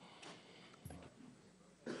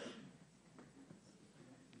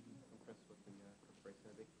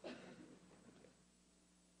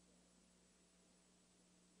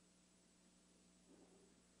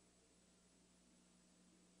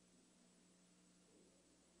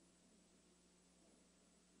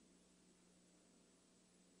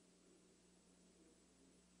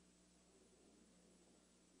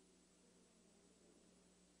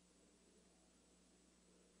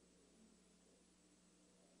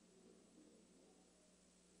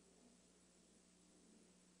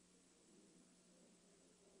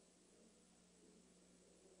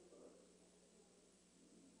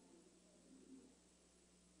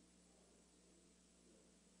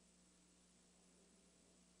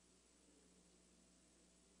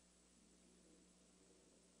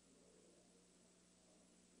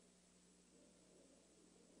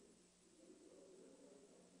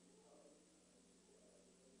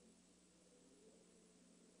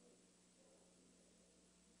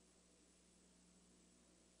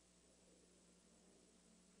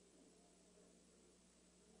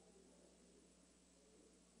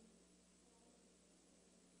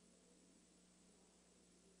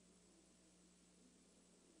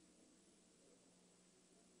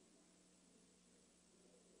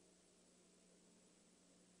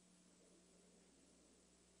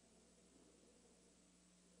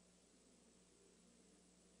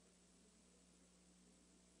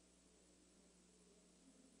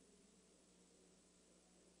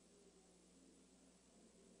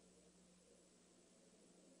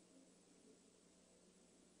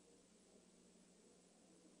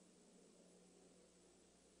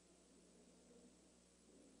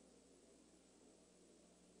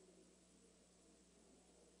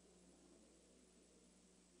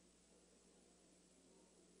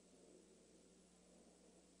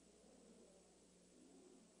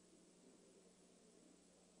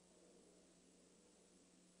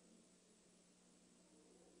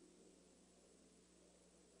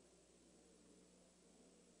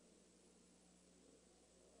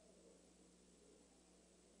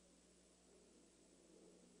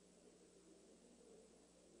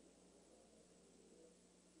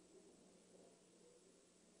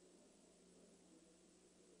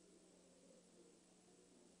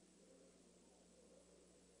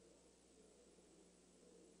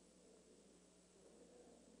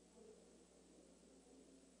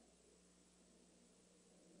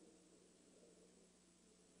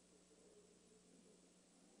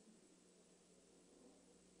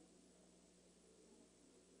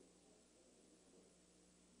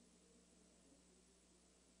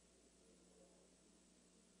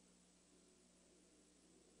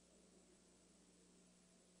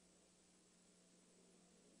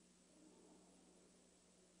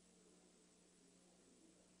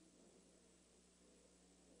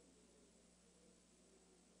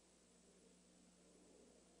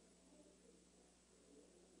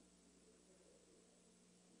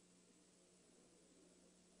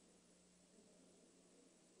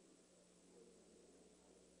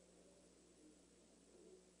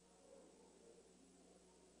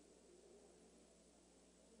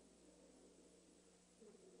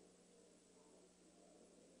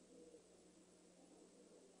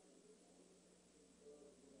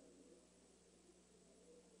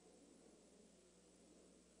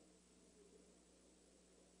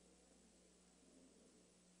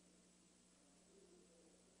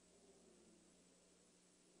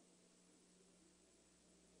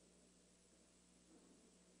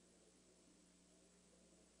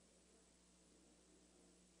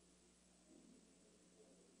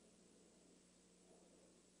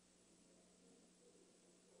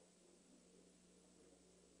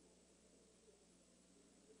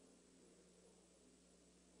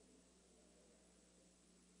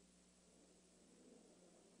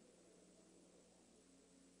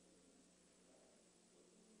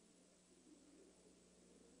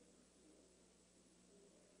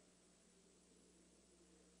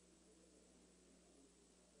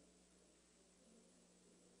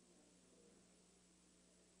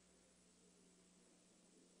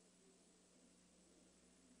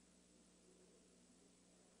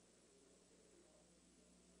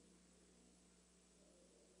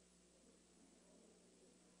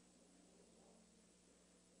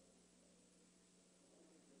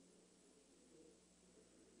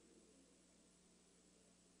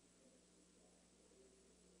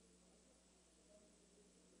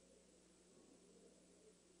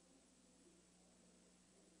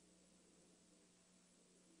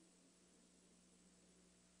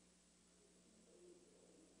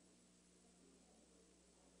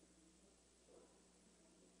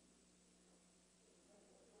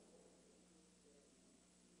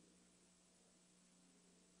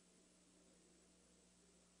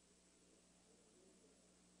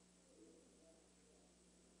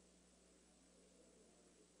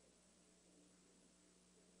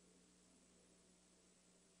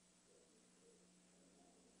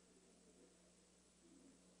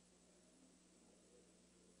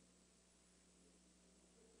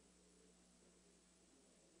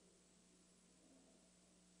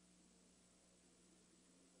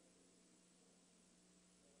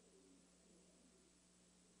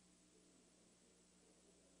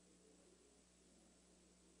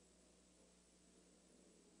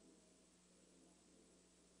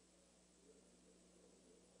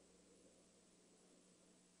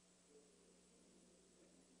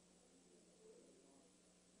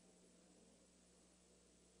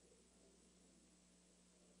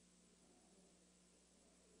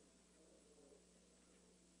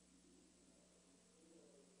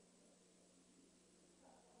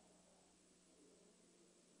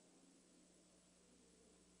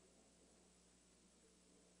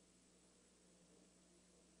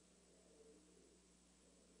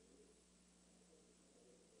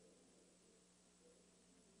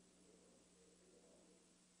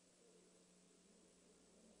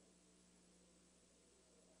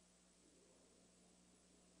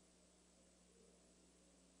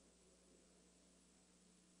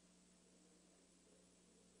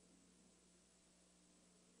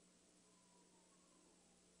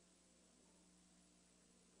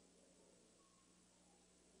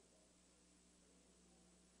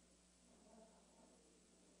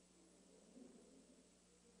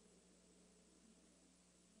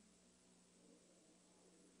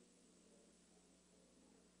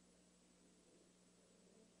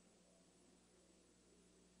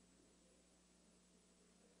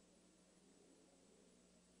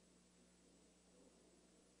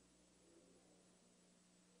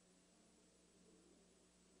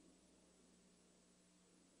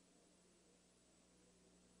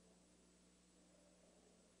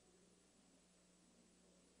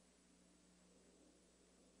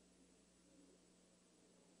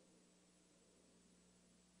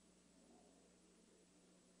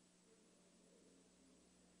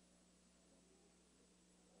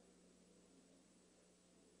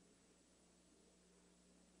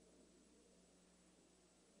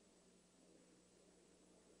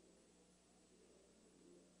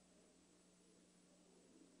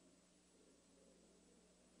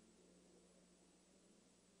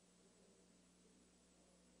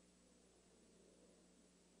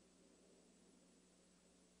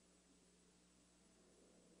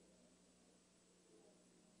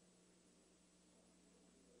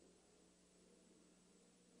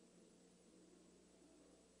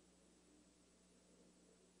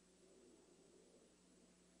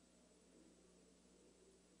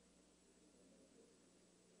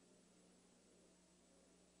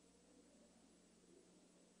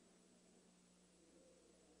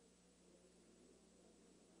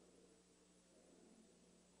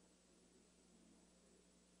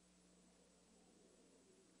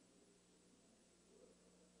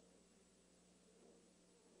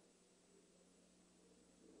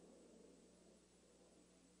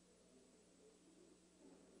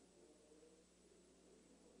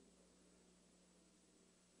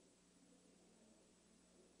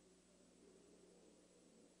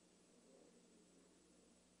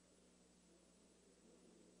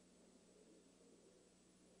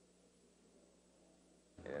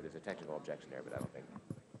 there's a technical objection there, but I don't think.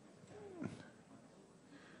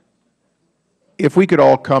 If we could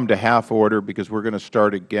all come to half order, because we're going to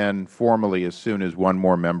start again formally as soon as one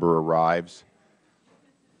more member arrives.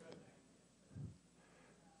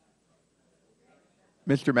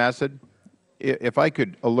 Mr. Massad, if I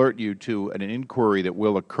could alert you to an inquiry that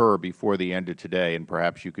will occur before the end of today, and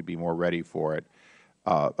perhaps you could be more ready for it.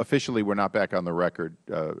 Officially, we're not back on the record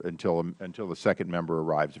until the second member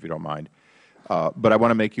arrives, if you don't mind. But I want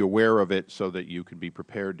to make you aware of it so that you can be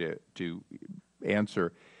prepared to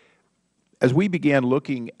answer. As we began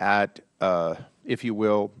looking at, if you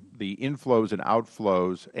will, the inflows and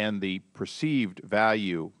outflows and the perceived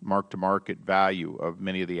value, mark-to-market value of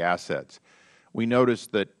many of the assets, we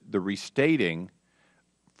noticed that the restating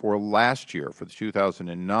for last year, for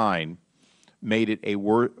 2009, made it a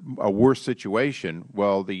worse situation,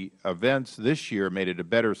 while the events this year made it a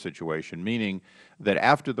better situation, meaning that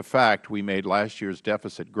after the fact we made last year's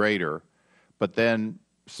deficit greater, but then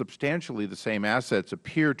substantially the same assets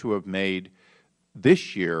appear to have made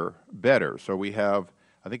this year better. So we have,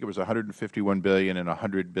 I think it was $151 billion and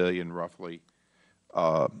 $100 billion roughly.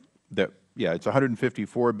 Yeah, it's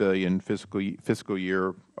 $154 billion fiscal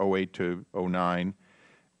year 08 to 09,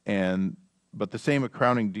 but the same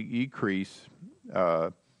accounting decrease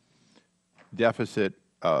deficit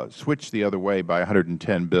switched the other way by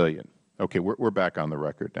 $110 billion. Okay, we're back on the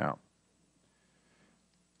record now.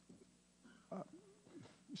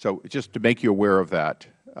 So just to make you aware of that,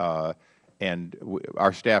 and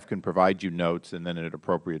our staff can provide you notes and then at an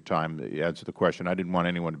appropriate time answer the question. I didn't want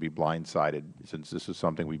anyone to be blindsided since this is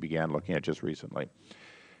something we began looking at just recently.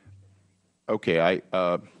 Okay,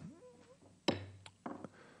 the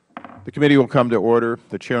committee will come to order.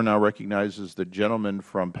 The Chair now recognizes the gentleman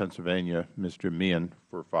from Pennsylvania, Mr. Meehan,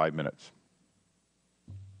 for 5 minutes.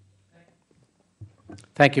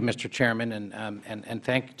 Thank you, Mr. Chairman, and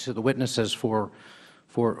thank to the witnesses for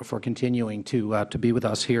continuing to be with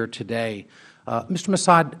us here today. Mr.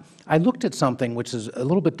 Massad, I looked at something which is a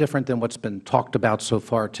little bit different than what's been talked about so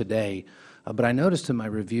far today, but I noticed in my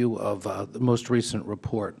review of the most recent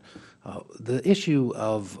report the issue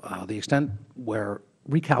of the extent where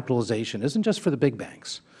recapitalization isn't just for the big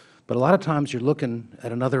banks, but a lot of times you're looking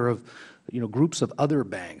at another of groups of other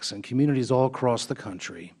banks and communities all across the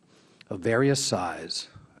country of various size,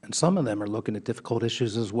 and some of them are looking at difficult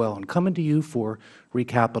issues as well and coming to you for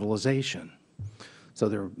recapitalization. So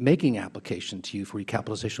they're making application to you for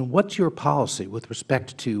recapitalization. What's your policy with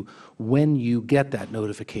respect to when you get that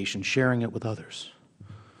notification, sharing it with others?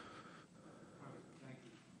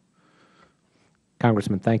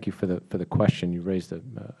 Congressman, thank you for the question. You raised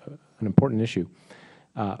an important issue.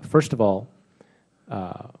 First of all,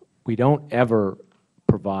 we don't ever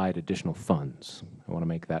provide additional funds. I want to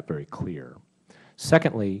make that very clear.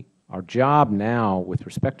 Secondly, our job now with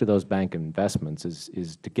respect to those bank investments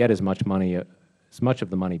is to get as much of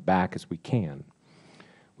the money back as we can.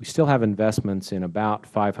 We still have investments in about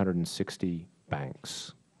 560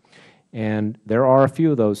 banks. And there are a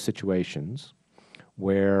few of those situations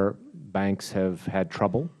where banks have had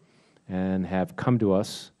trouble and have come to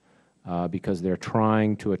us because they're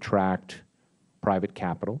trying to attract private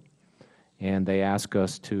capital, and they ask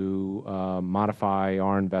us to modify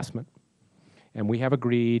our investment. And we have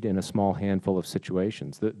agreed in a small handful of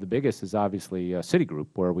situations. The biggest is obviously Citigroup,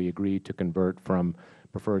 where we agreed to convert from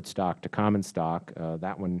preferred stock to common stock.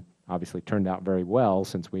 That one obviously turned out very well,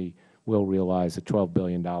 since we will realize a $12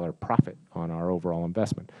 billion profit on our overall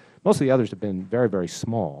investment. Most of the others have been very, very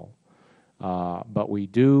small. But we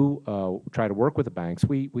do try to work with the banks.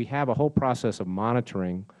 We have a whole process of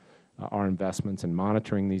monitoring our investments and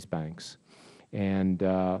monitoring these banks. And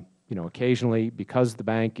occasionally, because the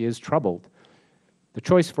bank is troubled, the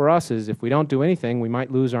choice for us is, if we don't do anything, we might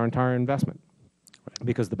lose our entire investment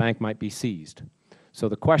because the bank might be seized. So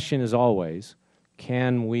the question is always,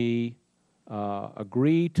 can we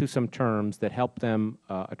agree to some terms that help them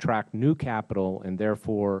attract new capital and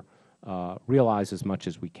therefore realize as much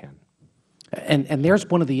as we can? And there's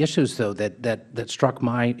one of the issues, though, that struck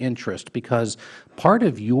my interest, because part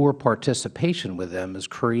of your participation with them is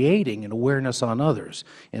creating an awareness on others.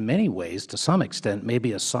 In many ways, to some extent,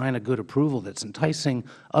 maybe a sign of good approval that's enticing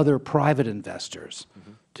other private investors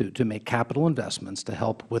to make capital investments to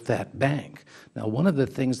help with that bank. Now, one of the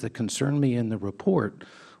things that concerned me in the report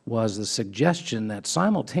was the suggestion that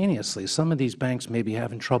simultaneously some of these banks may be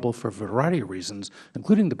having trouble for a variety of reasons,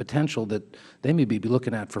 including the potential that they may be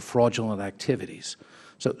looking at for fraudulent activities.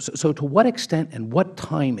 So to what extent and what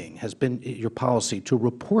timing has been your policy to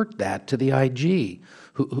report that to the IG,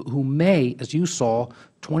 who may, as you saw,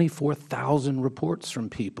 24,000 reports from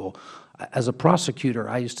people? as a prosecutor,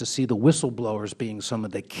 I used to see the whistleblowers being some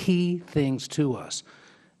of the key things to us.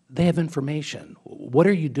 They have information. What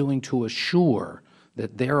are you doing to assure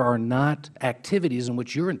that there are not activities in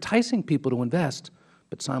which you're enticing people to invest,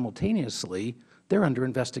 but simultaneously they're under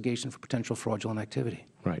investigation for potential fraudulent activity?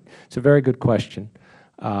 Right. It's a very good question.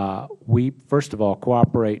 We, first of all,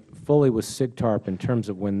 cooperate fully with SIGTARP in terms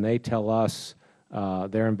of when they tell us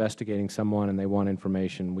they're investigating someone and they want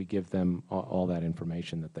information, we give them all that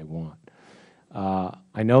information that they want.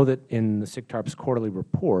 I know that in the SIGTARP's quarterly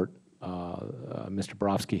report, Mr.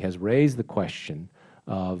 Barofsky has raised the question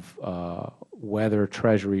of whether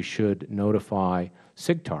Treasury should notify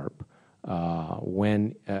SIGTARP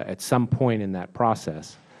when at some point in that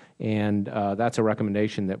process. And that's a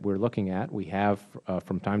recommendation that we're looking at. We have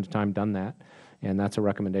from time to time done that, and that's a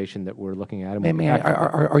recommendation that we're looking at.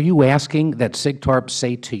 Are you asking that SIGTARP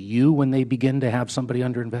say to you when they begin to have somebody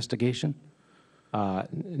under investigation?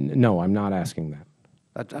 No, I'm not asking that.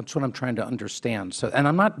 That's what I'm trying to understand. So, and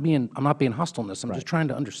I'm not being hostile in this. I'm just trying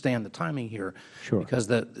to understand the timing here. Sure. Because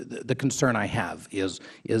the concern I have is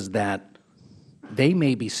that they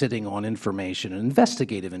may be sitting on information,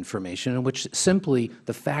 investigative information, in which simply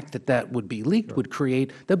the fact that that would be leaked would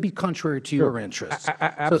create, that would be contrary to your interests.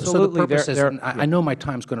 Absolutely. So the purpose is, I know my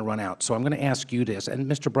time's going to run out, so I'm going to ask you this, and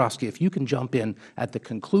Mr. Barofsky, if you can jump in at the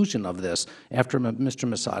conclusion of this after Mr.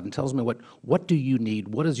 Massad and tells me what do you need,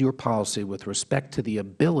 what is your policy with respect to the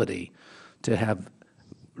ability to have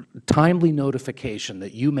timely notification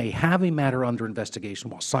that you may have a matter under investigation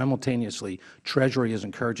while simultaneously Treasury is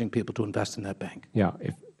encouraging people to invest in that bank? Yeah.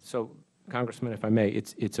 So, Congressman, if I may,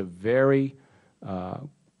 it's a very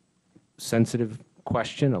sensitive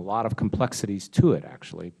question, a lot of complexities to it,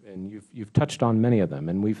 actually, and you've touched on many of them.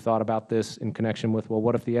 And we've thought about this in connection with, well,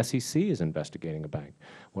 what if the SEC is investigating a bank?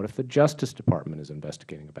 What if the Justice Department is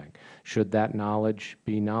investigating a bank? Should that knowledge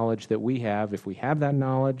be knowledge that we have? If we have that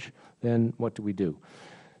knowledge, then what do we do?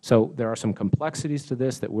 So there are some complexities to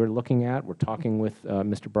this that we're looking at. We're talking with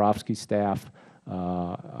Mr. Barofsky's staff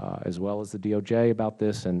as well as the DOJ about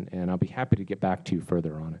this, and I'll be happy to get back to you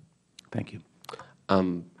further on it. Thank you.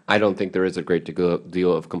 I don't think there is a great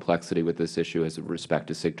deal of complexity with this issue as with respect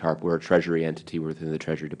to SIGTARP. We're a Treasury entity within the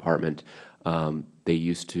Treasury Department. They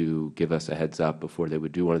used to give us a heads up before they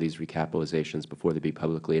would do one of these recapitalizations, before they'd be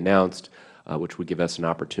publicly announced, which would give us an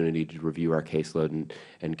opportunity to review our caseload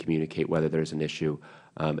and communicate whether there's an issue.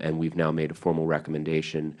 And we've now made a formal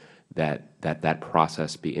recommendation that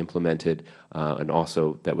process be implemented, and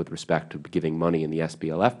also that with respect to giving money in the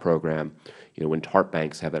SBLF program, when TARP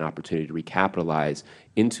banks have an opportunity to recapitalize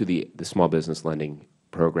into the small business lending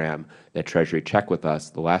program, that Treasury check with us.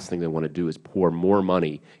 The last thing they want to do is pour more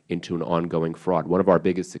money into an ongoing fraud. One of our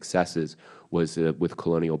biggest successes was with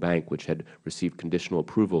Colonial Bank, which had received conditional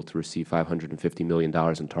approval to receive $550 million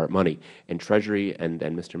in TARP money. And Treasury and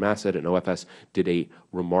Mr. Massad and OFS did a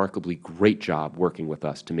remarkably great job working with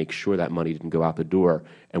us to make sure that money didn't go out the door,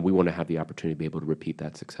 and we want to have the opportunity to be able to repeat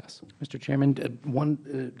that success. Mr. Chairman,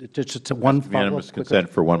 just one follow-up. Unanimous consent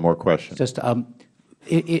for one more question. Just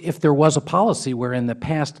if there was a policy where in the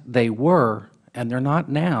past they were and they're not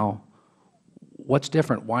now, what's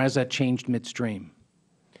different? Why has that changed midstream?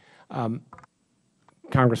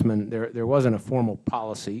 Congressman, there wasn't a formal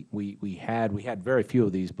policy. We had very few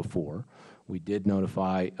of these before. We did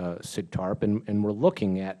notify SIGTARP, and we're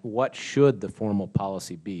looking at what should the formal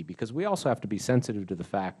policy be, because we also have to be sensitive to the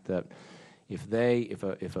fact that if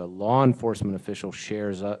a law enforcement official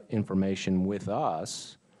shares information with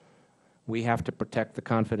us, we have to protect the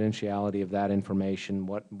confidentiality of that information.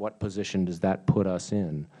 What position does that put us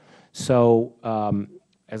in? So,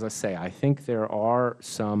 as I say, I think there are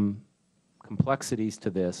some complexities to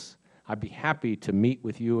this. I'd be happy to meet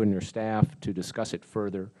with you and your staff to discuss it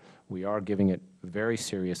further. We are giving it very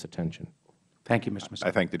serious attention. Thank you, Mr. Massad.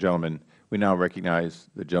 I thank the gentleman. We now recognize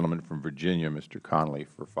the gentleman from Virginia, Mr. Connolly,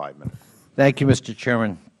 for 5 minutes. Thank you, Mr.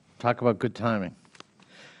 Chairman. Talk about good timing.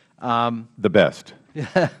 The best.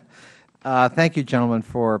 Thank you, gentlemen,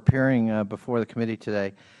 for appearing before the committee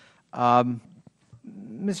today. Mr.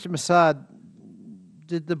 Massad,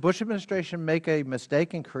 did the Bush administration make a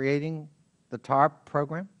mistake in creating the TARP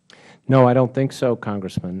program? No, I don't think so,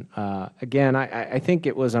 Congressman. Again, I think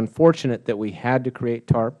it was unfortunate that we had to create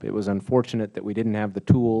TARP. It was unfortunate that we didn't have the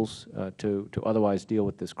tools to otherwise deal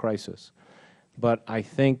with this crisis. But I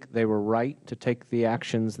think they were right to take the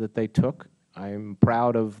actions that they took. I'm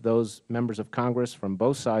proud of those members of Congress from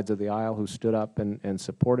both sides of the aisle who stood up and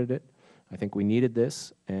supported it. I think we needed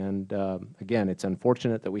this. And again, it's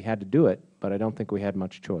unfortunate that we had to do it, but I don't think we had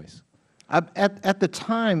much choice. At the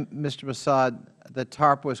time, Mr. Massad, the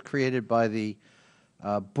TARP was created by the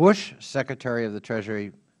Bush Secretary of the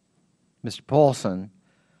Treasury, Mr. Paulson,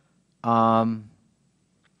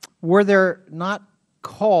 were there not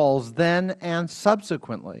calls then and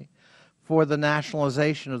subsequently for the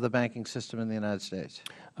nationalization of the banking system in the United States?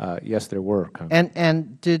 Yes, there were, Congressman.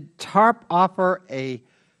 And did TARP offer a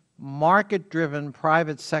market-driven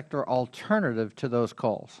private sector alternative to those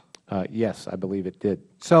calls? Yes, I believe it did.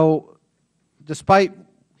 So despite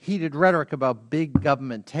heated rhetoric about big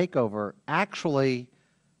government takeover, actually,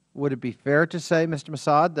 would it be fair to say, Mr.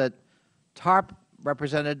 Massad, that TARP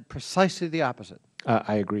represented precisely the opposite?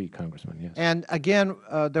 I agree, Congressman, yes. And again,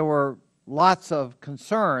 there were lots of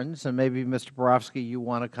concerns, and maybe Mr. Barofsky, you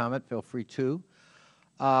want to comment, feel free to,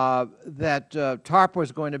 that TARP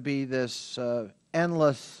was going to be this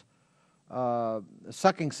endless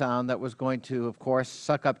sucking sound that was going to, of course,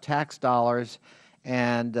 suck up tax dollars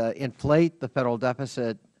and inflate the federal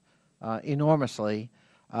deficit enormously.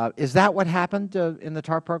 Is that what happened in the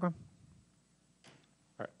TARP program?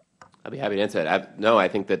 I'd be happy to answer that. No, I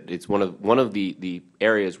think that it's one of the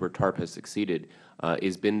areas where TARP has succeeded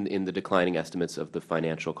has been in the declining estimates of the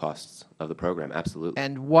financial costs of the program. Absolutely.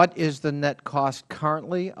 And what is the net cost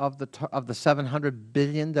currently of the $700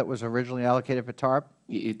 billion that was originally allocated for TARP?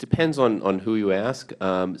 It depends on who you ask.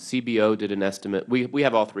 CBO did an estimate. We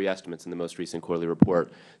have all three estimates in the most recent quarterly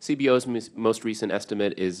report. CBO's most recent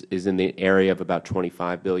estimate is in the area of about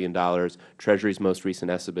 $25 billion. Treasury's most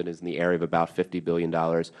recent estimate is in the area of about $50 billion.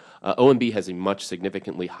 OMB has a much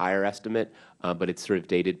significantly higher estimate, but it's sort of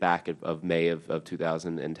dated back of May of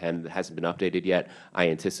 2010. It hasn't been updated yet. I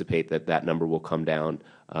anticipate that that number will come down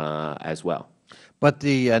as well. But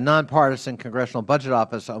the nonpartisan Congressional Budget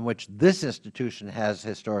Office, on which this institution has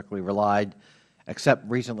historically relied, except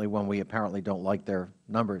recently when we apparently don't like their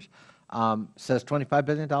numbers, says $25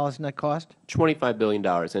 billion net cost? $25 billion.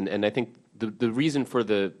 And I think the reason for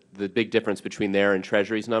the big difference between their and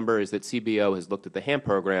Treasury's number is that CBO has looked at the HAMP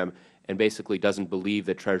program and basically doesn't believe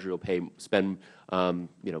that Treasury will spend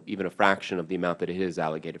even a fraction of the amount that it is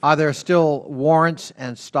allocated for. Are there still warrants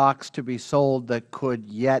and stocks to be sold that could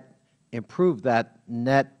yet improve that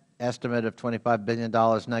net estimate of $25 billion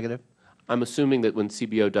negative? I'm assuming that when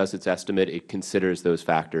CBO does its estimate, it considers those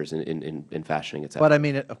factors in fashioning its estimate. But I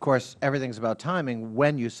mean, of course, everything's about timing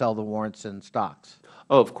when you sell the warrants and stocks.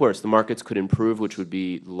 Oh, of course. The markets could improve, which would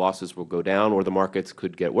be the losses will go down, or the markets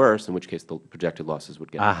could get worse, in which case the projected losses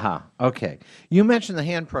would get worse. Aha. Okay. You mentioned the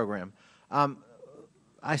HAND program.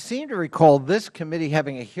 I seem to recall this committee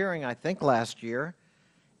having a hearing, I think, last year.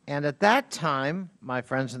 And at that time, my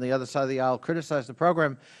friends on the other side of the aisle criticized the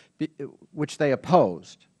program, which they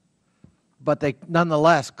opposed. But they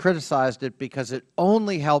nonetheless criticized it because it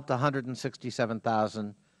only helped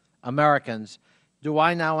 167,000 Americans. Do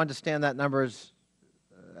I now understand that number is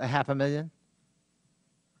a $500,000?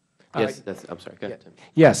 Yes, I'm sorry. Go ahead, Tim.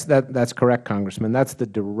 Yes, that's correct, Congressman. That's the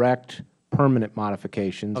direct permanent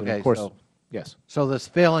modifications. Okay, and of course, so, yes. So this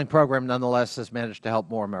failing program nonetheless has managed to help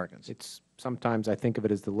more Americans. Sometimes I think of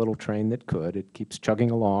it as the little train that could. It keeps chugging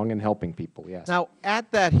along and helping people, yes. Now,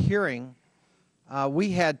 at that hearing, we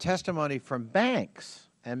had testimony from banks,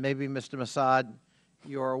 and maybe, Mr. Massad,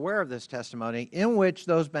 you're aware of this testimony, in which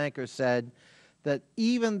those bankers said that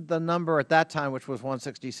even the number at that time, which was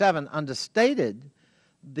 167, understated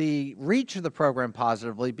the reach of the program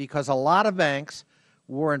positively because a lot of banks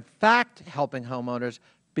were in fact helping homeowners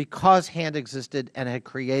because HAND existed and had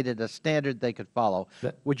created a standard they could follow.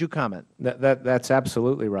 Would you comment? That's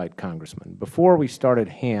absolutely right, Congressman. Before we started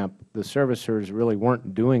HAMP, the servicers really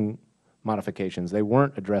weren't doing modifications. They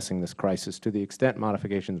weren't addressing this crisis. To the extent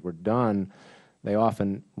modifications were done, they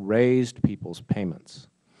often raised people's payments.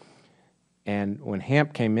 And when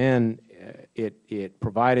HAMP came in, it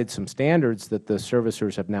provided some standards that the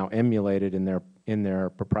servicers have now emulated in their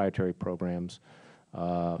proprietary programs.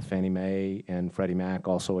 Fannie Mae and Freddie Mac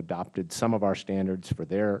also adopted some of our standards for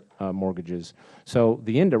their mortgages. So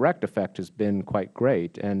the indirect effect has been quite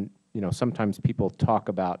great. And sometimes people talk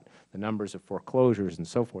about the numbers of foreclosures and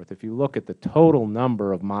so forth. If you look at the total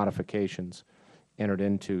number of modifications entered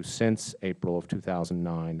into since April of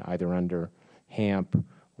 2009, either under HAMP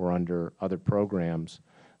or under other programs,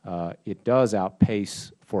 it does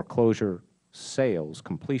outpace foreclosure sales,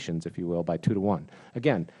 completions, if you will, by 2 to 1.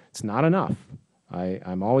 Again, it's not enough.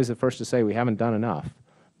 I'm always the first to say we haven't done enough,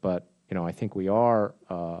 but I think we are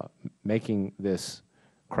making this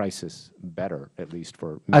crisis better, at least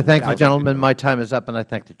for me. I thank the gentleman. My time is up, and I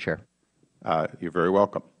thank the Chair. You're very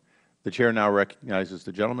welcome. The Chair now recognizes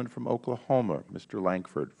the gentleman from Oklahoma, Mr.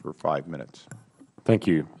 Lankford, for 5 minutes. Thank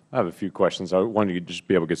you. I have a few questions. I wanted to just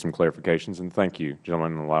be able to get some clarifications, and thank you,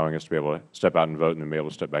 gentlemen, for allowing us to be able to step out and vote and then be able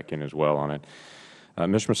to step back in as well on it.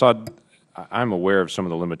 Mr. Massad, I'm aware of some of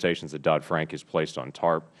the limitations that Dodd-Frank has placed on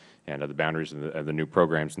TARP, and the boundaries of the new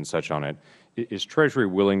programs and such on it. Is Treasury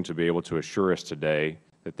willing to be able to assure us today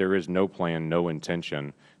that there is no plan, no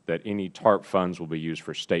intention that any TARP funds will be used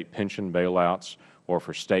for State pension bailouts or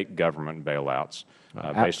for State government bailouts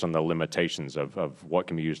based on the limitations of what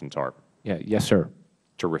can be used in TARP? Yes, sir.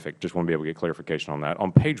 Terrific. Just want to be able to get clarification on that.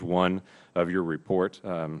 On page 1 of your report,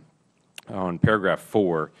 on paragraph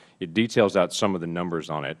 4, it details out some of the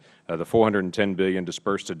numbers on it. The $410 billion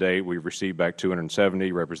dispersed to date, we've received back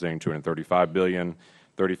 $270, representing $235 billion.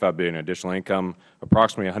 $35 billion additional income.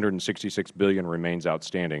 Approximately $166 billion remains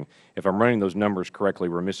outstanding. If I'm running those numbers correctly,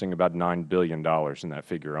 we're missing about $9 billion in that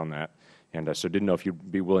figure on that. And so didn't know if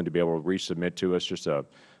you'd be willing to be able to resubmit to us just a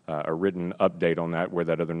written update on that, where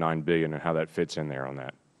that other $9 billion and how that fits in there on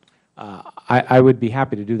that. I would be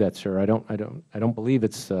happy to do that, sir. I don't believe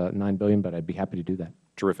it's $9 billion, but I'd be happy to do that.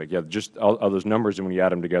 Terrific. Yeah, just all those numbers, and when you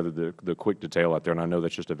add them together, the quick detail out there, and I know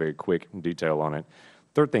that's just a very quick detail on it.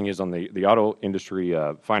 Third thing is on the auto industry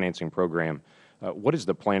financing program. What is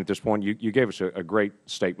the plan at this point? You gave us a great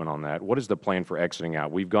statement on that. What is the plan for exiting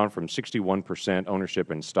out? We've gone from 61%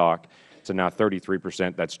 ownership in stock to now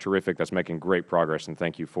 33%. That's terrific. That's making great progress, and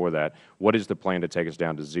thank you for that. What is the plan to take us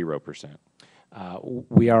down to 0%?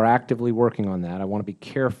 We are actively working on that. I want to be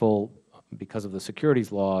careful because of the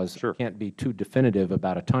securities laws. Sure. Can't be too definitive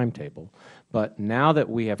about a timetable. But now that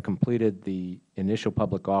we have completed the initial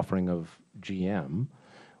public offering of GM,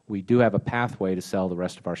 we do have a pathway to sell the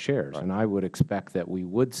rest of our shares. Right. And I would expect that we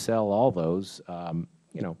would sell all those,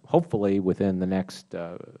 hopefully within the next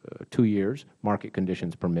 2 years, market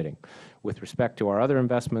conditions permitting. With respect to our other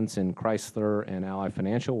investments in Chrysler and Ally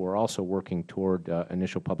Financial, we're also working toward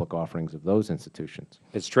initial public offerings of those institutions.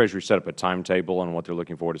 Has Treasury set up a timetable on what they're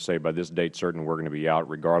looking for to say by this date certain we're going to be out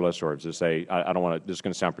regardless, or is this I don't want to, this is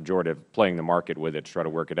going to sound pejorative, playing the market with it to try to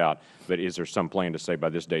work it out, but is there some plan to say by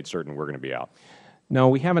this date certain we're going to be out? No,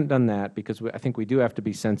 we haven't done that because I think we do have to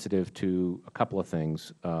be sensitive to a couple of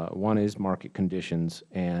things. One is market conditions,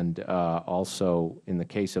 and also in the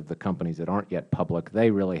case of the companies that aren't yet public, they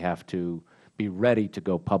really have to be ready to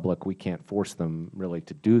go public. We can't force them really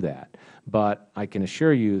to do that. But I can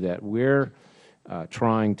assure you that we're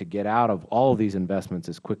trying to get out of all of these investments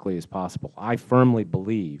as quickly as possible. I firmly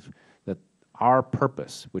believe that our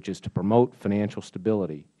purpose, which is to promote financial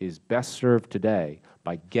stability, is best served today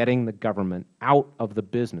by getting the government out of the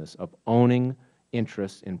business of owning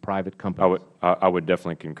interests in private companies. I would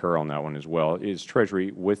definitely concur on that one as well. Is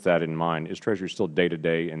Treasury, with that in mind, is Treasury still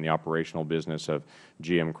day-to-day in the operational business of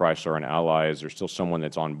GM, Chrysler, and Ally? Is there still someone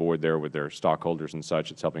that's on board there with their stockholders and such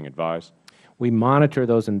that's helping advise? We monitor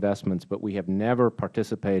those investments, but we have never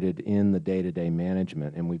participated in the day-to-day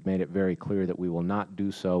management, and we've made it very clear that we will not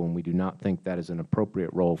do so, and we do not think that is an appropriate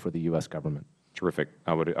role for the U.S. government. Terrific.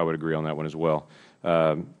 I would agree on that one as well.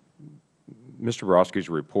 Mr. Barofsky's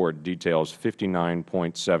report details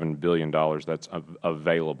 $59.7 billion that's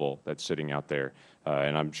available, that's sitting out there,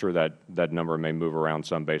 and I'm sure that number may move around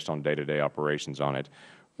some based on day-to-day operations on it.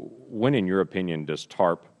 When, in your opinion, does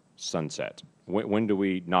TARP sunset? When do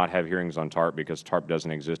we not have hearings on TARP because TARP doesn't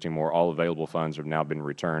exist anymore? All available funds have now been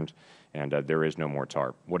returned, and there is no more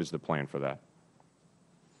TARP. What is the plan for that?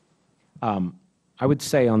 I would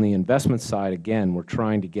say on the investment side, again, we're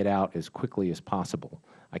trying to get out as quickly as possible.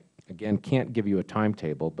 I, again, can't give you a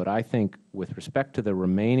timetable, but I think with respect to the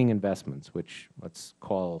remaining investments, which let's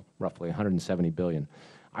call roughly $170 billion,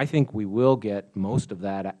 I think we will get most of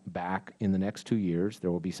that back in the next 2 years.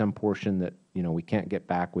 There will be some portion that we can't get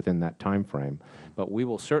back within that time frame, but we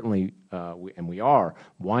will certainly, and we are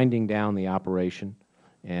winding down the operation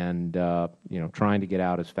and trying to get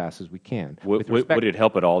out as fast as we can. Would it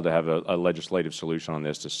help at all to have a legislative solution on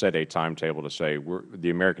this, to set a timetable to say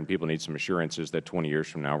the American people need some assurances that 20 years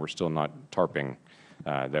from now we're still not tarping,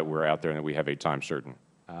 that we're out there and that we have a time certain?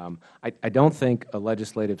 I don't think a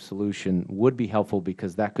legislative solution would be helpful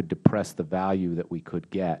because that could depress the value that we could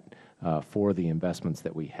get for the investments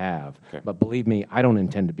that we have. Okay. But believe me, I don't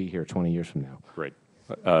intend to be here 20 years from now. Great.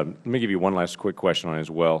 Let me give you one last quick question on it as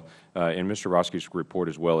well. In Mr. Barofsky's report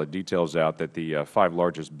as well, it details out that the 5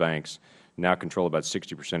 largest banks now control about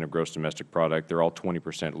 60% of gross domestic product. They're all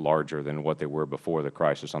 20% larger than what they were before the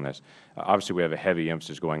crisis on this. Obviously, we have a heavy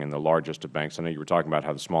emphasis going in the largest of banks. I know you were talking about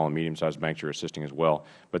how the small and medium-sized banks are assisting as well,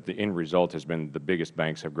 but the end result has been the biggest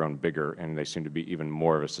banks have grown bigger, and they seem to be even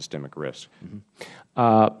more of a systemic risk.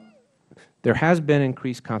 Mm-hmm. There has been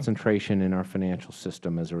increased concentration in our financial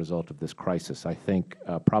system as a result of this crisis. I think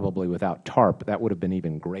probably without TARP, that would have been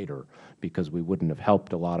even greater because we wouldn't have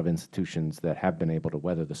helped a lot of institutions that have been able to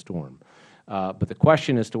weather the storm. But the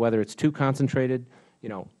question as to whether it's too concentrated,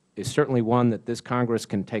 is certainly one that this Congress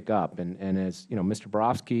can take up. And as you know, Mr.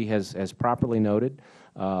 Barofsky has properly noted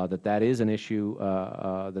that is an issue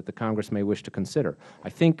that the Congress may wish to consider. I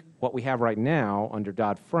think what we have right now under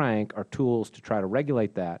Dodd-Frank are tools to try to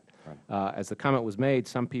regulate that. As the comment was made,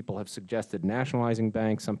 some people have suggested nationalizing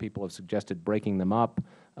banks. Some people have suggested breaking them up.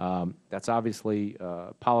 That's obviously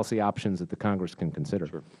policy options that the Congress can consider.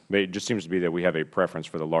 Sure. But it just seems to be that we have a preference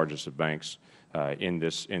for the largest of banks in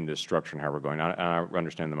this structure and how we're going. I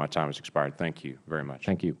understand that my time has expired. Thank you very much.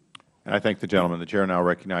 Thank you. And I thank the gentleman. The Chair now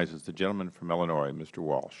recognizes the gentleman from Illinois, Mr.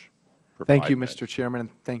 Walsh. Thank you, Mr. Chairman, and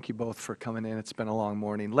thank you both for coming in. It's been a long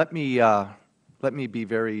morning. Let me be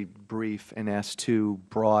very brief and ask two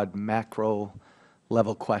broad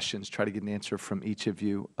macro-level questions, try to get an answer from each of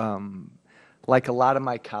you. Like a lot of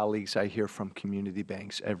my colleagues, I hear from community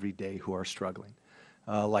banks every day who are struggling.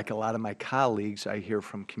 Like a lot of my colleagues, I hear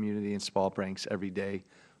from community and small banks every day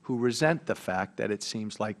who resent the fact that it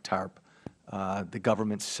seems like TARP, the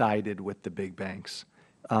government sided with the big banks.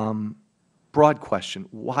 Broad question,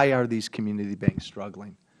 why are these community banks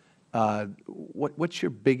struggling? What's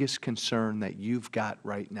your biggest concern that you've got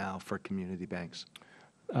right now for community banks?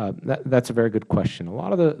 That's a very good question. A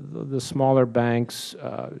lot of the smaller banks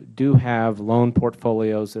do have loan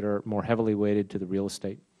portfolios that are more heavily weighted to the real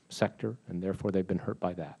estate sector, and therefore they've been hurt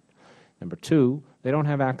by that. Number two, they don't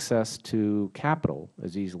have access to capital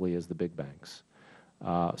as easily as the big banks.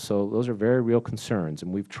 So those are very real concerns,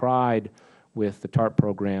 and we've tried with the TARP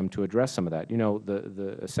program to address some of that. You know,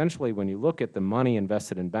 essentially when you look at the money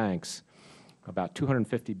invested in banks, about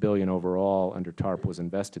 $250 billion overall under TARP was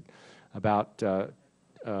invested. About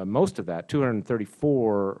most of that,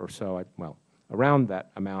 234 or so, well, around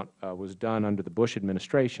that amount was done under the Bush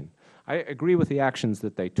administration. I agree with the actions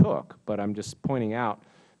that they took, but I'm just pointing out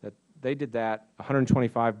that they did that.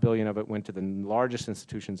 $125 billion of it went to the largest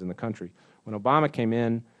institutions in the country. When Obama came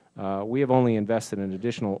in, we have only invested an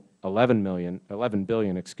additional $11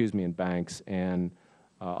 billion, in banks, and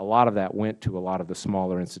a lot of that went to a lot of the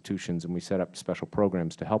smaller institutions, and we set up special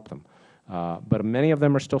programs to help them. But many of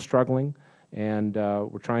them are still struggling, and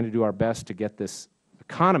we're trying to do our best to get this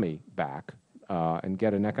economy back and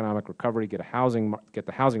get an economic recovery, get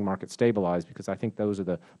the housing market stabilized, because I think those are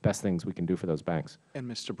the best things we can do for those banks. And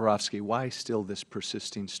Mr. Barofsky, why still this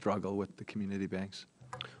persisting struggle with the community banks?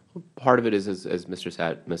 Well, part of it is, as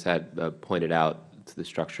Mr. Massad pointed out, to the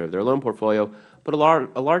structure of their loan portfolio, but a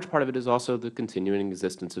large part of it is also the continuing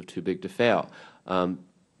existence of too big to fail.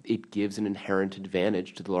 It gives an inherent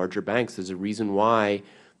advantage to the larger banks. There's a reason why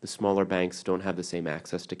the smaller banks don't have the same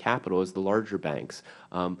access to capital as the larger banks.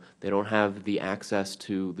 They don't have the access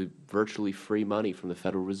to the virtually free money from the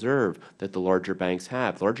Federal Reserve that the larger banks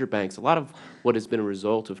have. Larger banks, a lot of what has been a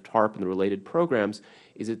result of TARP and the related programs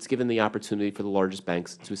is it's given the opportunity for the largest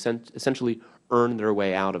banks to essentially earn their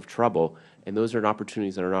way out of trouble, and those are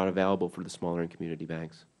opportunities that are not available for the smaller and community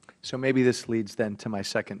banks. So maybe this leads then to my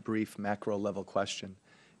second brief macro-level question.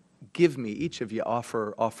 Give me, each of you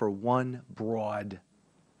offer one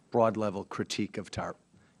broad-level critique of TARP,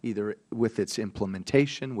 either with its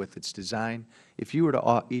implementation, with its design. If you were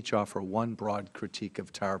to each offer one broad critique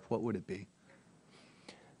of TARP, what would it be?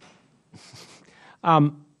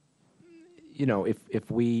 You know,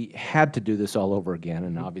 if we had to do this all over again,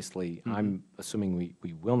 and obviously I'm assuming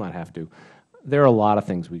we will not have to, there are a lot of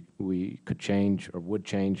things we could change or would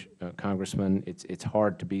change, Congressman. It's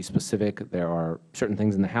hard to be specific. There are certain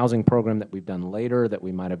things in the housing program that we've done later that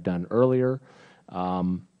we might have done earlier.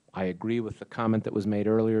 I agree with the comment that was made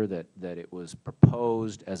earlier that it was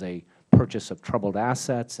proposed as a purchase of troubled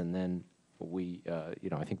assets, and then we, you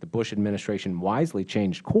know, I think the Bush administration wisely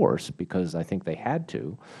changed course because I think they had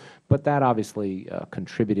to, but that obviously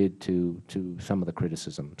contributed to some of the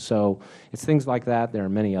criticism. So it's things like that. There are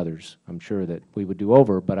many others I'm sure that we would do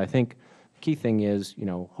over, but I think the key thing is, you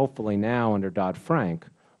know, hopefully now under Dodd-Frank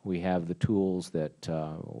we have the tools that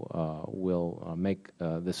will make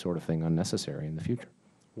this sort of thing unnecessary in the future.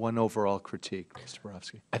 One overall critique, Mr.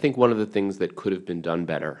 Barofsky. I think one of the things that could have been done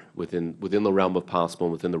better within the realm of possible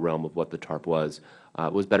and within the realm of what the TARP was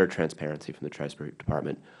better transparency from the Treasury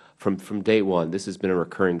Department. From day one, this has been a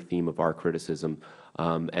recurring theme of our criticism,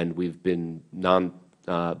 and we've been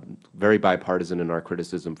very bipartisan in our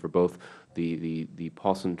criticism for both the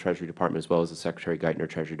Paulson Treasury Department as well as the Secretary Geithner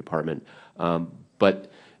Treasury Department.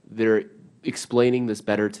 But they're explaining this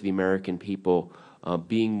better to the American people,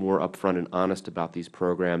 being more upfront and honest about these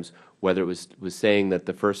programs whether it was saying that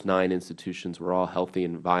the first 9 institutions were all healthy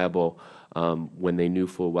and viable when they knew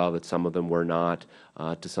full well that some of them were not,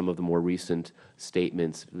 to some of the more recent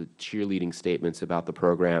statements, cheerleading statements about the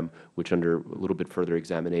program, which under a little bit further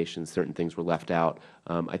examination, certain things were left out.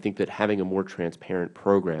 I think that having a more transparent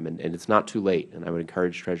program, and it's not too late, and I would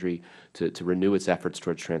encourage Treasury to renew its efforts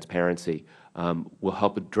towards transparency, will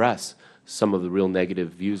help address some of the real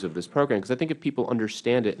negative views of this program. Because I think if people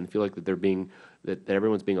understand it and feel like that that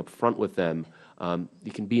everyone's being upfront with them,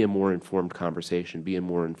 it can be a more informed conversation, be a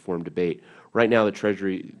more informed debate. Right now, the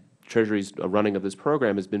Treasury's running of this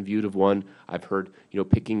program has been viewed of one, I've heard,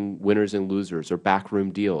 picking winners and losers or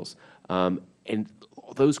backroom deals. And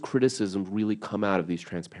those criticisms really come out of these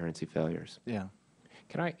transparency failures. Yeah.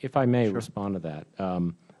 Can I, if I may, respond to that?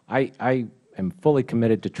 I am fully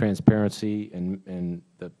committed to transparency, and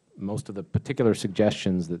most of the particular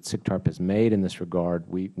suggestions that SIGTARP has made in this regard,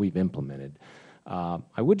 we've implemented.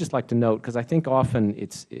 I would just like to note, because I think often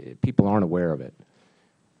people aren't aware of it,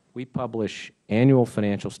 we publish annual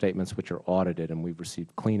financial statements which are audited, and we've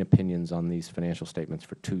received clean opinions on these financial statements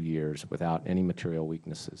for 2 years without any material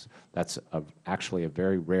weaknesses. That's actually a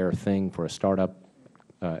very rare thing for a startup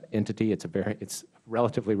entity. It's a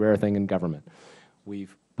relatively rare thing in government.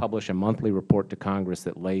 We've published a monthly report to Congress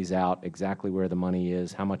that lays out exactly where the money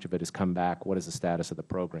is, how much of it has come back, what is the status of the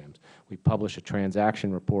programs. We publish a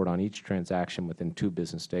transaction report on each transaction within 2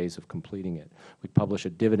 business days of completing it. We publish a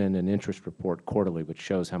dividend and interest report quarterly, which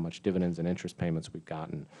shows how much dividends and interest payments we've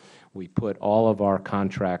gotten. We put all of our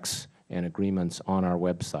contracts and agreements on our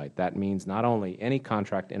website. That means not only any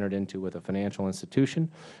contract entered into with a financial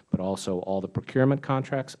institution, but also all the procurement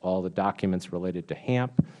contracts, all the documents related to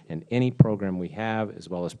HAMP, and any program we have, as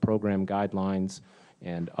well as program guidelines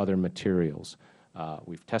and other materials.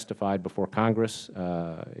 We've testified before Congress,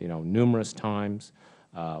 numerous times.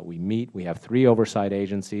 We meet. We have 3 oversight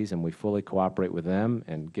agencies, and we fully cooperate with them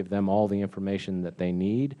and give them all the information that they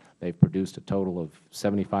need. They've produced a total of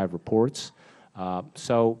 75 reports.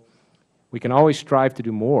 So we can always strive to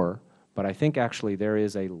do more, but I think actually there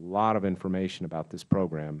is a lot of information about this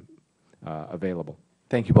program available.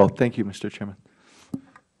 Thank you both. Thank you, Mr. Chairman.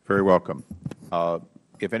 Very welcome.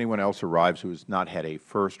 If anyone else arrives who has not had a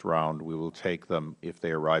first round, we will take them if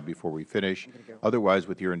they arrive before we finish. Otherwise,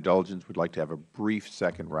 with your indulgence, we'd like to have a brief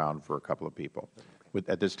second round for a couple of people.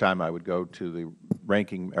 At this time, I would go to the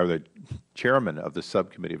chairman of the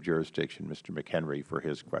Subcommittee of Jurisdiction, Mr. McHenry, for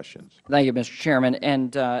his questions. Thank you, Mr. Chairman.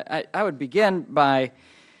 And I would begin by,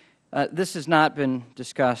 this has not been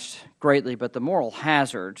discussed greatly, but the moral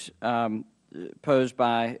hazard posed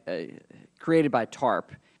by, created by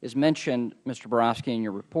TARP is mentioned, Mr. Barofsky, in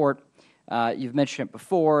your report. You've mentioned it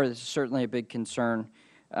before. This is certainly a big concern.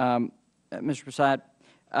 Mr.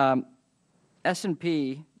 Massad,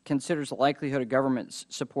 S&P considers the likelihood of government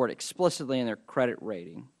support explicitly in their credit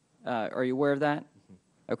rating. Are you aware of that?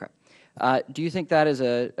 Okay. Do you think that is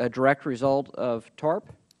a direct result of TARP?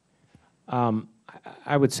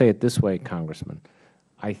 I would say it this way, Congressman.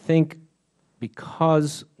 I think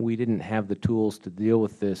because we didn't have the tools to deal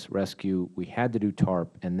with this rescue, we had to do TARP,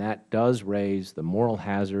 and that does raise the moral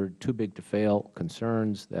hazard, too big to fail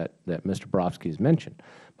concerns that Mr. Barofsky has mentioned.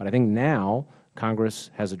 But I think now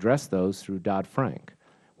Congress has addressed those through Dodd-Frank.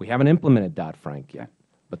 We haven't implemented Dodd-Frank yet,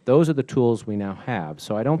 but those are the tools we now have.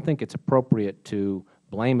 So I don't think it's appropriate to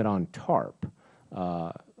blame it on TARP,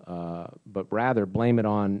 but rather blame it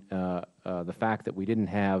on the fact that we didn't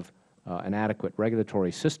have an adequate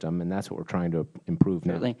regulatory system, and that's what we're trying to improve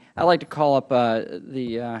now. Certainly. I'd like to call up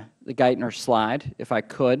the Geithner slide, if I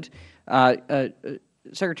could.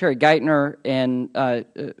 Secretary Geithner and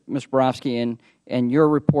Mr. Barofsky, and your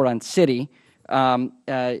report on Citi,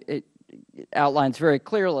 it outlines very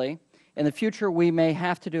clearly, in the future we may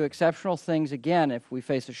have to do exceptional things again if we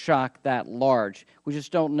face a shock that large. We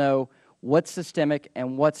just don't know what's systemic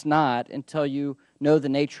and what's not until you know the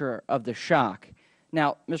nature of the shock.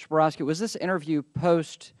 Now, Mr. Barofsky, was this interview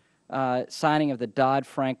post-signing of the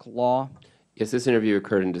Dodd-Frank law? Yes, this interview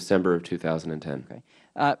occurred in December of 2010. Okay.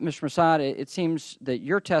 Mr. Massad, it seems that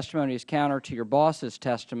your testimony is counter to your boss's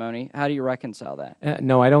testimony. How do you reconcile that?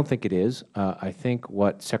 No, I don't think it is. I think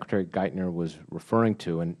what Secretary Geithner was referring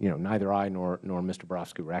to, and neither I nor Mr.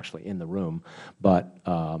 Barofsky were actually in the room, but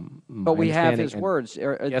we have his words.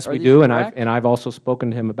 Yes, we do, and I've also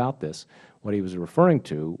spoken to him about this. What he was referring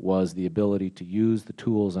to was the ability to use the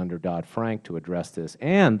tools under Dodd-Frank to address this,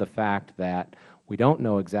 and the fact that we don't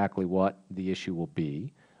know exactly what the issue will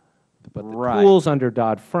be, but the tools under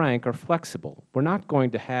Dodd-Frank are flexible. We're not going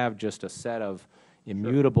to have just a set of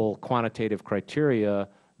immutable quantitative criteria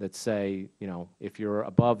that say, you know, if you're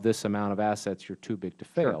above this amount of assets, you're too big to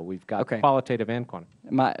fail. Sure. We've got Okay. qualitative and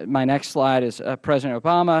quantitative. My next slide is President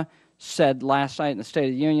Obama said last night in the State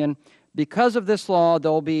of the Union, because of this law,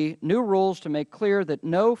 there will be new rules to make clear that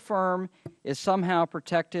no firm is somehow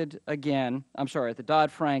protected again. I'm sorry, at the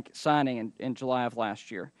Dodd-Frank signing in July of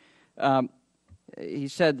last year. He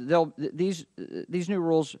said these new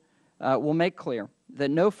rules will make clear that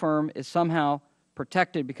no firm is somehow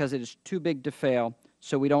protected because it is too big to fail,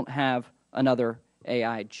 so we don't have another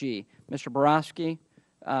AIG. Mr. Barofsky,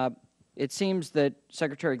 it seems that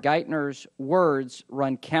Secretary Geithner's words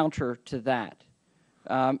run counter to that.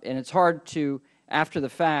 And it's hard to, after the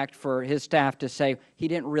fact, for his staff to say he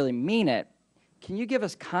didn't really mean it. Can you give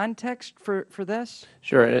us context for this?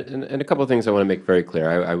 Sure, and a couple of things I want to make very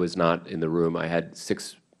clear. I was not in the room. I had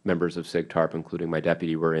 6 members of SIGTARP, including my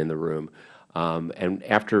deputy, were in the room. And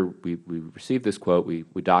after we received this quote, we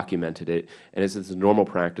documented it, and as is the normal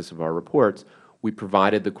practice of our reports, we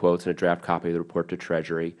provided the quotes and a draft copy of the report to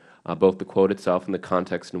Treasury, both the quote itself and the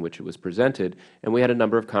context in which it was presented, and we had a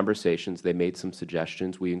number of conversations. They made some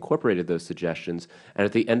suggestions. We incorporated those suggestions, and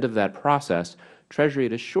at the end of that process, Treasury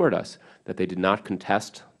had assured us that they did not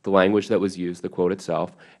contest the language that was used, the quote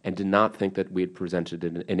itself, and did not think that we had presented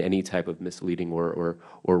it in any type of misleading or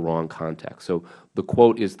wrong context. So the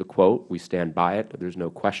quote is the quote. We stand by it. There's no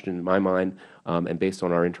question in my mind, and based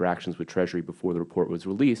on our interactions with Treasury before the report was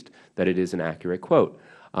released, that it is an accurate quote.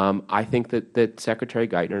 I think that Secretary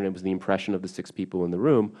Geithner, and it was the impression of the 6 people in the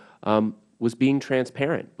room, was being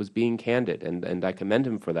transparent, was being candid, and I commend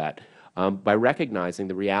him for that, by recognizing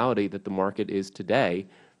the reality that the market is today,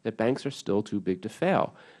 that banks are still too big to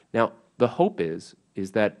fail. Now, the hope is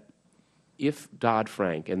that if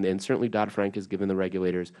Dodd-Frank, and certainly Dodd-Frank has given the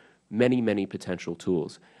regulators many, many potential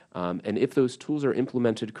tools, and if those tools are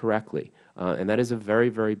implemented correctly, and that is a very,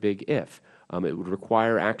 very big if, it would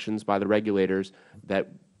require actions by the regulators that,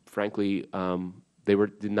 frankly, they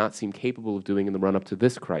did not seem capable of doing in the run-up to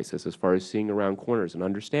this crisis as far as seeing around corners and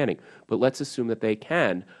understanding. But let's assume that they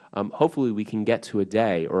can. Hopefully we can get to a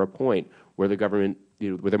day or a point where the government,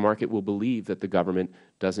 where the market will believe that the government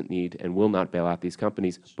doesn't need and will not bail out these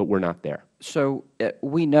companies, but we're not there. So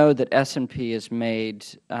we know that S&P has made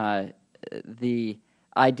the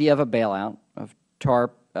idea of a bailout, of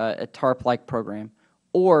TARP, a TARP-like program,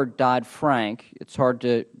 or Dodd-Frank. It's hard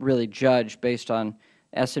to really judge based on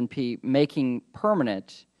S&P making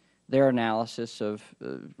permanent their analysis of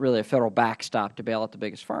really a federal backstop to bail out the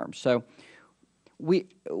biggest firms. So we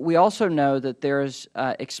also know that there is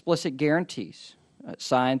explicit guarantees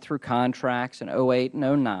signed through contracts in 08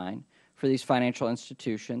 and 09 for these financial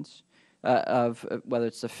institutions of whether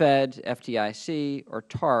it's the Fed, FDIC, or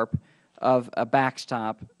TARP, of a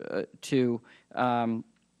backstop to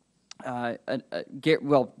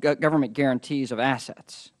government guarantees of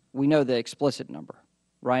assets. We know the explicit number,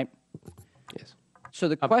 right? Yes. So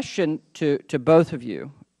the question to both of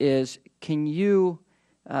you is, can you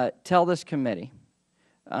tell this committee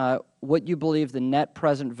what you believe the net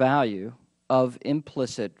present value of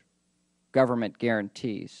implicit government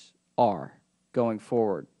guarantees are going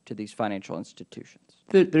forward to these financial institutions?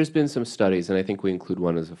 There's been some studies, and I think we include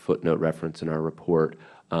one as a footnote reference in our report.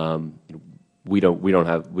 We don't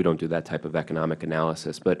do that type of economic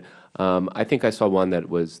analysis, but I think I saw one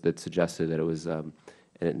that suggested that it was,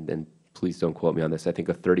 and please don't quote me on this, I think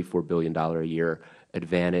a $34 billion a year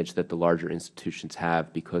advantage that the larger institutions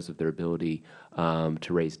have because of their ability to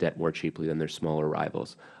raise debt more cheaply than their smaller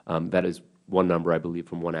rivals. That is one number, I believe,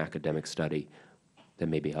 from one academic study that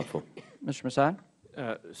may be helpful. Mr. Massad?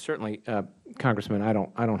 Certainly, Congressman, I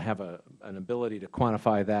don't have an ability to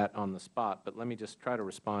quantify that on the spot, but let me just try to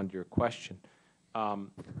respond to your question.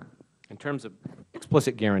 In terms of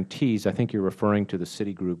explicit guarantees, I think you're referring to the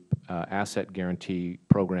Citigroup asset guarantee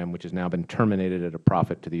program, which has now been terminated at a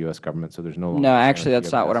profit to the U.S. government, so there's no longer. No, actually,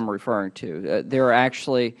 that's not what I'm referring to. There are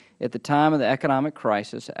actually, at the time of the economic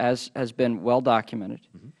crisis, as has been well documented,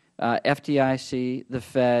 FDIC, the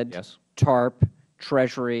Fed, yes, TARP,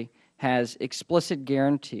 Treasury has explicit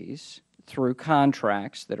guarantees through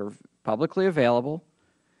contracts that are publicly available.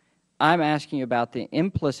 I'm asking about the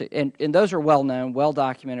implicit, and those are well-known,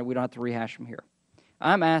 well-documented. We don't have to rehash them here.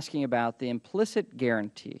 I'm asking about the implicit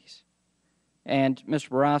guarantees. And Mr.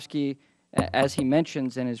 Barofsky, as he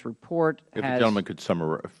mentions in his report, if the gentleman could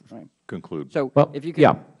conclude. So, well, if you could,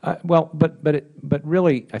 yeah, but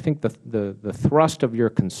really, I think the thrust of your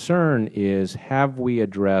concern is, have we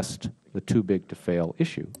addressed the too big to fail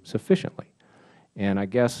issue sufficiently? And I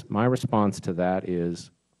guess my response to that is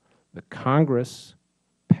the Congress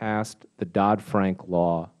passed the Dodd-Frank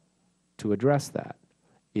law to address that.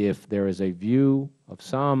 If there is a view of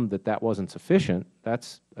some that that wasn't sufficient,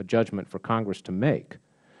 that's a judgment for Congress to make.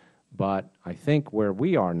 But I think where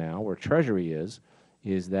we are now, where Treasury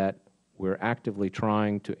is that we're actively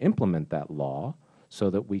trying to implement that law so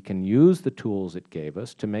that we can use the tools it gave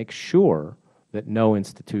us to make sure that no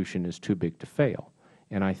institution is too big to fail.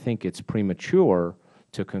 And I think it's premature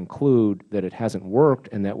to conclude that it hasn't worked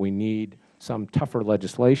and that we need some tougher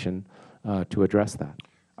legislation to address that.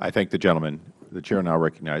 I thank the gentleman. The Chair now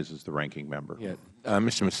recognizes the ranking member. Yeah.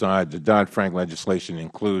 Mr. Massad, the Dodd-Frank legislation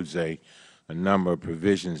includes a number of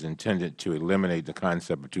provisions intended to eliminate the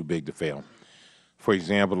concept of too big to fail. For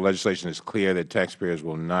example, the legislation is clear that taxpayers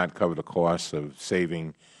will not cover the costs of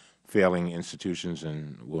saving failing institutions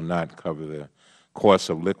and will not cover the costs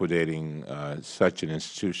of liquidating such an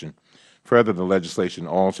institution. Further, the legislation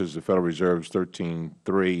alters the Federal Reserve's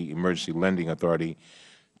 13(3) emergency lending authority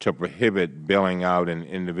to prohibit bailing out an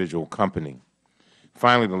individual company.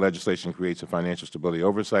 Finally, the legislation creates a Financial Stability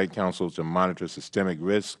Oversight Council to monitor systemic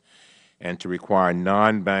risk and to require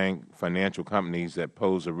non-bank financial companies that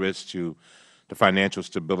pose a risk to the financial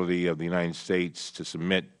stability of the United States to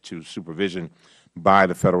submit to supervision by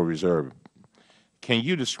the Federal Reserve. Can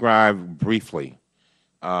you describe briefly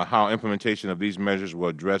how implementation of these measures will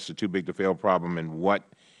address the too big to fail problem, and what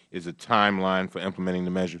is the timeline for implementing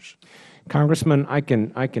the measures? Congressman, I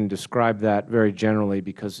can describe that very generally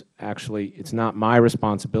because actually it's not my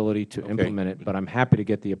responsibility to implement it, but I'm happy to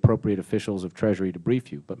get the appropriate officials of Treasury to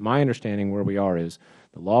brief you. But my understanding where we are is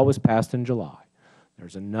the law was passed in July.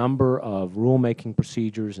 There's a number of rulemaking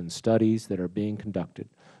procedures and studies that are being conducted.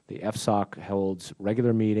 The FSOC holds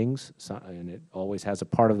regular meetings, and it always has a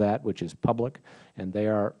part of that which is public, and they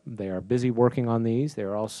are busy working on these. They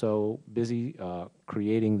are also busy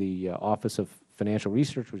creating the Office of Financial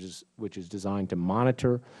Research, which is designed to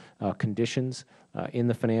monitor conditions in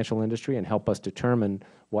the financial industry and help us determine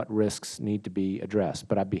what risks need to be addressed.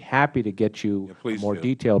 But I'd be happy to get you a more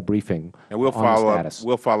detailed briefing and we'll on the status.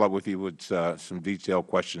 We'll follow up with you with some detailed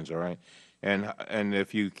questions, all right? And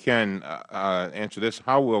if you can answer this,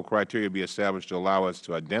 how will criteria be established to allow us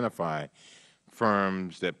to identify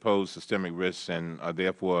firms that pose systemic risks and are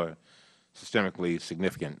therefore systemically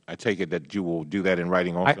significant? I take it that you will do that in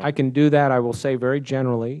writing also? I can do that. I will say very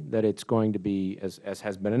generally that it's going to be, as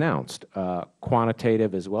has been announced,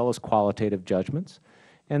 quantitative as well as qualitative judgments.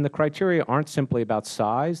 And the criteria aren't simply about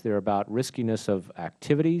size. They're about riskiness of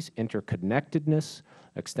activities, interconnectedness,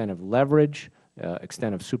 extent of leverage,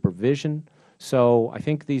 extent of supervision. So I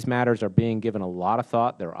think these matters are being given a lot of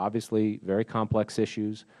thought. They're obviously very complex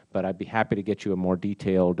issues, but I'd be happy to get you a more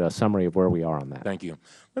detailed summary of where we are on that. Thank you.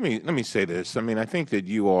 Let me say this. I mean, I think that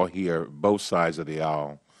you all here, both sides of the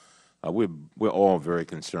aisle, we're all very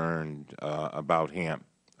concerned about HAMP,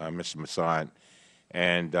 Mr. Massad,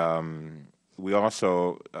 and we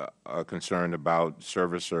also are concerned about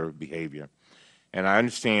servicer behavior. And I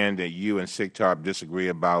understand that you and SIGTARP disagree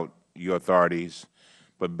about your authorities,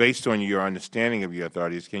 but based on your understanding of your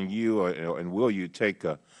authorities, can you and will you take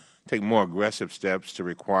more aggressive steps to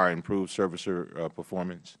require improved servicer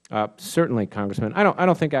performance? Certainly, Congressman. I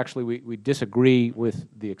don't think actually we disagree with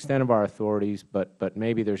the extent of our authorities, but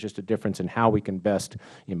maybe there's just a difference in how we can best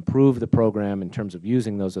improve the program in terms of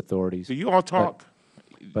using those authorities. Do you all talk?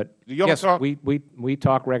 But do you all yes, talk? we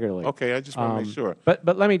talk regularly. Okay, I just want to make sure. But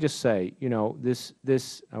let me just say, you know, this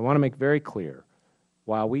I want to make very clear.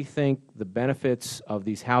 While we think the benefits of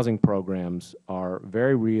these housing programs are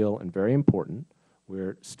very real and very important,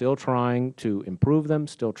 we're still trying to improve them,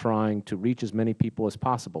 still trying to reach as many people as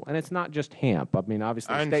possible. And it's not just HAMP. I mean,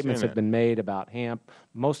 obviously, statements have been made about HAMP.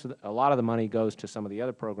 A lot of the money goes to some of the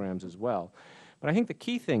other programs as well. But I think the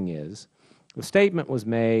key thing is the statement was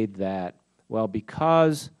made that, well,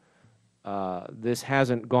 because this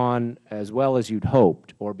hasn't gone as well as you'd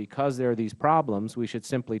hoped, or because there are these problems, we should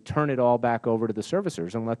simply turn it all back over to the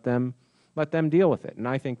servicers and let them deal with it. And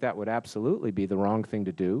I think that would absolutely be the wrong thing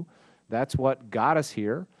to do. That's what got us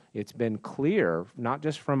here. It's been clear, not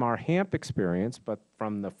just from our HAMP experience, but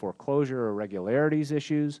from the foreclosure irregularities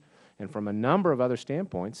issues and from a number of other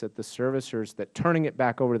standpoints that the servicers, that turning it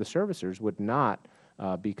back over to the servicers would not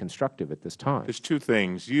be constructive at this time. There's two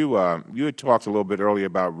things. You had talked a little bit earlier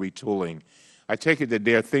about retooling. I take it that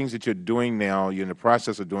there are things that you're doing now, you're in the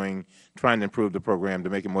process of doing, trying to improve the program to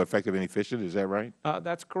make it more effective and efficient. Is that right?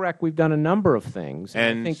 That's correct. We've done a number of things.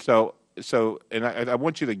 And I think I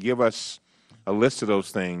want you to give us a list of those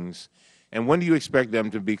things. And when do you expect them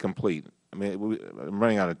to be complete? I mean, I'm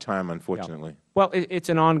running out of time, unfortunately. Yeah. Well, it's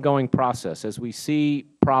an ongoing process. As we see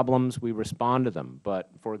problems, we respond to them. But,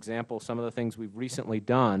 for example, some of the things we've recently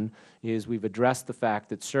done is we've addressed the fact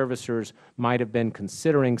that servicers might have been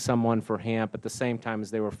considering someone for HAMP at the same time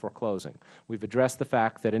as they were foreclosing. We've addressed the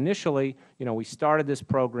fact that initially, we started this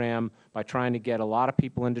program by trying to get a lot of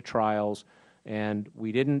people into trials, and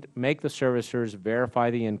we didn't make the servicers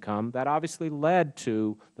verify the income. That obviously led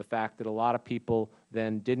to the fact that a lot of people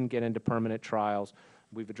then didn't get into permanent trials.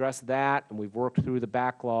 We've addressed that, and we've worked through the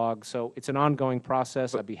backlog. So it's an ongoing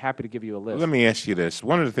process. I'd be happy to give you a list. Let me ask you this.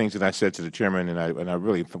 One of the things that I said to the Chairman, and I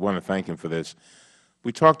really want to thank him for this,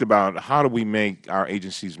 we talked about how do we make our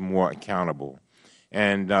agencies more accountable.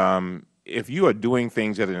 And if you are doing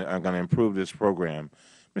things that are going to improve this program,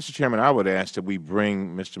 Mr. Chairman, I would ask that we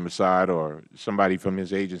bring Mr. Massad or somebody from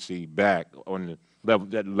his agency back on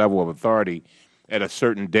that level of authority at a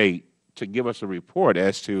certain date to give us a report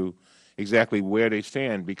as to exactly where they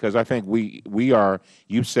stand, because I think we are,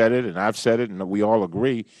 you've said it and I've said it and we all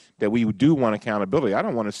agree that we do want accountability. I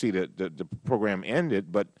don't want to see the program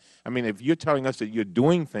ended, but I mean, if you're telling us that you're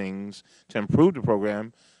doing things to improve the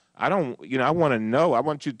program, I don't, I want to know. I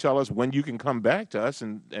want you to tell us when you can come back to us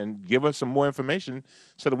and give us some more information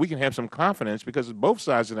so that we can have some confidence, because both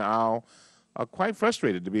sides of the aisle are quite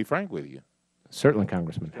frustrated, to be frank with you. Certainly,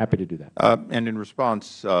 Congressman. Happy to do that. And in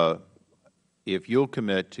response, if you'll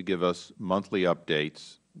commit to give us monthly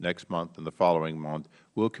updates next month and the following month,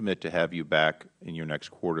 we'll commit to have you back in your next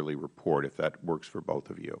quarterly report, if that works for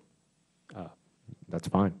both of you. That's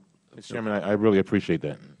fine. Mr. Chairman, I really appreciate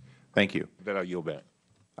that. Thank you. That I yield back.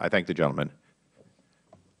 I thank the gentleman.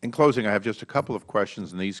 In closing, I have just a couple of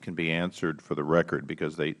questions, and these can be answered for the record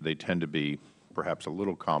because they tend to be perhaps a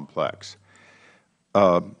little complex.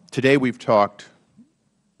 Today we've talked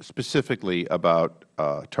specifically about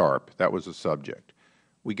TARP. That was the subject.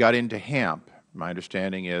 We got into HAMP. My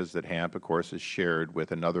understanding is that HAMP, of course, is shared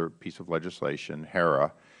with another piece of legislation,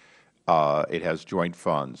 HERA. It has joint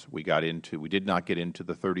funds. We did not get into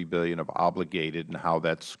the $30 billion of obligated and how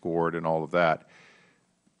that's scored and all of that.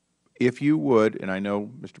 If you would, and I know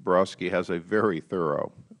Mr. Barofsky has a very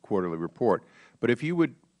thorough quarterly report, but if you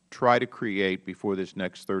would try to create before this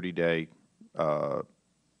next 30-day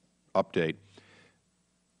update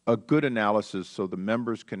a good analysis so the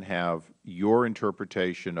members can have your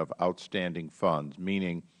interpretation of outstanding funds,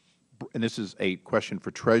 meaning, and this is a question for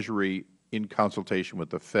Treasury in consultation with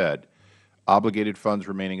the Fed, obligated funds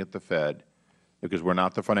remaining at the Fed, because we're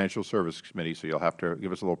not the Financial Services Committee, so you'll have to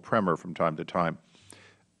give us a little primer from time to time,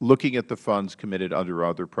 looking at the funds committed under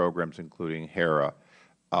other programs, including HERA,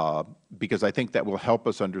 because I think that will help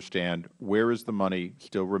us understand where is the money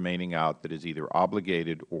still remaining out that is either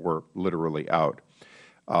obligated or literally out.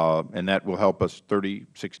 And that will help us 30,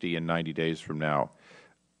 60, and 90 days from now.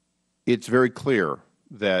 It's very clear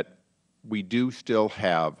that we do still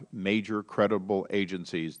have major credible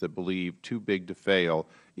agencies that believe too big to fail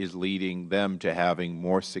is leading them to having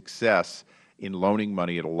more success in loaning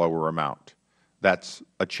money at a lower amount. That's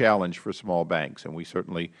a challenge for small banks, and we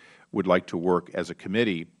certainly would like to work as a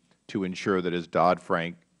committee to ensure that as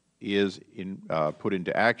Dodd-Frank is put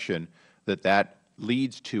into action, that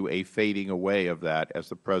leads to a fading away of that, as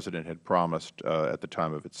the President had promised at the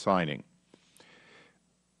time of its signing.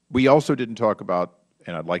 We also didn't talk about,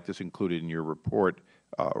 and I'd like this included in your report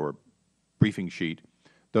or briefing sheet,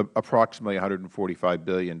 the approximately $145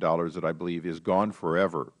 billion that I believe is gone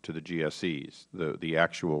forever to the GSEs, the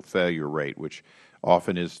actual failure rate, which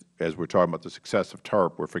often is, as we're talking about the success of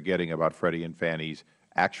TARP, we're forgetting about Freddie and Fannie's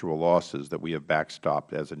actual losses that we have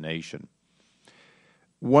backstopped as a nation.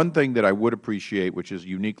 One thing that I would appreciate, which is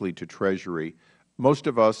uniquely to Treasury, most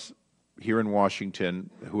of us here in Washington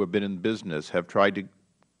who have been in business have tried to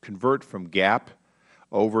convert from GAAP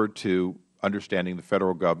over to understanding the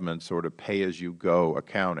Federal Government sort of pay-as-you-go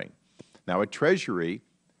accounting. Now, at Treasury,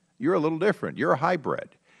 you're a little different. You're a hybrid.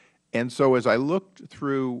 And so as I looked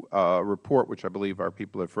through a report, which I believe our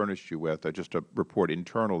people have furnished you with, just a report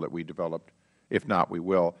internal that we developed, if not, we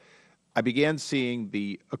will, I began seeing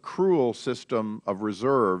the accrual system of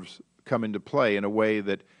reserves come into play in a way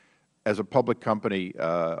that, as a public company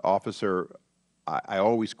officer, I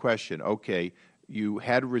always question, okay, you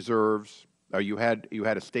had reserves, or you had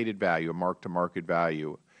a stated value, a mark-to-market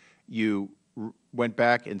value. You went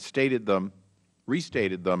back and stated them,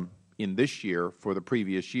 restated them in this year for the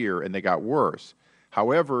previous year, and they got worse.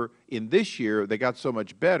 However, in this year, they got so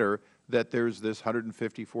much better that there's this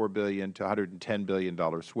 $154 billion to $110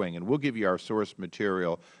 billion swing. And we'll give you our source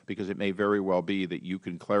material because it may very well be that you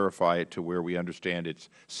can clarify it to where we understand it's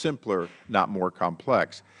simpler, not more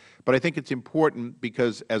complex. But I think it's important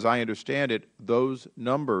because, as I understand it, those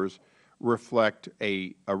numbers reflect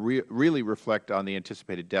really reflect on the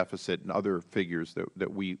anticipated deficit and other figures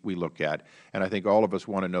that we look at. And I think all of us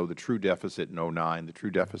want to know the true deficit in 2009, the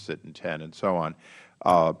true deficit in 2010, and so on.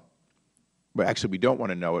 But actually, we don't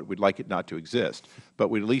want to know it. We'd like it not to exist. But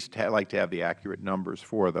we'd at least like to have the accurate numbers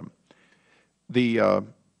for them.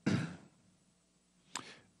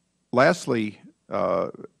 Lastly,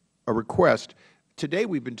 a request. Today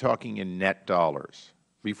we've been talking in net dollars.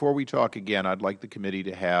 Before we talk again, I'd like the committee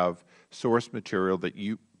to have source material that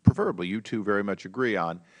preferably you two very much agree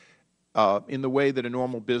on, in the way that a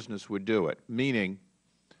normal business would do it, meaning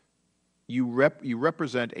you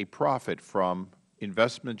represent a profit from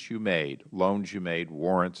investments you made, loans you made,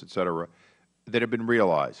 warrants, et cetera, that have been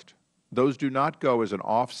realized. Those do not go as an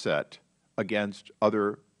offset against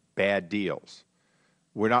other bad deals.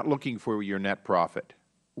 We're not looking for your net profit.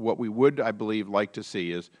 What we would, I believe, like to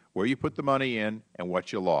see is where you put the money in and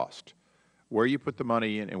what you lost, where you put the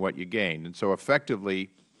money in and what you gained. And so effectively,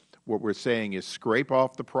 what we're saying is scrape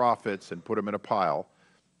off the profits and put them in a pile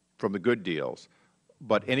from the good deals.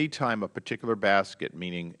 But any time a particular basket,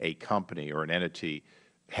 meaning a company or an entity,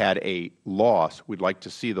 had a loss, we'd like to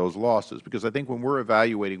see those losses. Because I think when we're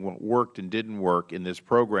evaluating what worked and didn't work in this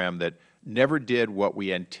program that never did what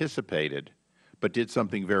we anticipated, but did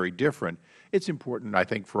something very different, it's important, I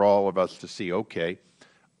think, for all of us to see, okay,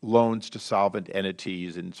 loans to solvent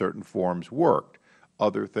entities in certain forms worked.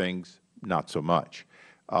 Other things, not so much.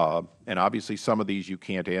 And obviously, some of these you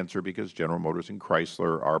can't answer because General Motors and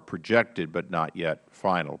Chrysler are projected but not yet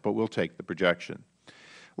final. But we'll take the projection.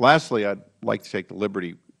 Lastly, I'd like to take the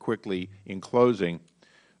liberty quickly in closing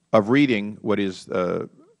of reading what is a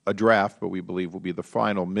draft, but we believe will be the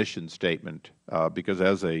final mission statement, because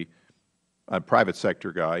as a private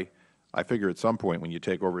sector guy, I figure at some point when you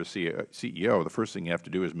take over as CEO, the first thing you have to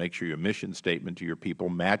do is make sure your mission statement to your people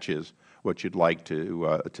matches what you'd like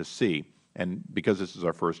to see. And because this is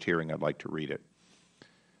our first hearing, I'd like to read it.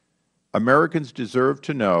 Americans deserve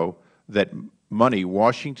to know that money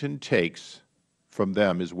Washington takes from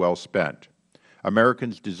them is well spent.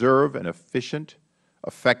 Americans deserve an efficient,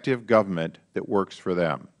 effective government that works for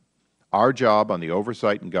them. Our job on the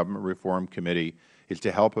Oversight and Government Reform Committee is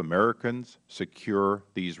to help Americans secure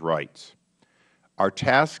these rights. Our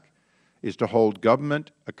task is to hold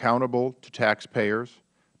government accountable to taxpayers,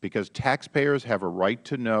 because taxpayers have a right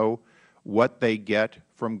to know what they get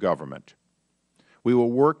from government. We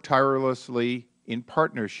will work tirelessly in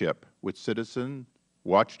partnership with citizen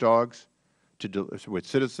watchdogs, with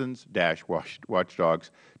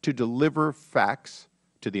citizens-watchdogs, to deliver facts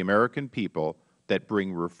to the American people that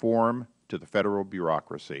bring reform to the Federal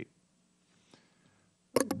bureaucracy.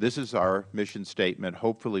 This is our mission statement.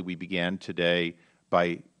 Hopefully we began today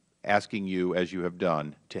by asking you, as you have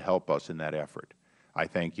done, to help us in that effort. I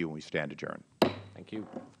thank you, and we stand adjourned. Thank you.